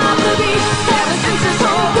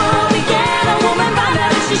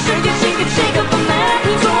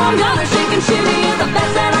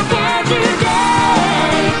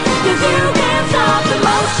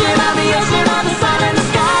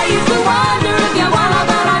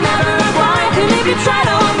 Try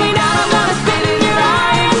to hold me down, I'm gonna spit in your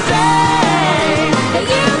eye and say that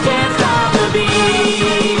you can't stop the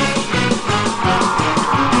beat.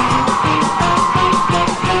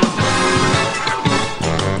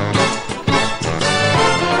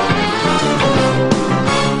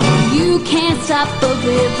 You can't stop the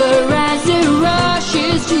river as it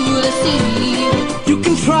rushes to the sea. You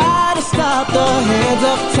can try to stop the hands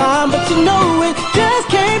of time, but you know it just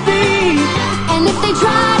can't be. And if they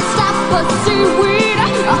try to stop us, seaweed,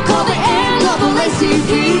 I'll call the end of the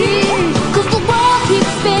ACP. Cause the world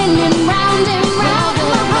keeps spinning round and round, and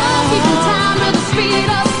my heart keeps time to the speed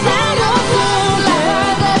of sound. Till I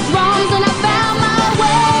heard the drums and I found my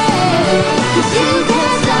way. Cause you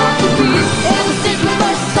can't stop the beat. Ever since we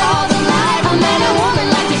first saw the light, a man and woman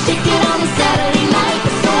like to shake it on a Saturday night.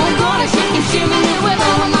 So I'm gonna shake and shimmy it with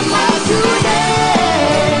all of my might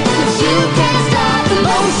today. Cause you can't stop the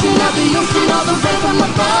motion of the ocean or the rain from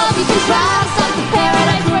above. You can try to stop the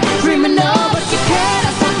paradise we're dreaming of, but you can't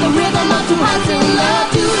stop the rhythm of two hearts in love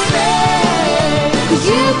to stay. Cause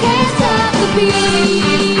you can't stop the beat.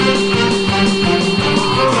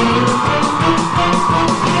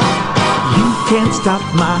 You can't stop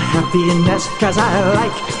my happiness, cause I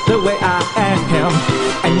like the way I am.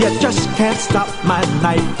 And you just can't stop my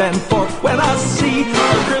knife and fork when I see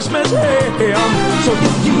a Christmas ham. So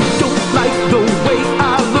if you don't like the way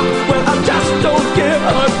I look, well I just don't give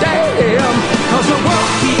a damn. Cause the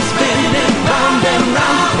world keeps spinning round and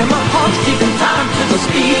round, and my heart's keeping time to the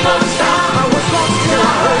speed of sound. I was lost till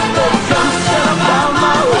I heard the drums and I found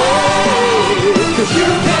my way. Cause you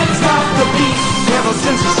can't stop the beat. Ever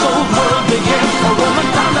since this whole world began, a woman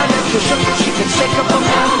found that if you shook it, she could shake up a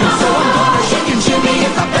man. And so I'm gonna shake and shimmy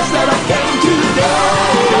it the best that I can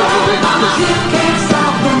today. Cause you can't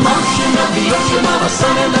stop the motion of the ocean or the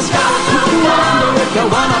sun in the sky. You can wonder if you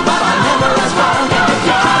wanna, but I never ask why. If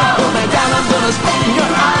you try to pull me down, I'm gonna spit in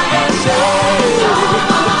your eye and say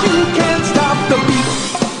that you can't stop the beat.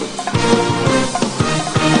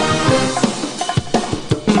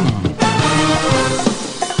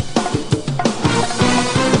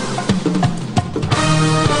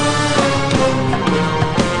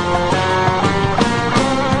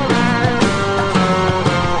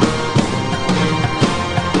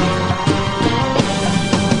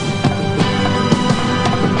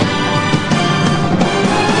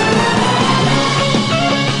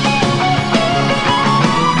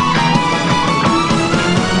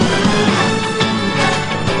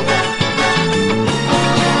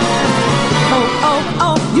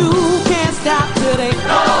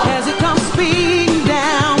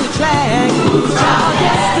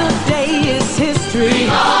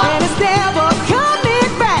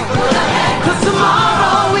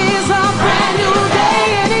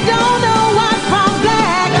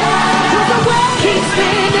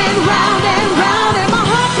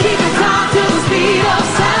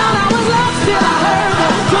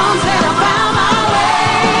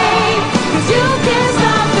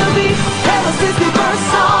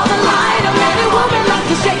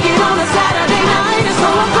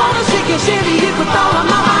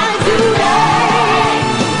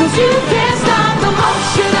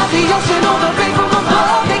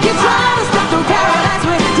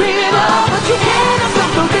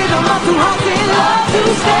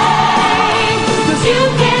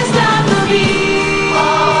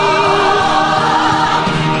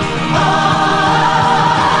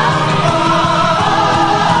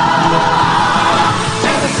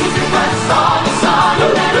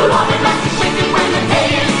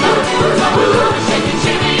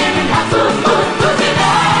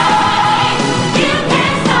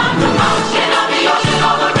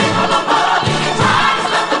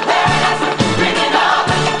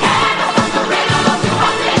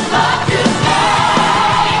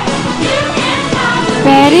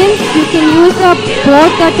 Parents, you can use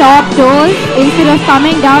both the top doors. Instead of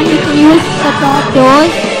coming down, you can use the top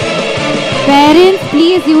doors. Parents,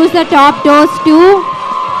 please use the top doors too.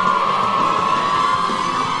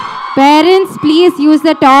 Parents, please use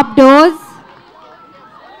the top doors.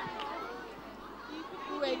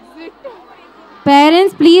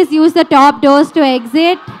 Parents, please use the top doors to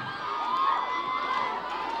exit.